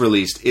just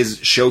released is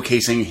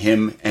showcasing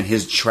him and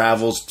his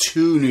travels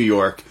to New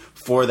York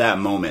for that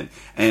moment.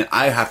 And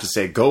I have to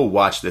say, go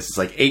watch this. It's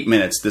like 8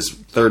 minutes, this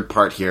third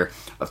part here,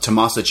 of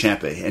Tommaso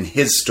Ciampa and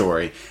his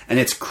story. And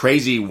it's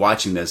crazy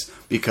watching this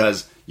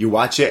because you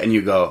watch it and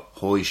you go,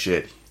 holy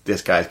shit,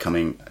 this guy's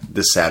coming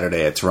this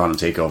Saturday at Toronto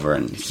TakeOver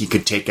and he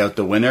could take out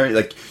the winner.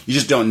 Like, you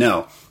just don't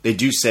know. They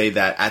do say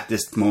that at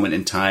this moment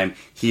in time,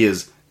 he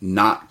is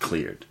not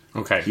cleared.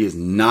 Okay. He is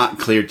not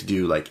cleared to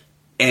do, like,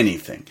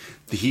 anything.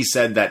 He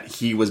said that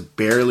he was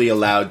barely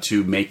allowed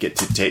to make it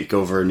to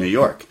TakeOver New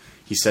York.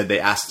 He said they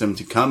asked him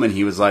to come and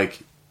he was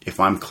like, if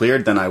I'm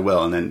cleared, then I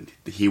will. And then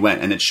he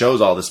went. And it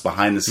shows all this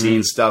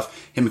behind-the-scenes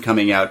stuff, him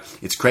coming out.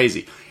 It's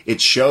crazy.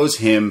 It shows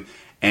him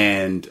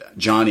and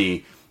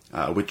Johnny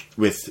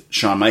with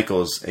Shawn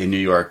Michaels in New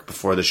York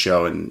before the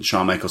show. And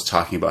Shawn Michaels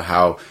talking about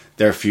how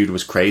their feud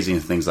was crazy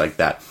and things like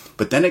that.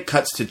 But then it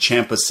cuts to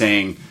Ciampa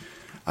saying,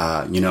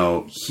 you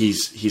know,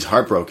 he's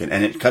heartbroken.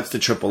 And it cuts to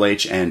Triple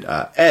H and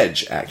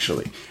Edge,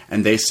 actually.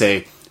 And they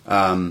say...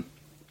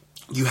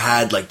 you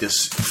had like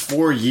this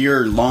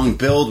 4-year long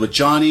build with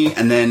Johnny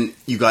and then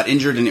you got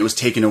injured and it was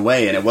taken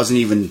away and it wasn't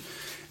even,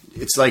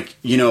 it's like,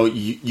 you know,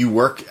 you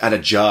work at a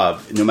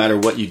job no matter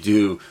what you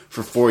do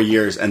for 4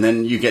 years and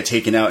then you get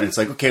taken out and it's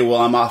like, okay,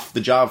 well, I'm off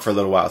the job for a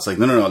little while. It's like,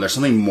 no, there's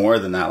something more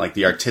than that, like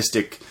the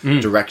artistic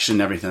direction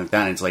and everything like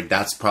that. And it's like,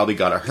 that's probably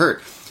gotta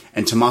hurt.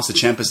 And Tommaso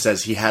Ciampa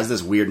says he has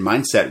this weird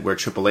mindset where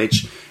Triple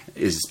H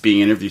is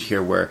being interviewed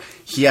here where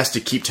he has to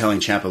keep telling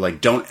Ciampa,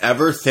 like, don't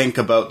ever think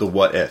about the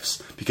what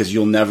ifs because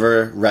you'll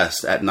never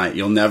rest at night.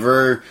 You'll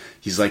never,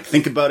 he's like,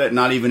 think about it,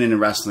 not even in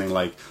wrestling.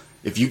 Like,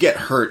 if you get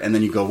hurt and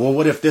then you go, well,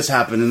 what if this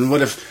happened? And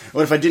what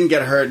if I didn't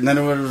get hurt? And then,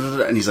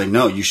 and he's like,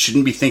 no, you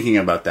shouldn't be thinking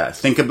about that.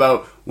 Think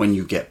about when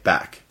you get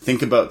back.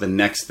 Think about the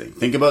next thing.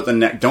 Think about the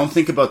next, don't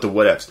think about the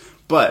what ifs.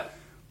 But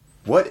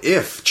what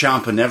if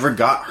Ciampa never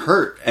got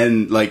hurt?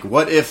 And like,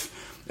 what if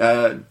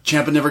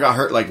Ciampa never got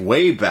hurt like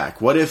way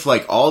back? What if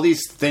like all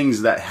these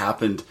things that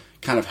happened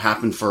kind of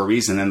happened for a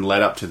reason and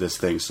led up to this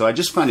thing? So I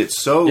just find it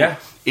so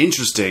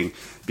interesting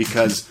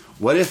because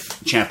what if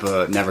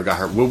Ciampa never got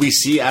hurt? Will we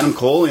see Adam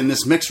Cole in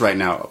this mix right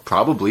now?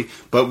 Probably.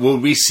 But will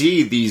we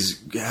see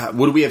these...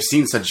 Would we have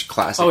seen such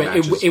classic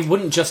matches? It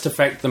wouldn't just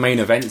affect the main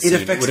event scene.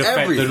 It affects would affect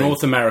everything. the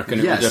North American.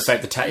 It would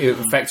affect it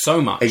would affect so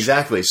much.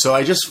 Exactly. So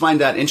I just find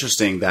that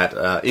interesting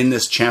that in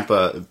this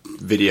Ciampa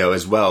video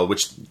as well,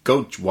 which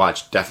go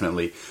watch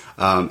definitely,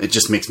 it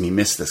just makes me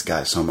miss this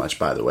guy so much,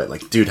 by the way.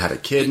 Like, dude had a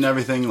kid and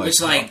everything. Like,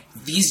 it's like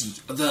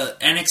the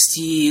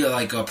NXT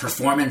like a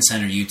Performance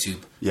Center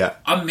YouTube. Yeah.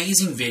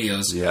 Amazing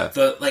videos. Yeah.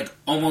 The like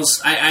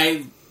almost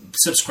I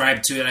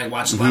subscribe to it. I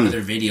watch a lot of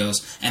their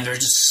videos, and they're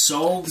just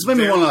so. This made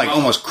me want to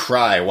almost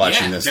cry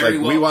watching this. Like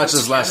we watched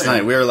this last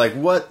night. We were like,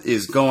 "What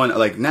is going?"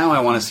 Like now,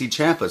 I want to see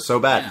Ciampa so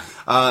bad.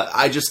 Yeah.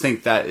 I just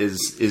think that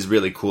is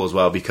really cool as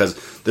well because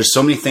there's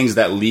so many things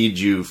that lead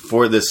you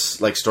for this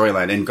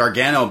storyline. And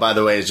Gargano, by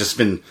the way, has just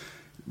been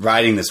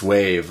riding this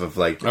wave of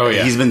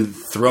he's been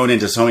thrown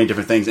into so many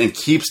different things and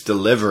keeps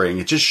delivering.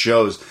 It just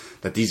shows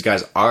that these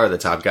guys are the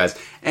top guys.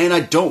 And I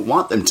don't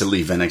want them to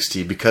leave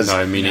NXT because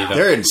they're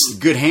in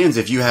good hands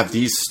if you have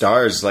these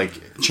stars like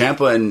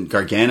Ciampa and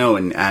Gargano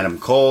and Adam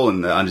Cole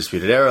and the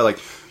Undisputed Era.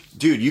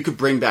 Dude, you could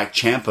bring back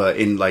Ciampa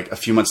in a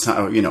few months'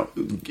 time,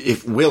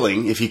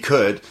 if he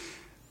could.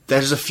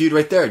 There's a feud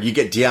right there. You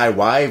get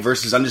DIY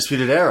versus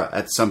Undisputed Era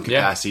at some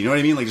capacity. You know what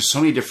I mean? There's so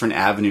many different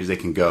avenues they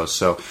can go.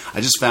 So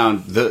I just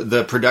found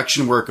the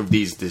production work of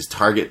these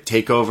Target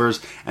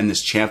takeovers and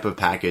this Ciampa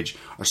package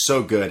are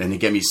so good. And they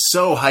get me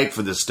so hyped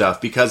for this stuff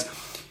because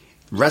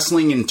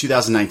wrestling in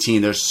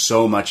 2019, there's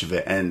so much of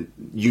it. And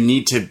you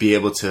need to be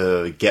able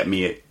to get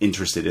me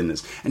interested in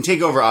this. And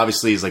TakeOver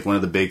obviously is one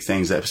of the big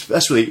things that,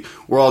 especially,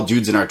 we're all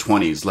dudes in our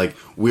 20s.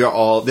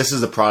 This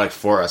is a product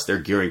for us. They're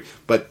gearing.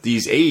 But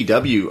these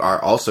AEW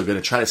are also going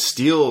to try to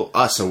steal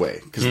us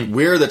away because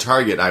we're the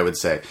target, I would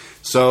say.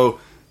 So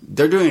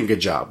they're doing a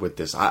good job with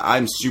this.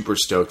 I'm super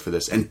stoked for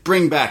this. And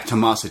bring back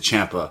Tommaso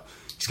Ciampa.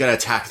 He's got to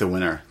attack the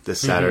winner this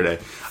Saturday.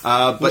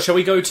 But shall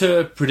we go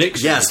to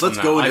predictions? Yes, let's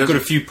go. I've got a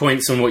few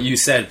points on what you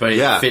said, but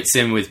it fits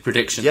in with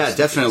predictions. Yeah,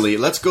 definitely.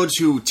 Let's go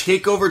to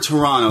TakeOver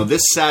Toronto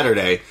this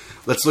Saturday.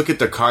 Let's look at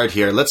the card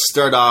here. Let's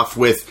start off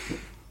with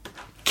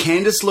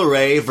Candice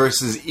LeRae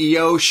versus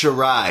Io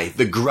Shirai,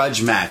 the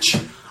grudge match.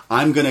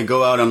 I'm going to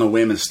go out on a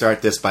whim and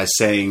start this by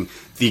saying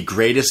the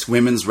greatest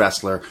women's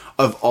wrestler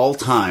of all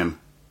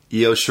time,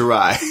 Io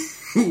Shirai,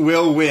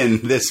 will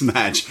win this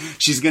match.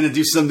 She's going to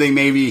do something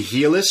maybe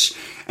heelish,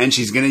 and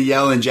she's going to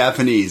yell in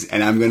Japanese,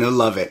 and I'm going to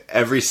love it.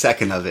 Every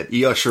second of it.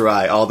 Io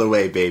Shirai all the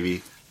way,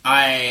 baby.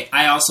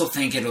 I also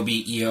think it'll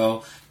be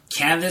Io.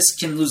 Candice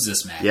can lose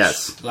this match.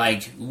 Yes.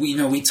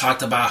 We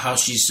talked about how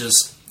she's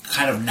just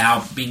kind of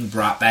now being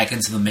brought back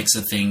into the mix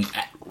of thing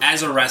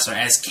as a wrestler,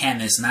 as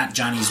Candice, not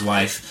Johnny's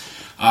wife.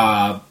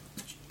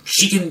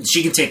 She can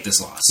take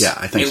this loss. Yeah,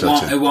 I think so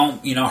too. It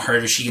won't,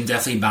 hurt her. She can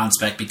definitely bounce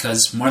back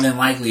because more than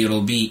likely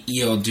it'll be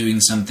Io doing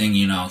something,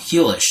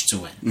 heelish to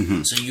win.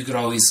 Mm-hmm. So you could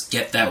always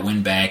get that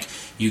win back.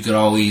 You could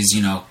always,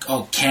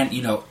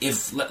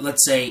 if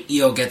let's say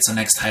Io gets the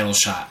next title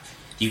shot,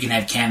 you can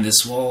have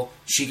Candice. Well,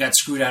 she got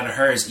screwed out of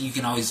hers. You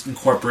can always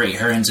incorporate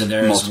her into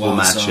there Multiple as well.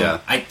 Match, so yeah.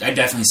 I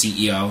definitely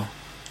see Io.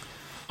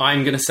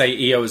 I'm going to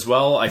say Io as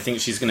well. I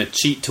think she's going to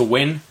cheat to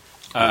win.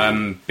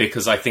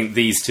 Because I think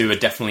these two are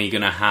definitely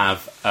going to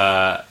have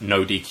a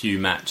no DQ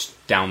match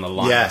down the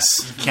line.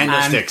 Yes,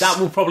 candlesticks. And that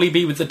will probably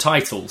be with the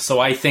title. So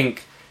I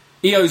think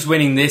Io's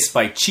winning this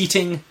by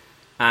cheating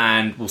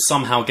and will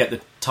somehow get the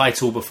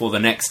title before the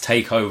next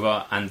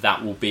takeover, and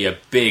that will be a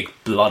big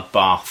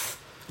bloodbath.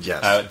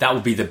 Yes. That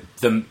will be the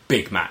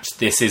big match.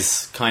 This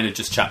is kind of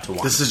just chapter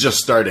 1. This is just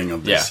starting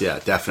of this, yeah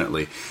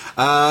definitely.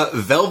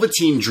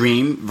 Velveteen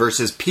Dream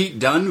versus Pete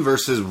Dunne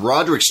versus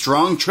Roderick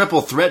Strong,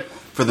 triple threat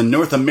for the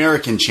North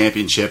American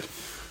Championship.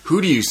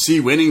 Who do you see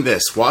winning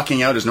this,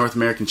 walking out as North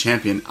American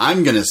Champion?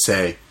 I'm going to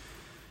say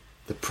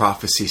the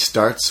prophecy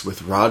starts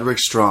with Roderick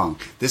Strong.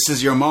 This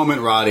is your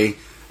moment, Roddy,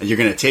 and you're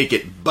going to take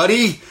it,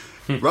 buddy.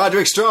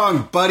 Roderick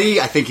Strong,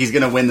 buddy. I think he's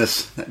going to win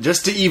this.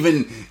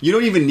 You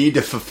don't even need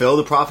to fulfill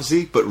the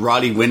prophecy, but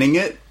Roddy winning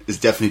it is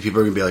definitely, people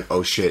are going to be like,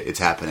 oh shit, it's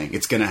happening.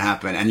 It's going to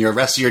happen. And your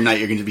rest of your night,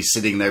 you're going to be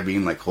sitting there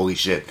being like, holy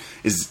shit,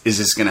 is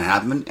this going to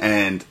happen?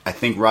 And I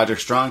think Roderick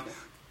Strong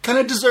kind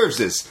of deserves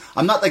this.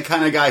 I'm not the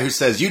kind of guy who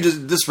says,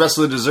 this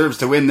wrestler deserves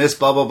to win this,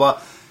 blah, blah,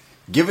 blah.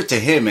 Give it to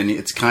him, and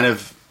it's kind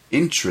of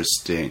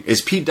interesting.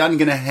 Is Pete Dunne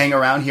going to hang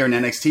around here in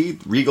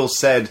NXT? Regal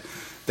said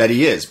that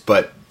he is,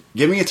 but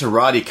giving it to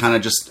Roddy kind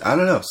of just, I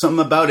don't know,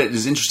 something about it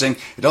is interesting.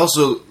 It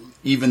also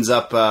opens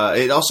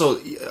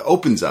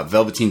up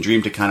Velveteen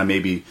Dream to kind of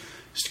maybe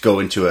go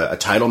into a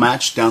title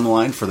match down the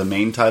line for the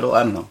main title.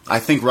 I don't know. I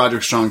think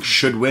Roderick Strong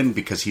should win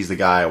because he's the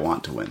guy I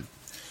want to win.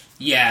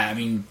 Yeah, I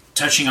mean,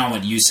 touching on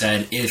what you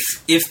said,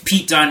 if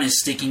Pete Dunne is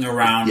sticking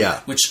around,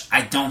 which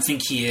I don't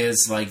think he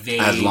is,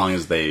 as long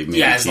as they,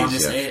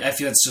 I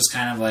feel it's just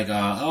kind of like,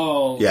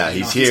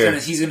 he's here.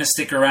 He's gonna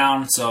stick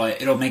around, so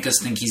it'll make us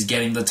think he's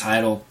getting the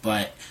title.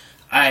 But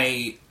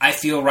I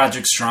feel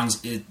Roderick Strong's.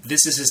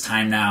 This is his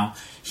time now.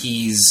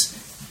 He's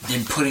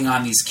been putting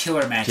on these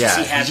killer matches.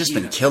 Yeah, he's just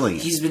been killing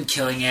it. He's been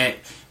killing it,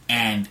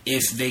 and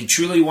if they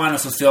truly want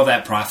to fulfill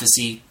that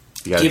prophecy,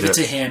 give it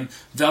to him.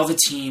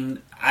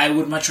 Velveteen, I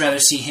would much rather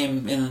see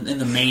him in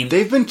the main.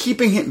 They've been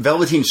keeping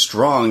Velveteen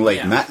strong.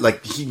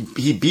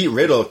 He beat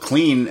Riddle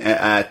clean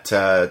at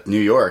New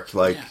York.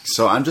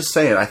 So I'm just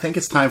saying, I think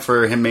it's time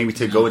for him maybe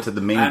to go into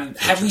the main.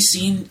 Have we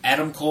seen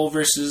Adam Cole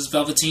versus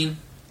Velveteen?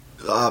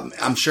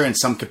 I'm sure in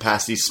some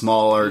capacity,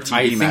 smaller TV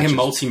matches. I think in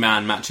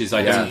multi-man matches,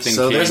 I don't think.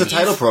 So there's a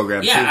title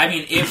program. Yeah, too. I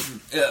mean,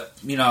 if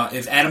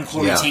if Adam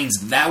Cole retains,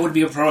 that would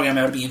be a program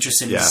I would be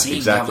interested in seeing.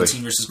 Exactly.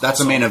 Velveteen versus Cole. That's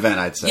a main event,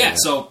 I'd say. Yeah,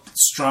 so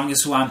Strong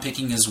is who I'm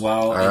picking as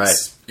well. All right.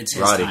 It's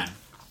his Roddy. time.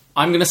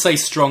 I'm going to say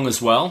Strong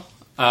as well.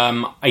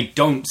 I just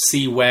don't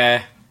see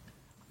where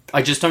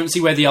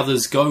the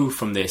others go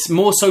from this.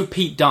 More so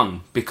Pete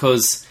Dunne,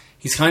 because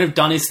he's kind of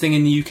done his thing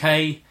in the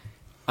UK.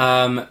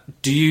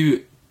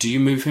 Do you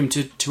move him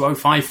to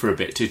 205 for a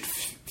bit to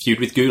feud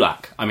with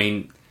Gulak? I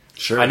mean,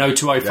 sure. I know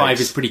 205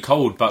 Yikes. is pretty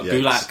cold, but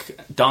Yikes.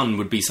 Gulak Dunne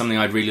would be something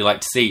I'd really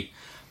like to see.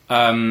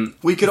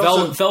 We could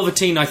also...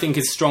 Velveteen, I think,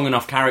 is strong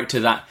enough character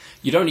that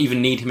you don't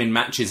even need him in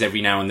matches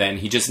every now and then.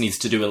 He just needs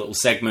to do a little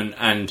segment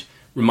and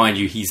remind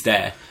you he's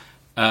there.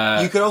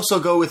 You could also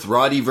go with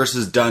Roddy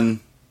versus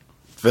Dunn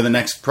for the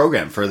next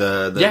program, for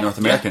the North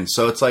American.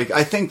 So it's like,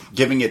 I think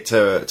giving it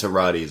to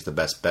Roddy is the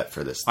best bet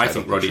for this. I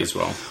think Roddy as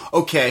well.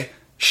 Okay,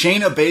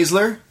 Shayna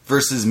Baszler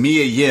versus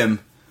Mia Yim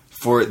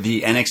for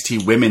the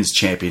NXT Women's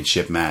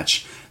Championship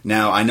match.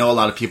 Now, I know a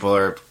lot of people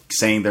are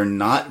saying they're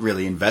not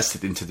really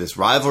invested into this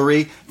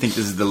rivalry. I think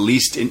this is the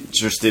least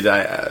interested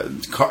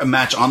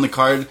match on the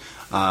card.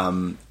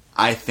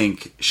 I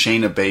think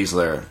Shayna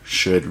Baszler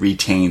should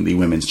retain the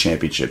Women's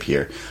Championship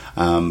here.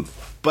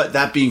 But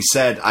that being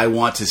said, I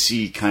want to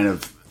see kind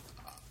of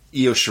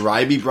Io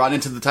Shirai be brought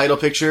into the title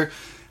picture.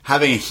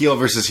 Having a heel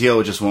versus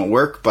heel just won't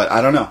work, but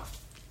I don't know.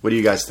 What do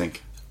you guys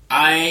think?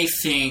 I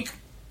think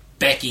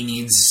Becky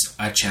needs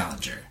a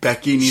challenger.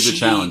 Becky needs a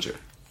challenger.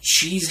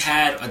 She's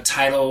had a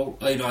title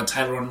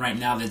run right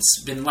now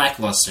that's been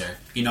lackluster.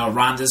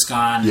 Ronda's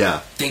gone.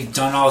 Yeah. They've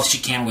done all she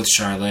can with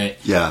Charlotte.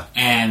 Yeah.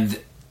 And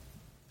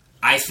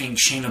I think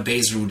Shayna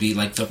Baszler would be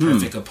like the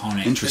perfect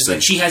opponent. Interesting.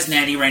 Like, she has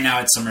Natty right now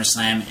at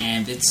SummerSlam,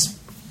 and it's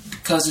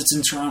because it's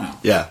in Toronto.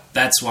 Yeah.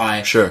 That's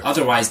why. Sure.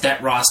 Otherwise,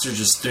 that roster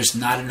there's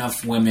not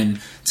enough women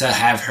to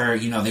have her.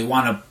 They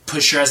want to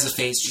push her as the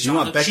face. You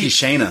want Becky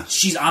Shayna.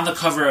 She's on the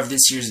cover of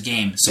this year's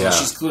game, so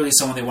she's clearly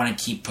someone they want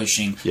to keep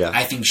pushing. Yeah.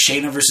 I think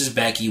Shayna versus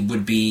Becky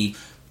would be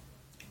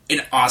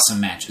an awesome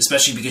match,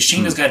 especially because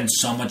Shayna's gotten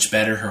so much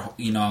better.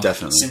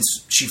 Definitely.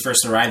 Since she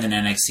first arrived in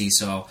NXT.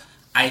 So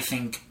I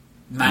think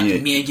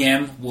Mia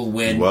Yim will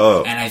win,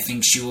 Whoa. and I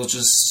think she will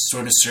just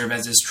sort of serve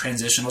as this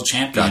transitional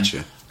champion.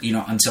 Gotcha.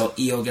 Until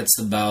Io gets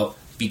the belt,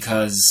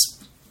 because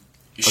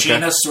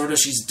Shayna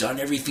she's done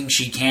everything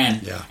she can,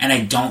 and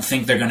I don't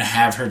think they're going to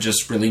have her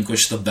just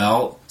relinquish the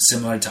belt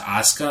similar to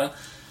Asuka.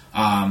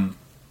 I'm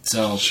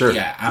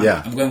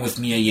going with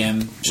Mia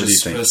Yim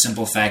just for the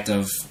simple fact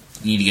of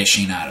you need to get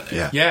Shayna out of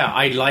there. Yeah,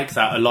 I like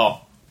that a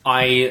lot.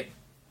 I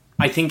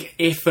think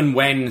if and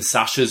when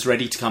Sasha's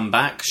ready to come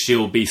back,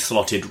 she'll be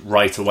slotted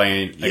right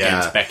away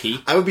against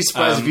Becky. I would be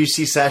surprised if you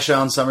see Sasha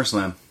on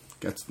SummerSlam.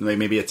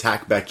 Maybe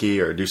attack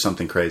Becky or do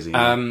something crazy.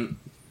 But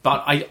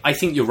I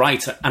think you're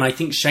right, and I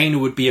think Shayna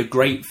would be a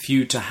great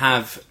feud to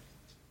have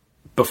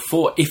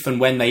before, if and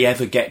when they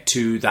ever get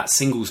to that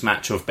singles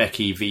match of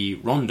Becky v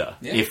Ronda.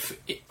 Yeah.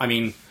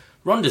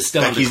 Ronda's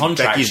still under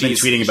contract. Becky's been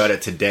tweeting about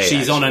it today.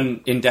 She's on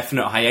an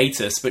indefinite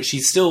hiatus, but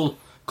she's still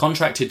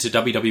contracted to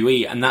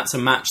WWE, and that's a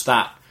match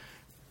that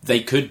they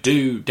could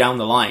do down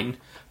the line.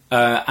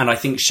 And I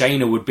think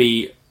Shayna would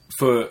be,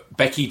 for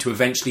Becky to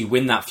eventually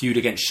win that feud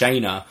against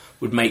Shayna,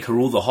 would make her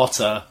all the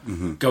hotter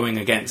going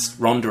against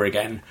Ronda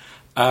again.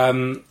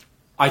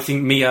 I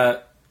think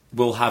Mia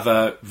will have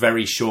a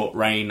very short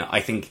reign. I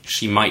think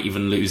she might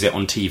even lose it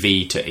on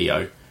TV to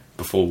Io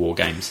before War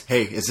Games.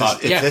 Hey,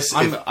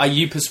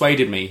 you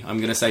persuaded me. I'm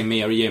going to say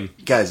Mia Yim.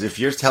 Guys, if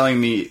you're telling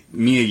me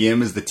Mia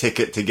Yim is the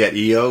ticket to get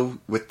Io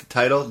with the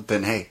title,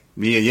 then hey,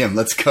 Mia Yim,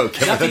 let's go.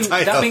 Give her the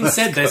title. That being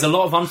said, there's a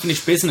lot of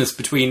unfinished business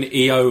between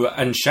Io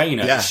and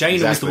Shayna. Yeah,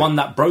 Shayna was the one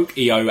that broke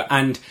Io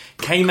and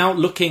came out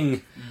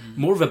looking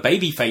more of a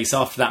babyface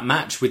after that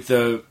match with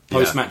the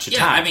post-match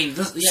attack.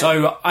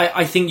 So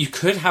I think you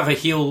could have a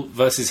heel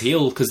versus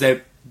heel, because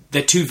they're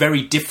two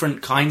very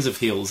different kinds of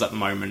heels at the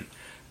moment.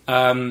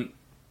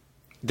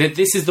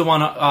 This is the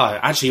one.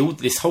 Actually,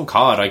 this whole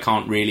card I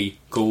can't really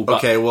call,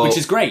 which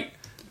is great.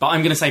 But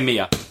I'm going to say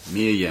Mia.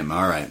 Mia Yim.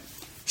 All right.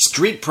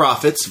 Street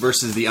Profits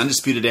versus the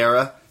Undisputed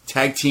Era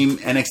Tag Team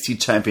NXT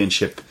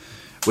Championship.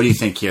 What do you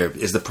think here?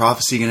 Is the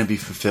prophecy going to be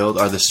fulfilled?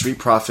 Are the Street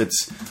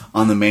Profits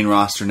on the main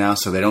roster now,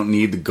 so they don't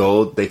need the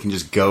gold? They can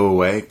just go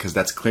away? Because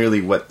that's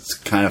clearly what's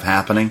kind of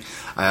happening.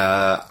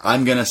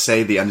 I'm going to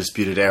say the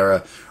Undisputed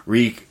Era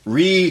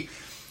reinforce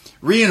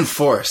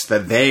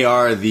that they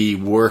are the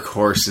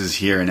workhorses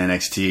here in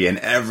NXT, and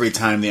every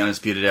time the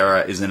Undisputed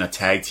Era is in a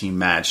tag team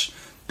match,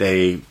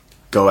 they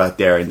go out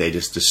there and they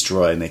just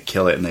destroy and they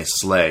kill it and they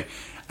slay.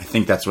 I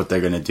think that's what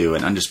they're going to do.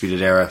 An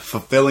Undisputed Era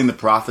fulfilling the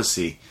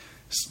prophecy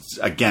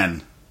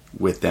again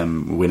with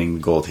them winning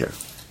gold here.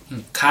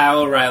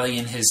 Kyle O'Reilly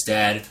and his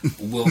dad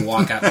will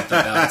walk out with the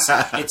belts.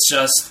 It's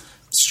just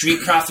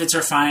Street Profits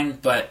are fine,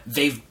 but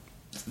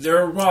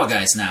they're Raw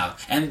guys now,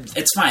 and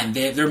it's fine.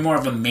 They're more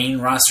of a main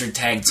roster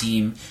tag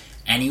team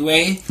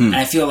anyway, and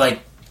I feel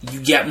like you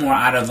get more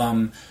out of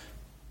them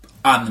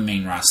on the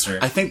main roster.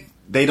 I think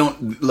they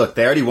don't... Look,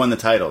 they already won the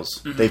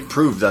titles. They've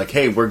proved, like,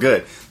 hey, we're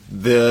good.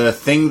 the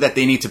thing that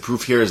they need to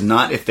prove here is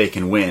not if they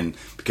can win,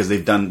 because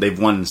they've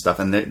won and stuff,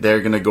 and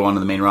they're going to go onto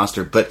the main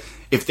roster, but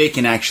if they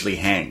can actually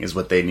hang is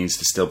what they need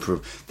to still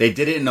prove. They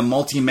did it in a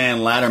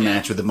multi-man ladder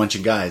match with a bunch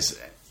of guys.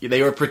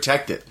 They were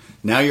protected.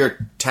 Now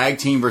you're tag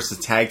team versus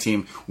tag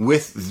team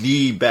with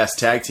the best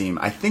tag team.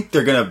 I think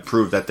they're going to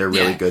prove that they're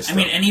really good still. I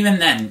mean, and even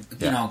then,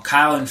 you know,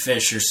 Kyle and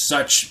Fish are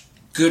such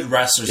good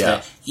wrestlers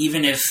that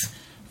even if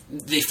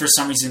they, for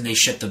some reason, they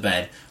shit the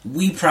bed,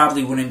 we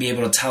probably wouldn't be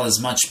able to tell as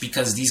much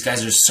because these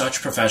guys are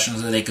such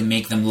professionals that they can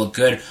make them look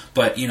good.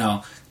 But, you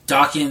know,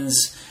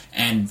 Dawkins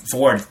and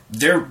Ford,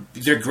 they're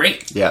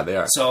great. Yeah, they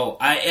are. So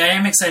I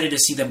am excited to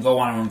see them go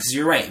one-on-one because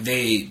you're right.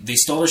 They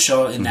stole the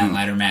show in that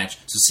ladder match.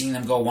 So seeing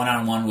them go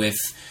one-on-one with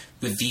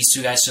these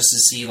two guys just to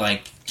see,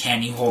 like,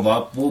 can you hold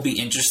up will be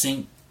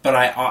interesting. But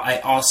I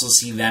also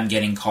see them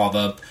getting called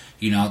up,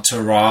 you know,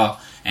 to Raw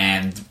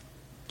and...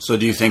 So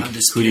do you think,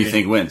 who do you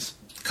think wins?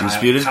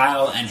 Undisputed?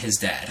 Kyle and his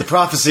dad. The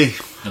Prophecy.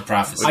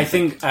 I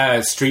think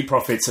Street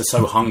Profits are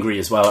so hungry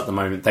as well at the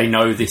moment. They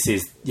know this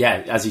is,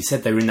 as you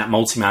said, they were in that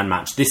multi-man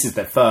match. This is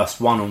their first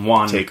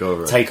one-on-one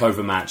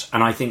takeover match.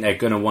 And I think they're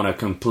going to want to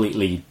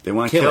completely They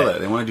want to kill it.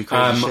 They want to do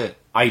crazy shit.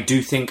 I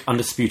do think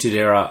Undisputed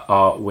Era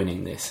are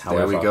winning this,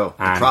 however. There we go.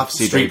 And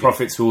Prophecy, Street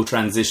Profits will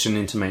transition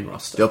into main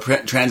roster.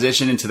 They'll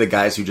transition into the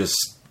guys who just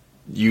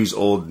use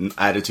old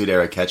Attitude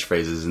Era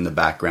catchphrases in the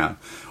background.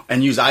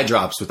 And use eye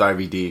drops with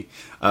RVD.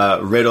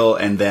 Riddle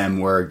and them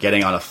were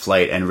getting on a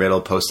flight, and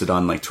Riddle posted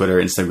on like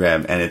Twitter,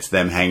 Instagram, and it's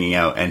them hanging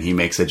out, and he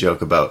makes a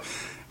joke about,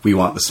 we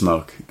want the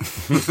smoke.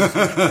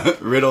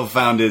 Riddle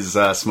found his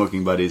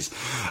smoking buddies.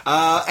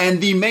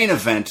 And the main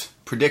event,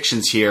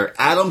 predictions here,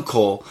 Adam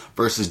Cole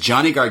versus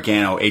Johnny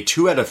Gargano, a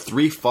 2 out of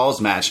 3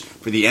 falls match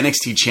for the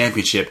NXT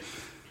Championship.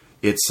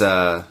 It's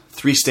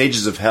 3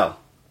 stages of hell.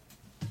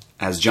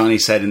 As Johnny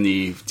said in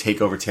the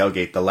TakeOver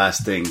tailgate, the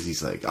last things,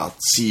 he's like, I'll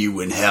see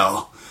you in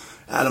hell.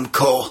 Adam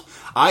Cole.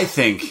 I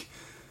think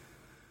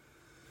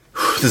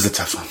this is a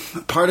tough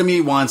one. Part of me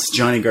wants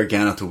Johnny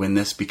Gargano to win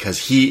this because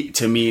he,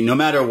 to me, no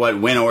matter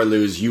what, win or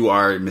lose, you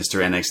are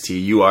Mr.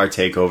 NXT. You are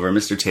TakeOver,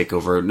 Mr.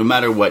 TakeOver. No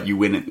matter what, you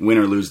win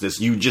or lose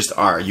this, you just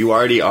are. You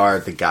already are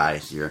the guy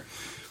here.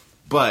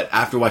 But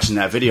after watching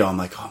that video, I'm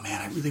like, oh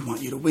man, I really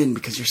want you to win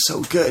because you're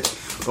so good.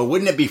 But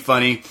wouldn't it be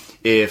funny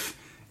if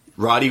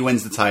Roddy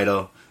wins the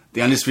title,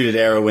 the Undisputed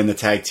Era win the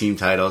tag team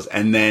titles,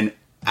 and then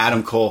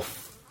Adam Cole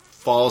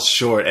falls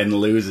short and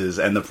loses,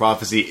 and the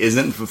prophecy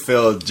isn't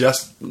fulfilled,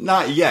 just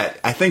not yet.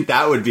 I think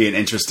that would be an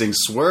interesting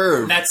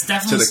swerve to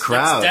the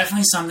crowd. That's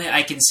definitely something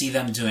I can see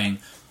them doing,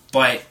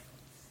 but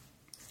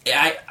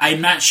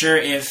I'm not sure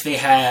if they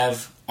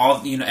have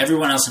all, you know,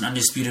 everyone else in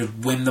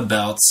Undisputed win the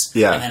belts,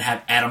 and then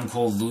have Adam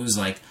Cole lose,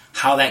 like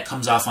how that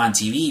comes off on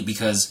TV.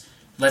 Because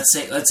let's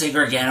say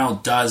Gargano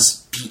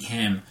does beat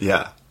him,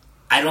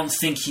 I don't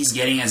think he's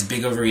getting as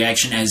big of a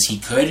reaction as he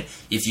could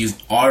if you've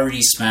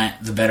already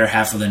spent the better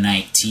half of the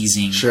night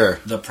teasing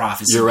the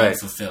prophecy being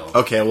fulfilled.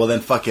 Okay, well then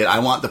fuck it.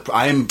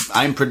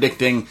 I'm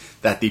predicting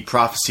that the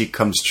prophecy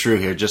comes true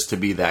here just to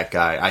be that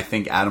guy. I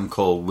think Adam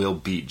Cole will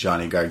beat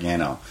Johnny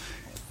Gargano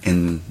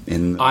in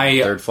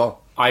the third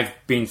fall. I've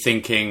been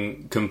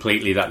thinking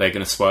completely that they're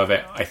going to swerve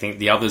it. I think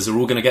the others are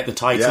all going to get the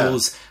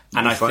titles,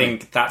 and I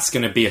think that's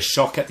going to be a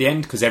shock at the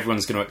end because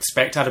everyone's going to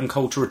expect Adam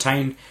Cole to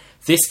retain.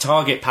 This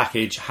Target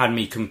package had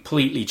me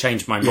completely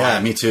change my mind. Yeah,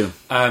 me too.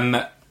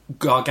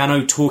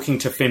 Gargano talking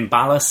to Finn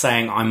Balor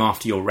saying, I'm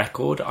after your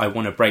record. I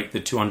want to break the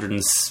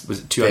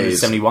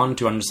 270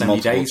 multiple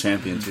days.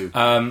 Champion too.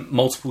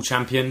 Multiple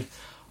champion.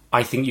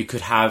 I think you could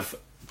have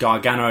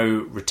Gargano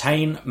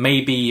retain,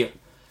 maybe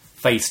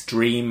face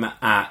Dream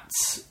at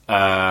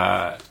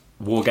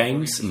War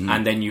Games,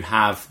 and then you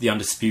have the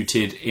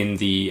Undisputed in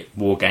the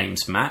War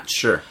Games match.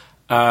 Sure.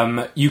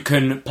 You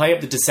can play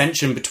up the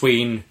dissension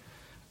between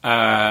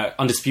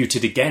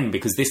Undisputed again,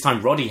 because this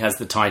time Roddy has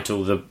the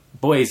title, the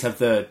boys have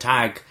the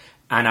tag,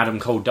 and Adam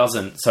Cole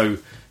doesn't. So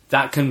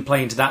that can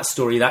play into that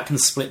story. That can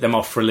split them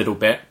off for a little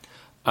bit.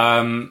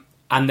 And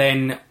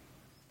then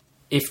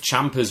if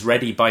Ciampa's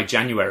ready by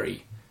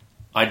January,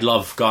 I'd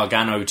love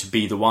Gargano to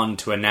be the one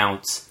to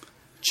announce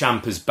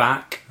Ciampa's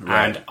back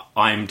and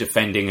I'm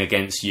defending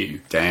against you.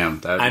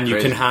 Damn, that'd be and crazy.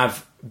 You can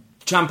have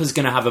Ciampa's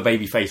going to have a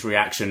babyface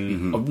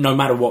reaction no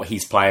matter what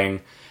he's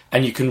playing,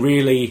 and you can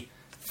really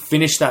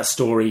finish that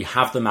story,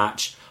 have the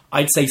match.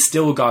 I'd say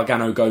still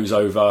Gargano goes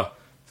over,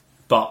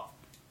 but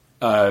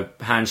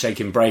handshake,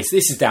 embrace.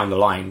 This is down the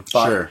line,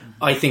 but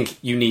I think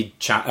you need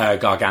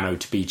Gargano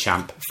to be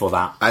champ for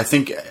that. I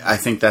think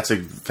that's a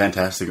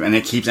fantastic, and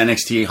it keeps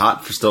NXT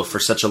hot for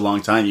such a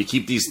long time. You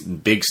keep these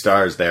big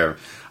stars there.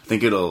 I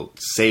think it'll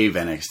save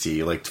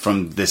NXT like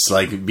from this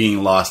like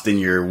being lost in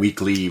your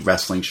weekly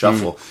wrestling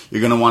shuffle.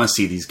 You're going to want to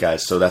see these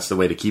guys, so that's the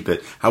way to keep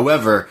it.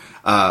 However,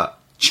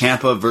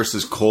 Ciampa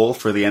versus Cole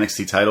for the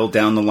NXT title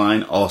down the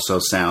line also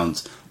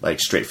sounds like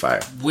straight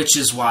fire. Which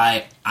is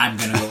why I'm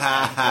going to go.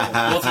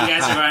 Both of you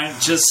guys are going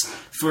just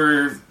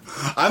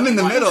I'm in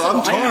the middle.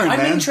 I'm torn, man.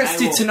 I'm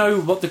interested to know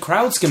what the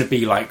crowd's going to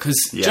be like,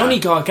 because Johnny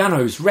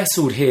Gargano's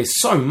wrestled here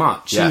so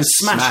much. He was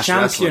Smash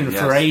champion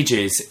for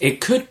ages.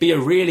 It could be a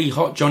really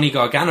hot Johnny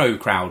Gargano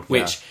crowd,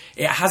 which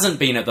it hasn't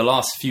been at the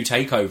last few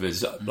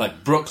takeovers.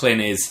 Like,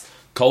 Brooklyn is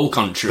coal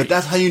country. But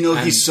that's how you know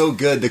he's so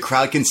good. The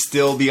crowd can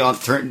still be on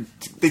turn.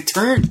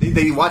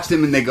 They watch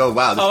him and they go,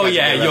 wow, this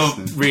guy's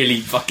you're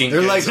really fucking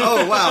They're good. like,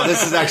 oh, wow,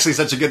 this is actually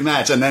such a good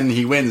match. And then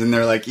he wins and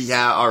they're like,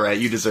 yeah, all right,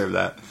 you deserve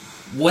that.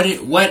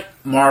 What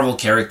Marvel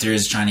character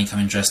is Johnny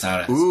coming dressed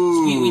out as?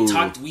 Ooh. We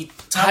talked.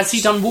 Has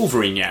he done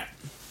Wolverine yet?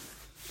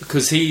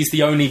 Because he's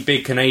the only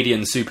big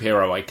Canadian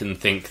superhero I can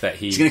think that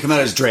He's going to come out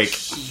as Drake.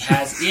 He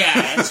has,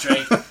 as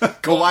Drake.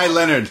 Kawhi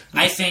Leonard.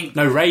 I think...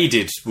 No, Ray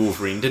did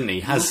Wolverine, didn't he?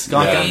 He has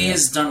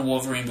done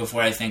Wolverine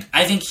before, I think.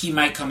 I think he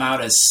might come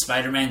out as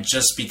Spider-Man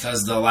just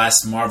because the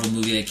last Marvel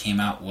movie that came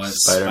out was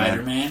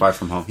Spider-Man. Far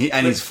From Home.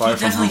 He's far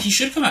from home. He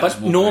should come out but as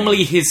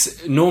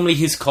Wolverine. normally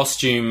his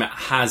costume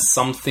has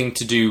something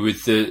to do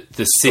with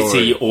the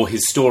city or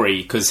his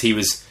story, because he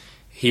was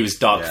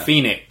Dark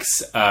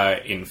Phoenix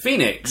in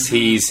Phoenix.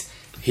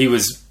 He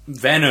was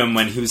Venom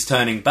when he was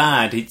turning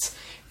bad. It's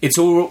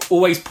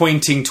always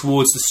pointing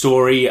towards the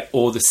story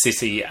or the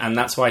city, and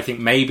that's why I think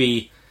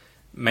maybe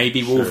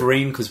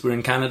Wolverine, because we're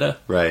in Canada.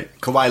 Right.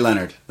 Kawhi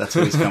Leonard. That's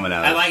what he's coming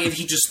out. I like if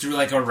he just threw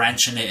like a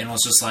wrench in it and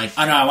was just like,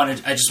 oh no,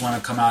 I just want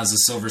to come out as a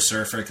Silver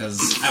Surfer because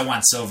I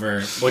want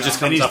silver. Or just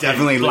comes up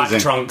in black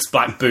trunks,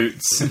 black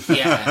boots.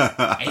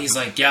 Yeah. And he's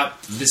like,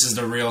 yep, this is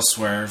the real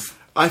Swerve.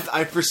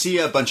 I foresee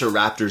a bunch of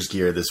Raptors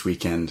gear this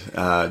weekend.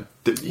 From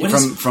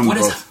what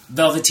both. Is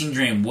Velveteen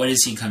Dream? What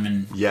is he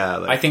coming? Yeah,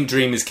 I think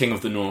Dream is King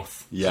of the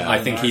North. Yeah,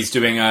 I think he's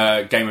doing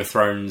a Game of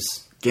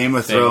Thrones.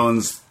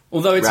 Thrones.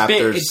 Although it's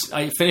Raptors.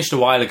 I finished a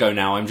while ago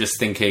now. I'm just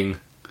thinking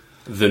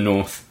the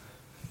North.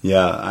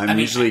 Yeah, I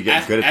usually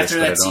get good at this,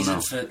 but I don't know.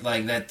 After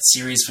that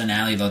series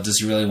finale, though, does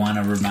he really want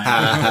to remind me?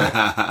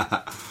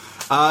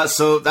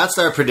 So that's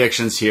our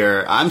predictions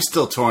here. I'm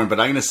still torn, but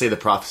I'm going to say the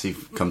prophecy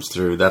comes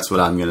through. That's what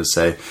I'm going to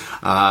say.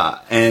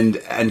 And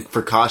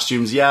for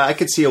costumes, I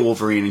could see a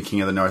Wolverine and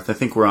King of the North. I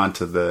think we're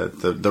onto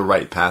the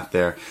right path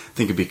there. I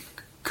think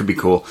could be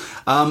cool.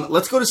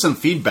 Let's go to some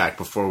feedback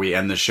before we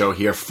end the show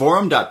here.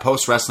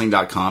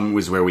 Forum.postwrestling.com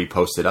is where we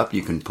post it up.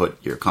 You can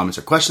put your comments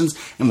or questions,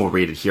 and we'll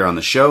read it here on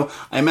the show.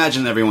 I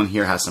imagine everyone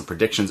here has some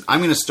predictions. I'm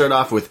going to start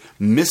off with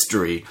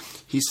Mystery.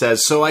 He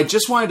says, so I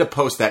just wanted to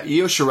post that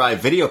Io Shirai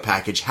video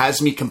package has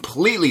me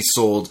completely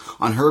sold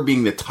on her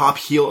being the top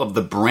heel of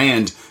the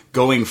brand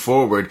going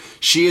forward.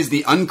 She is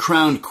the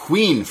uncrowned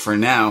queen for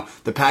now.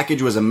 The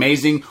package was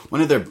amazing.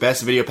 One of their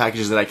best video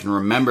packages that I can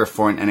remember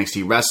for an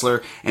NXT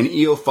wrestler. And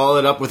Io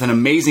followed up with an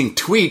amazing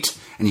tweet.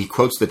 And he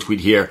quotes the tweet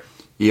here.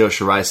 Io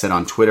Shirai said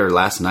on Twitter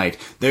last night,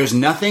 "There's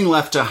nothing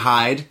left to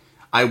hide.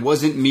 I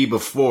wasn't me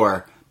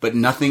before, but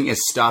nothing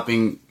is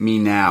stopping me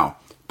now.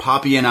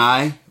 Poppy and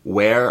I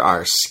wear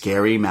our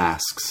scary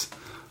masks."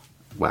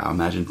 Wow,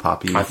 imagine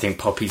Poppy. I think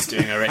Poppy's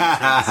doing already.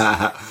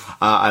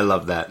 I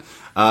love that.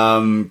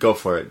 Go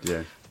for it,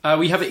 dear.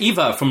 We have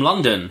Eva from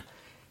London.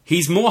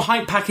 He's more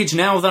hype package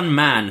now than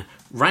man.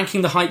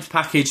 Ranking the hype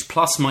package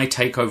plus my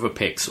takeover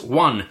picks.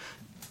 1.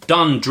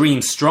 Done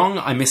Dream Strong.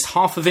 I missed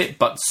half of it,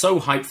 but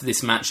so hyped for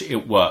this match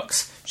it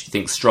works. She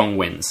thinks Strong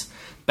wins.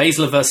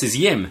 Baszler versus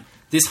Yim.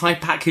 This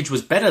hype package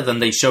was better than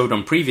they showed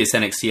on previous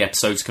NXT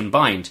episodes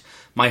combined.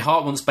 My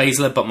heart wants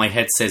Baszler, but my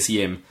head says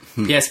Yim.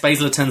 P.S.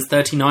 Baszler turns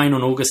 39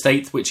 on August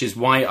 8th, which is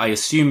why I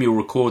assume you'll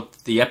record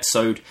the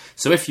episode.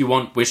 So if you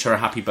want, wish her a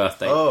happy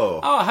birthday.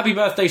 Oh, happy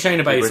birthday,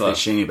 Shayna Baszler. Happy birthday,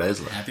 Shayna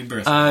Baszler. Happy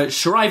birthday.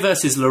 Shirai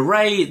versus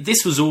LeRae.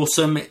 This was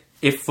awesome,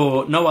 if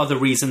for no other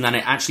reason than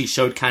it actually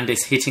showed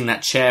Candice hitting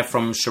that chair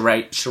from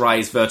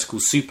Shirai's vertical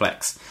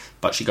suplex.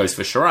 But she goes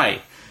for Shirai.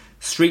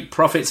 Street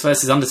Profits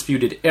versus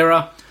Undisputed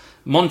Era.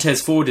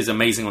 Montez Ford is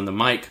amazing on the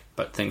mic,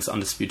 but thinks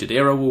Undisputed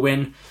Era will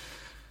win.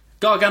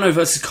 Gargano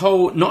versus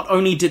Cole. Not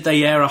only did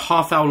they air a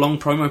half-hour-long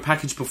promo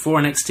package before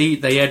NXT,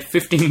 they aired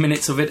 15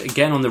 minutes of it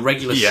again on the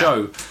regular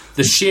show.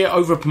 The sheer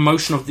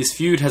over-promotion of this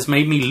feud has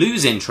made me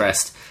lose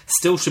interest.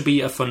 Still should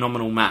be a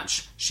phenomenal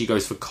match. She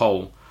goes for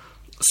Cole.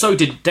 So,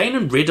 did Dane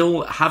and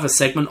Riddle have a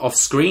segment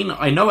off-screen?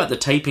 I know at the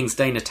tapings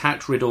Dane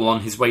attacked Riddle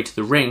on his way to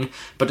the ring,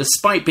 but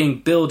despite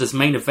being billed as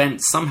main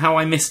event, somehow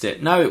I missed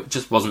it. No, it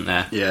just wasn't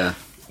there. Yeah.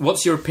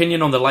 What's your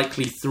opinion on the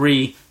likely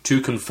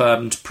 2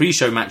 confirmed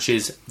pre-show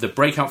matches? The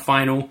Breakout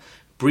Final,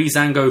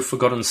 Breezango,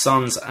 Forgotten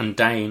Sons, and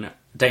Dane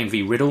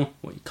v. Riddle.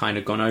 We've kind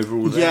of gone over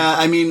all that. Yeah,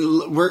 I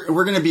mean, we're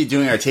going to be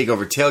doing our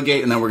TakeOver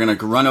tailgate, and then we're going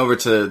to run over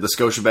to the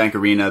Scotiabank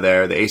Arena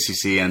there, the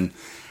ACC,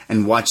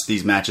 and watch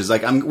these matches.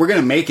 Like, we're going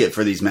to make it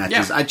for these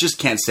matches. Yeah. I just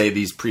can't say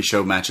these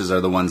pre-show matches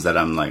are the ones that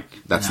I'm like,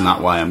 that's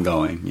not why I'm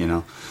going, you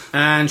know?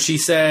 And she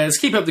says,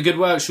 keep up the good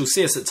work. She'll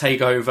see us at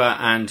TakeOver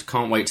and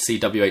can't wait to see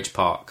WH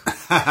Park.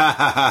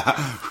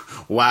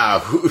 Wow.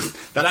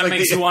 That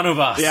makes one of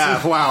us.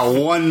 Yeah, wow,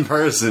 one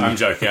person. I'm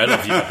joking. I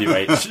love you,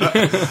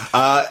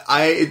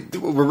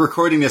 WH. We're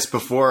recording this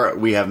before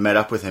we have met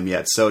up with him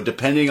yet, so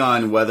depending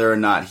on whether or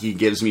not he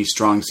gives me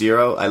strong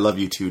zero, I love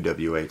you too,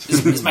 WH.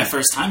 This is my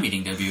first time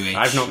meeting WH.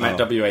 I've not met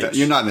WH.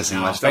 You're not missing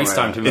much.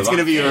 FaceTime to me. It's going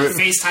to be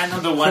FaceTime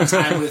them the one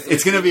time with...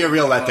 It's going to be a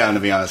real letdown, to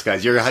be honest,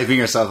 guys. You're hyping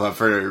yourself up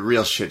for a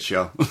real shit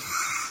show.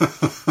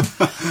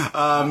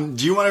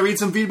 Do you want to read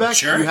some feedback?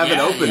 Sure. You have it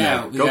open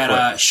now. We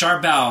got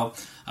Charbel.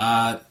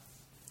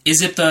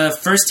 Is it the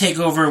first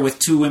TakeOver with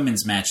 2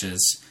 women's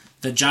matches?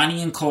 The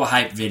Johnny and Cole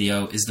hype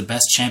video is the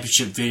best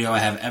championship video I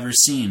have ever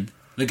seen.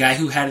 The guy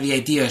who had the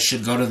idea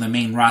should go to the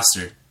main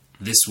roster.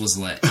 This was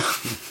lit.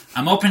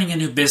 I'm opening a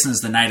new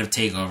business the night of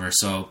TakeOver,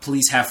 so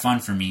please have fun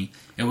for me.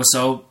 It was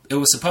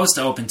supposed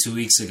to open 2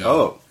 weeks ago.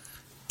 Oh.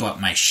 But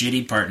my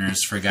shitty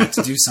partners forgot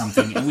to do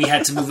something, and we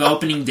had to move the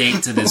opening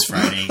date to this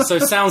Friday. So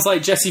it sounds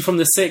like Jesse from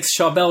the 6,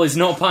 Charbel is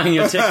not buying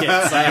your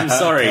tickets. I am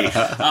sorry.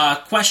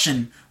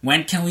 Question,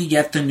 when can we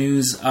get the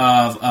news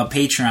of a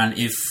Patreon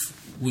if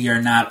we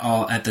are not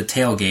all at the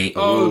tailgate?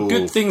 Oh,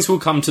 good things will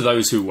come to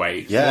those who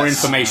wait. Yes. More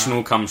information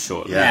will come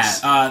shortly. Yes.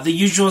 Yeah, the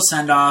usual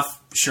send-off.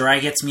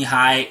 Shirai gets me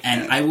high,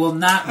 and I will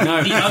not...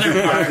 No. The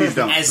other part,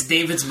 don't. as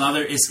David's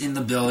mother is in the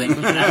building,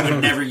 and I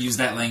would never use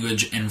that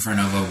language in front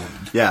of a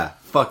woman. Yeah,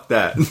 fuck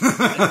that.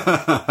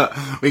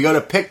 We go to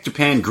Pick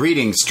Japan.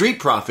 Greetings. Street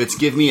Profits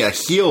give me a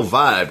heel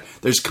vibe.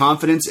 There's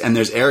confidence and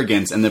there's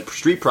arrogance, and the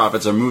Street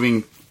Profits are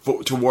moving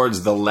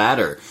towards the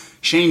latter.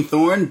 Shane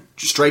Thorne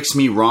strikes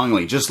me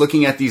wrongly. Just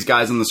looking at these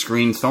guys on the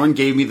screen, Thorne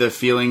gave me the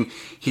feeling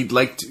he'd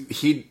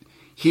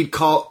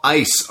call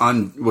ice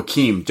on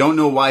Joaquim. Don't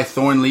know why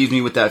Thorne leaves me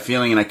with that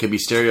feeling, and I could be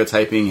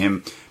stereotyping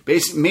him.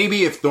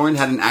 Maybe if Thorne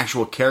had an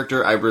actual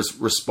character, I would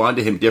respond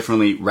to him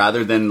differently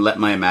rather than let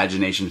my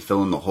imagination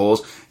fill in the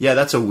holes. Yeah,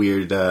 that's a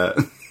weird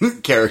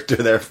character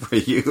there for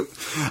you.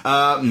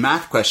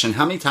 Math question.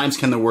 How many times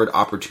can the word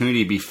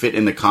opportunity be fit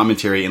in the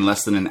commentary in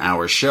less than an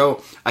hour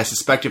show? I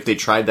suspect if they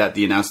tried that,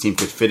 the announce team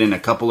could fit in a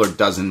couple or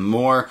dozen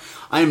more.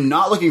 I am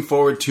not looking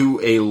forward to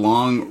a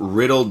long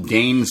Riddle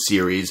Dane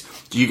series.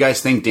 Do you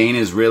guys think Dane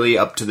is really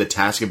up to the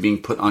task of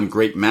being put on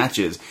great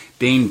matches?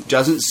 Dane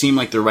doesn't seem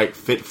like the right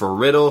fit for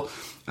Riddle.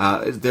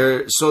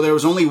 There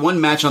was only one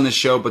match on the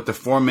show, but the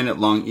 4-minute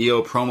long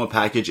EO promo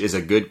package is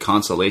a good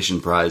consolation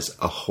prize.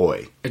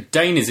 Ahoy!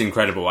 Dane is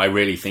incredible. I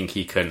really think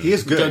he can. He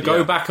is good.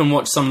 Go back and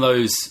watch some of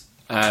those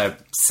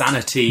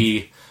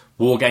Sanity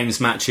War Games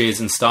matches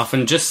and stuff,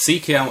 and just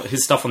seek out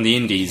his stuff on the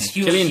indies.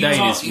 Killian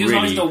Dane is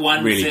really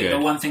good. The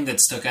one thing that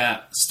stuck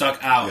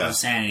out of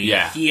Sanity.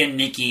 Yeah. He and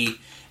Nikki,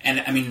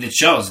 and I mean, it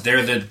shows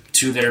they're the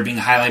two that are being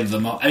highlighted the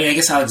most. I mean, I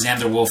guess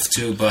Alexander Wolf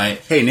too, but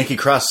hey, Nikki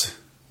Cross,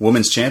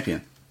 women's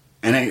champion.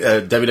 And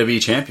WWE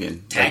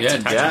champion.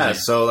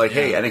 So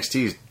hey,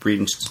 NXT is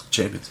breeding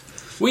champions.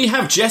 We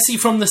have Jesse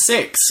from the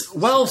 6.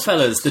 Well,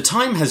 fellas, the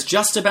time has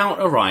just about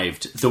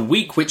arrived. The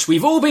week which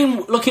we've all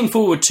been looking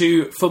forward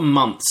to for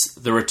months.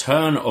 The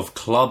return of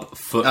club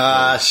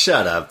football.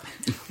 Shut up.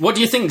 What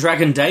do you think,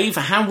 Dragon Dave?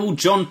 How will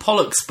John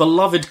Pollock's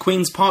beloved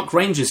Queen's Park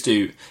Rangers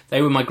do?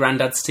 They were my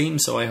granddad's team,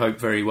 so I hope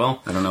very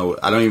well. I don't know.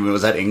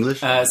 Was that English?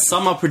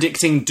 Some are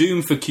predicting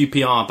doom for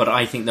QPR, but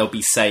I think they'll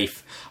be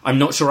safe. I'm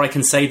not sure I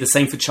can say the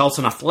same for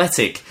Charlton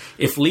Athletic.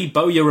 If Lee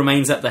Bowyer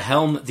remains at the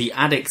helm, the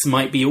Addicts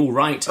might be all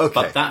right,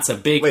 but that's a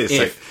big Wait a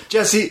if. sec.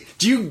 Jesse,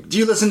 do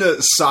you listen to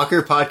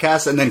soccer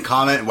podcasts and then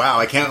comment, wow,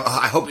 I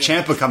hope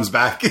Ciampa comes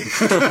back?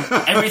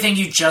 Everything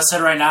you just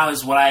said right now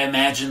is what I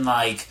imagine,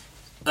 like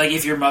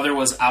if your mother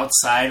was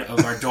outside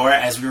of our door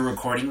as we were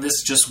recording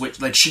this,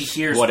 she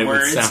hears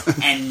words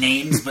and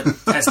names but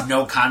has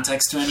no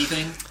context to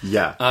anything.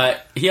 Yeah.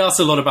 He asks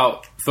a lot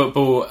about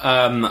football.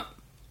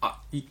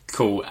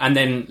 Cool. And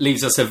then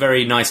leaves us a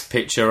very nice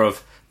picture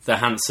of the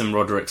handsome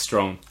Roderick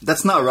Strong.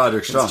 That's not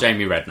Roderick Strong. It's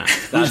Jamie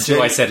Redknapp. That's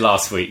who I said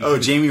last week. Oh,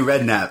 Jamie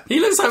Redknapp. He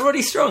looks like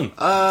Roddy Strong.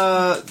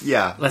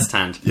 Yeah. Less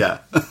tanned. Yeah.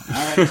 All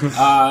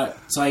right.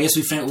 So I guess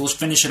we'll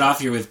finish it off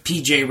here with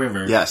PJ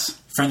River. Yes.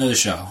 Friend of the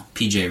show,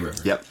 PJ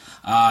River. Yep.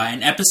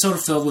 An episode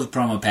filled with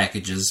promo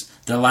packages.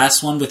 The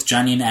last one with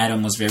Johnny and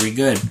Adam was very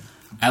good.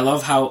 I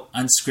love how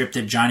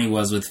unscripted Johnny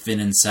was with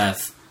Finn and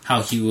Seth.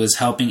 How he was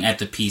helping at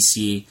the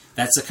PC.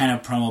 That's the kind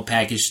of promo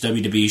package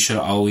WWE should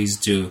always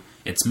do.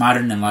 It's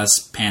modern and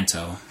less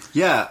panto.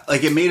 Yeah,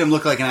 it made him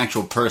look like an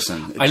actual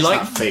person. It's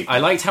not fake. I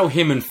liked how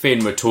him and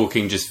Finn were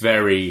talking just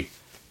very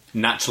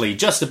naturally,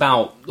 just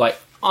about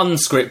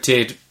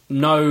unscripted,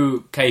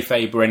 no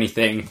kayfabe or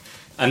anything.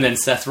 And then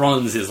Seth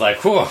Rollins is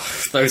like, whoa,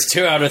 those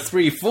 2 out of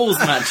 3 Falls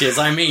matches.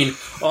 I mean,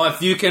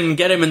 if you can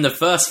get him in the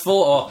first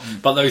 4,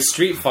 but those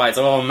street fights,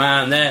 oh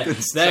man,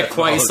 they're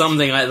quite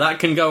something. That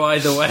can go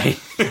either way.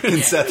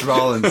 Seth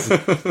Rollins.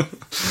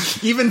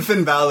 Even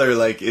Finn Balor,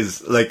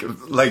 is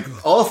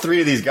all 3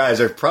 of these guys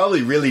are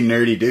probably really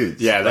nerdy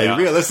dudes. Yeah, they are.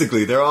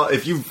 Realistically, they're all.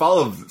 If you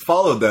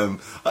followed them,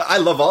 I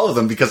love all of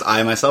them because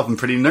I myself am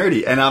pretty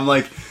nerdy, and I'm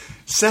like,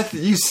 Seth,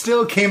 you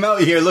still came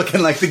out here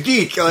looking like the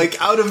geek.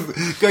 Like, out of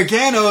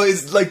Gargano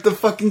is like the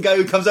fucking guy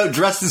who comes out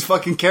dressed as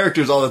fucking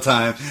characters all the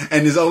time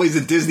and is always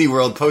at Disney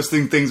World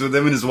posting things with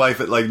him and his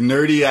wife at like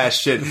nerdy ass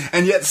shit.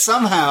 And yet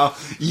somehow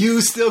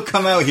you still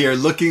come out here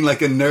looking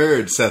like a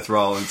nerd, Seth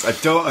Rollins. I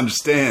don't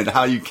understand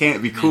how you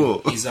can't be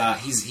cool. He's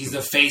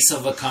the face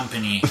of a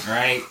company,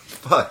 right?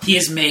 Fuck. He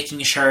is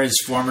making sure his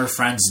former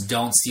friends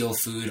don't steal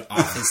food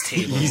off his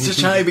table. He's just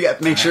trying to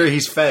make sure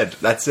he's fed.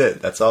 That's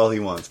it. That's all he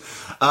wants.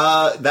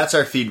 That's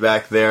our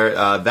feedback there.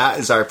 That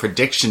is our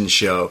prediction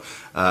show.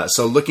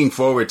 So looking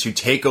forward to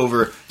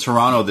TakeOver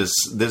Toronto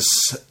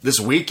this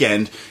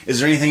weekend. Is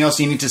there anything else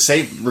you need to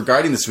say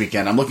regarding this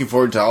weekend? I'm looking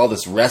forward to all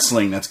this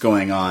wrestling that's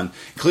going on,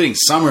 including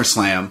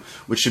SummerSlam,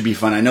 which should be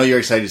fun. I know you're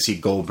excited to see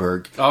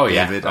Goldberg. Oh,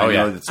 yeah. David. Oh,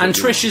 yeah. And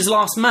Trish's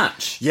last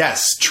match.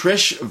 Yes,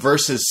 Trish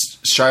versus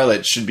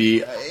Charlotte should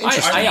be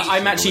interesting.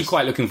 I'm actually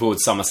quite looking forward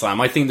to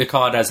SummerSlam. I think the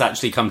card has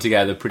actually come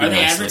together pretty nicely.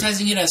 Are they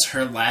advertising it as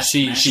her last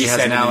match? She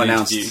has now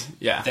announced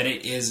that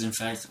it is, in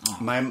fact... Oh.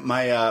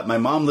 My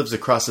mom lives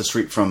across the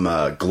street from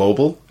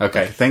Global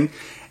thing,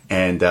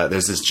 and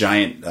there's this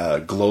giant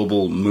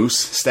Global moose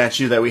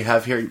statue that we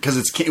have here,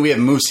 because we have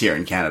moose here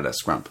in Canada,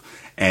 Scrump,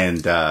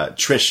 and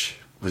Trish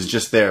was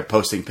just there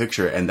posting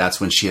picture, and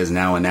that's when she has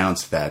now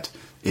announced that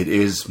it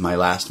is my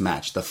last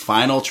match. The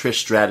final Trish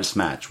Stratus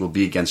match will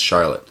be against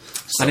Charlotte.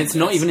 So, and it's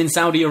not even in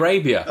Saudi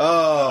Arabia.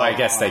 Oh. I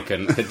guess they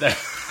couldn't.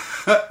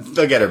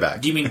 They'll get her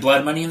back. Do you mean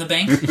Blood Money in the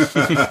Bank?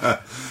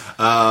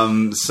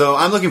 So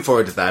I'm looking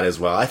forward to that as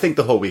well. I think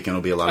the whole weekend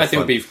will be a lot of fun. I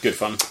think it'll be good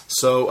fun.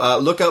 So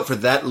look out for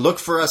that. Look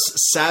for us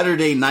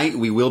Saturday night.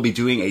 We will be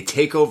doing a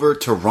TakeOver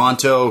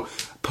Toronto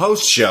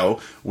post-show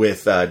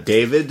with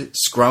David,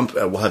 Scrump.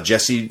 We'll have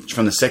Jesse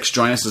from the Six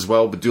join us as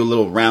well. We'll do a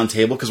little round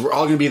table because we're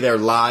all going to be there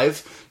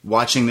live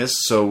watching this,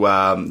 so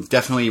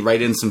definitely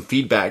write in some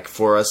feedback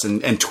for us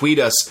and tweet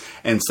us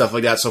and stuff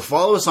like that. So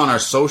follow us on our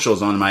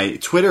socials, on my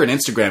Twitter and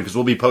Instagram, because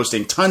we'll be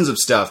posting tons of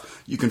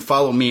stuff. You can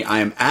follow me. I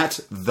am at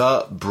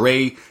the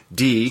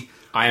Brady.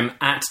 I am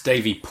at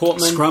Davey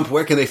Portman. Scrump,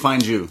 where can they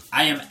find you?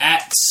 I am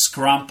at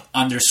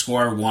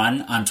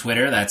Scrump_1 on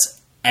Twitter. That's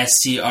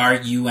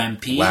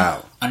SCRUMP.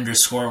 Wow.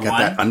 _1. Got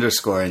that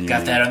underscore in your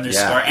name. That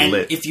underscore. Yeah, and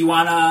lit. if you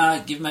want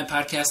to give my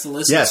podcast a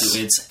listen to,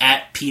 it's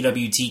at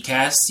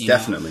PWTcast.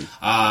 Definitely.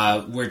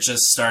 We're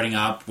just starting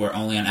up. We're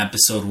only on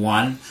episode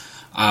 1.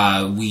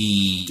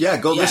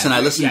 Listen.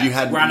 I listened. You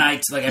had we're on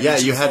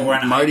you had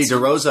Marty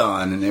DeRosa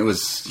on, and it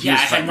was I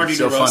had Marty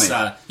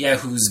DeRosa. Funny.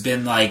 Who's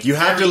been like you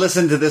have to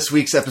listen to this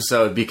week's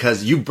episode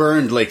because you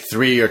burned like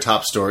 3 of your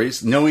top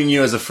stories. Knowing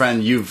you as a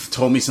friend, you've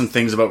told me some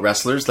things about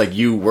wrestlers, like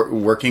you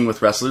working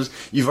with wrestlers.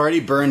 You've already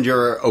burned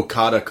your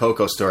Okada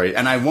Coco story,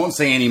 and I won't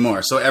say any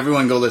more. So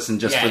everyone go listen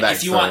just for that.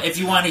 If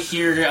you want to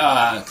hear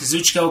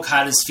Kazuchika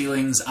Okada's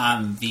feelings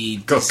on the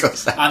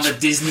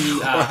Disney,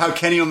 or how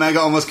Kenny Omega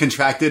almost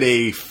contracted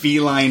a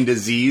feline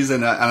disease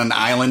on an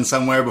island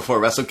somewhere before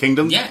Wrestle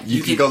Kingdom. Yeah,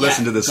 you can go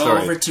listen to this story.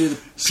 Go over to the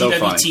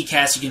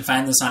PWTcast. You can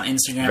find this on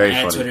Instagram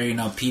and Twitter.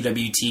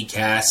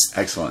 PWTcast.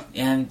 Excellent.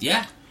 And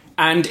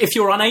And if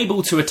you're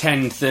unable to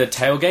attend the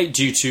tailgate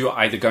due to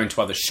either going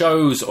to other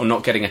shows or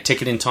not getting a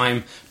ticket in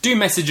time, do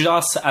message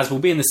us, as we'll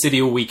be in the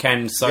city all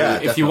weekend. So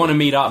if you want to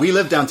meet up... We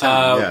live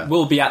downtown.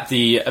 We'll be at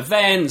the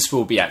events,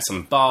 we'll be at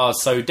some bars.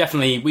 So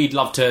definitely, we'd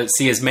love to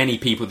see as many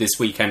people this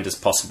weekend as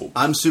possible.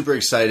 I'm super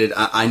excited.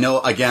 I know,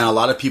 again, a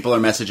lot of people are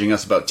messaging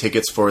us about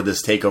tickets for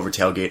this TakeOver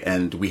tailgate,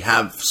 and we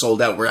have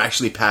sold out. We're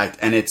actually packed,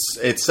 and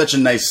it's such a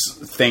nice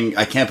thing.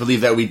 I can't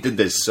believe that we did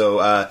this.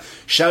 So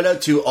shout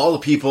out to all the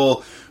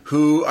people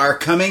who are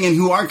coming and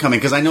who aren't coming,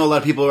 because I know a lot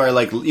of people are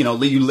like,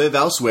 you live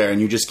elsewhere and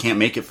you just can't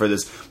make it for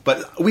this.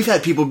 But we've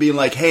had people being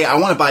like, hey, I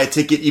want to buy a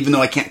ticket even though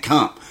I can't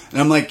come.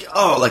 And I'm like,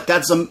 oh,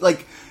 that's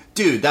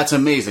dude, that's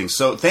amazing.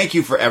 So thank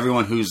you for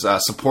everyone who's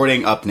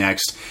supporting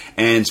upNXT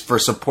and for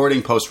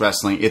supporting Post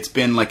Wrestling. It's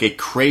been like a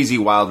crazy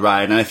wild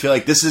ride, and I feel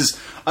like this is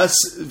us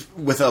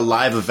with a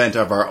live event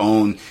of our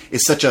own.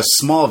 It's such a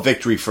small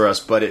victory for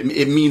us, but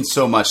it means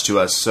so much to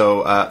us.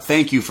 So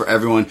thank you for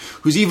everyone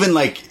who's even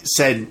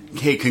said,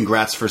 hey,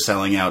 congrats for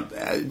selling out,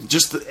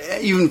 just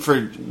even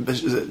for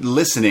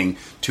listening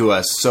to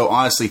us. So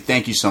honestly,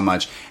 thank you so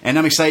much, and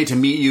I'm excited to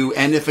meet you.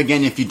 And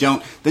if you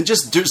don't, then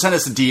just send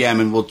us a DM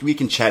and we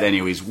can chat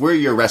anyways. We're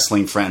your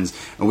wrestling friends,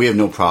 and we have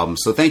no problem.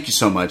 So thank you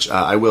so much.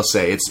 I will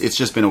say it's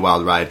just been a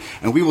wild ride,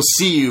 and we will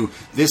see you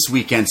this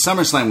weekend,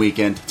 SummerSlam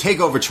weekend,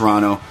 TakeOver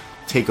Toronto,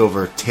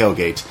 TakeOver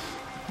Tailgate.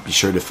 Be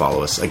sure to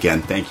follow us.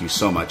 Again, thank you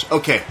so much.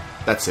 Okay,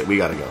 that's it. We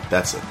gotta go.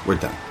 That's it. We're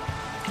done.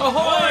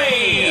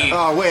 Ahoy!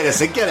 Oh, wait a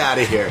second. Get out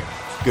of here.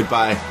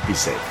 Goodbye. Be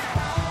safe.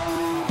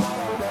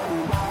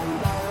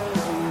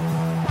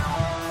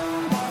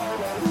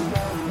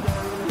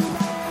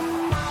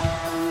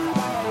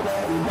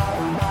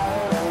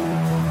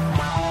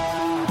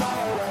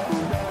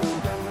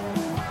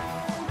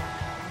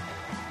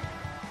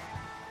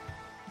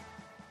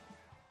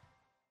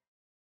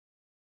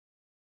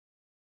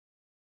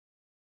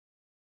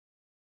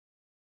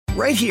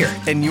 right here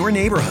in your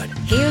neighborhood.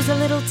 Here's a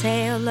little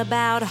tale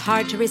about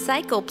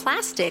hard-to-recycle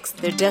plastics.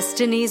 Their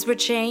destinies were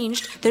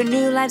changed. Their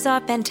new lives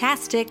are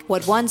fantastic.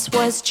 What once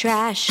was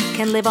trash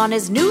can live on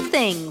as new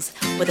things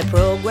with a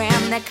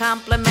program that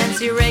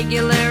complements your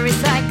regular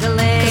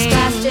recycling. 'Cause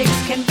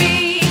plastics can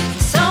be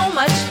so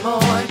much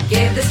more.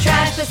 Give this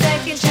trash the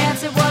second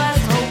chance it was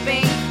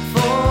hoping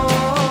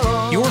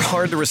for. Your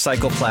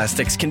hard-to-recycle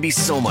plastics can be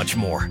so much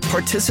more.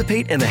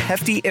 Participate in the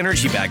Hefty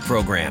Energy Bag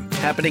program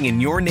happening in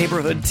your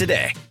neighborhood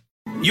today.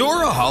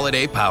 You're a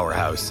holiday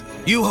powerhouse.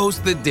 You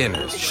host the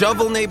dinners,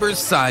 shovel neighbors'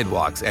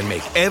 sidewalks, and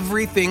make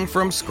everything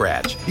from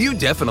scratch. You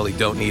definitely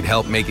don't need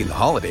help making the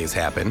holidays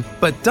happen.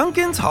 But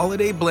Dunkin's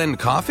Holiday Blend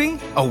Coffee?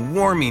 A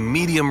warming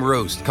medium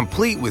roast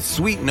complete with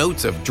sweet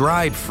notes of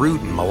dried fruit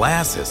and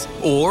molasses.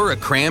 Or a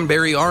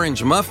cranberry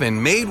orange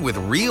muffin made with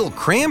real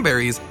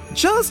cranberries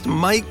just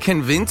might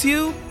convince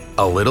you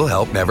a little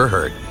help never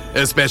hurt.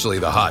 Especially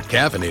the hot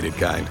caffeinated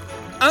kind.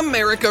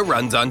 America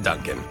runs on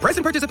Dunkin'. Price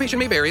and participation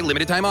may vary.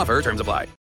 Limited time offer. Terms apply.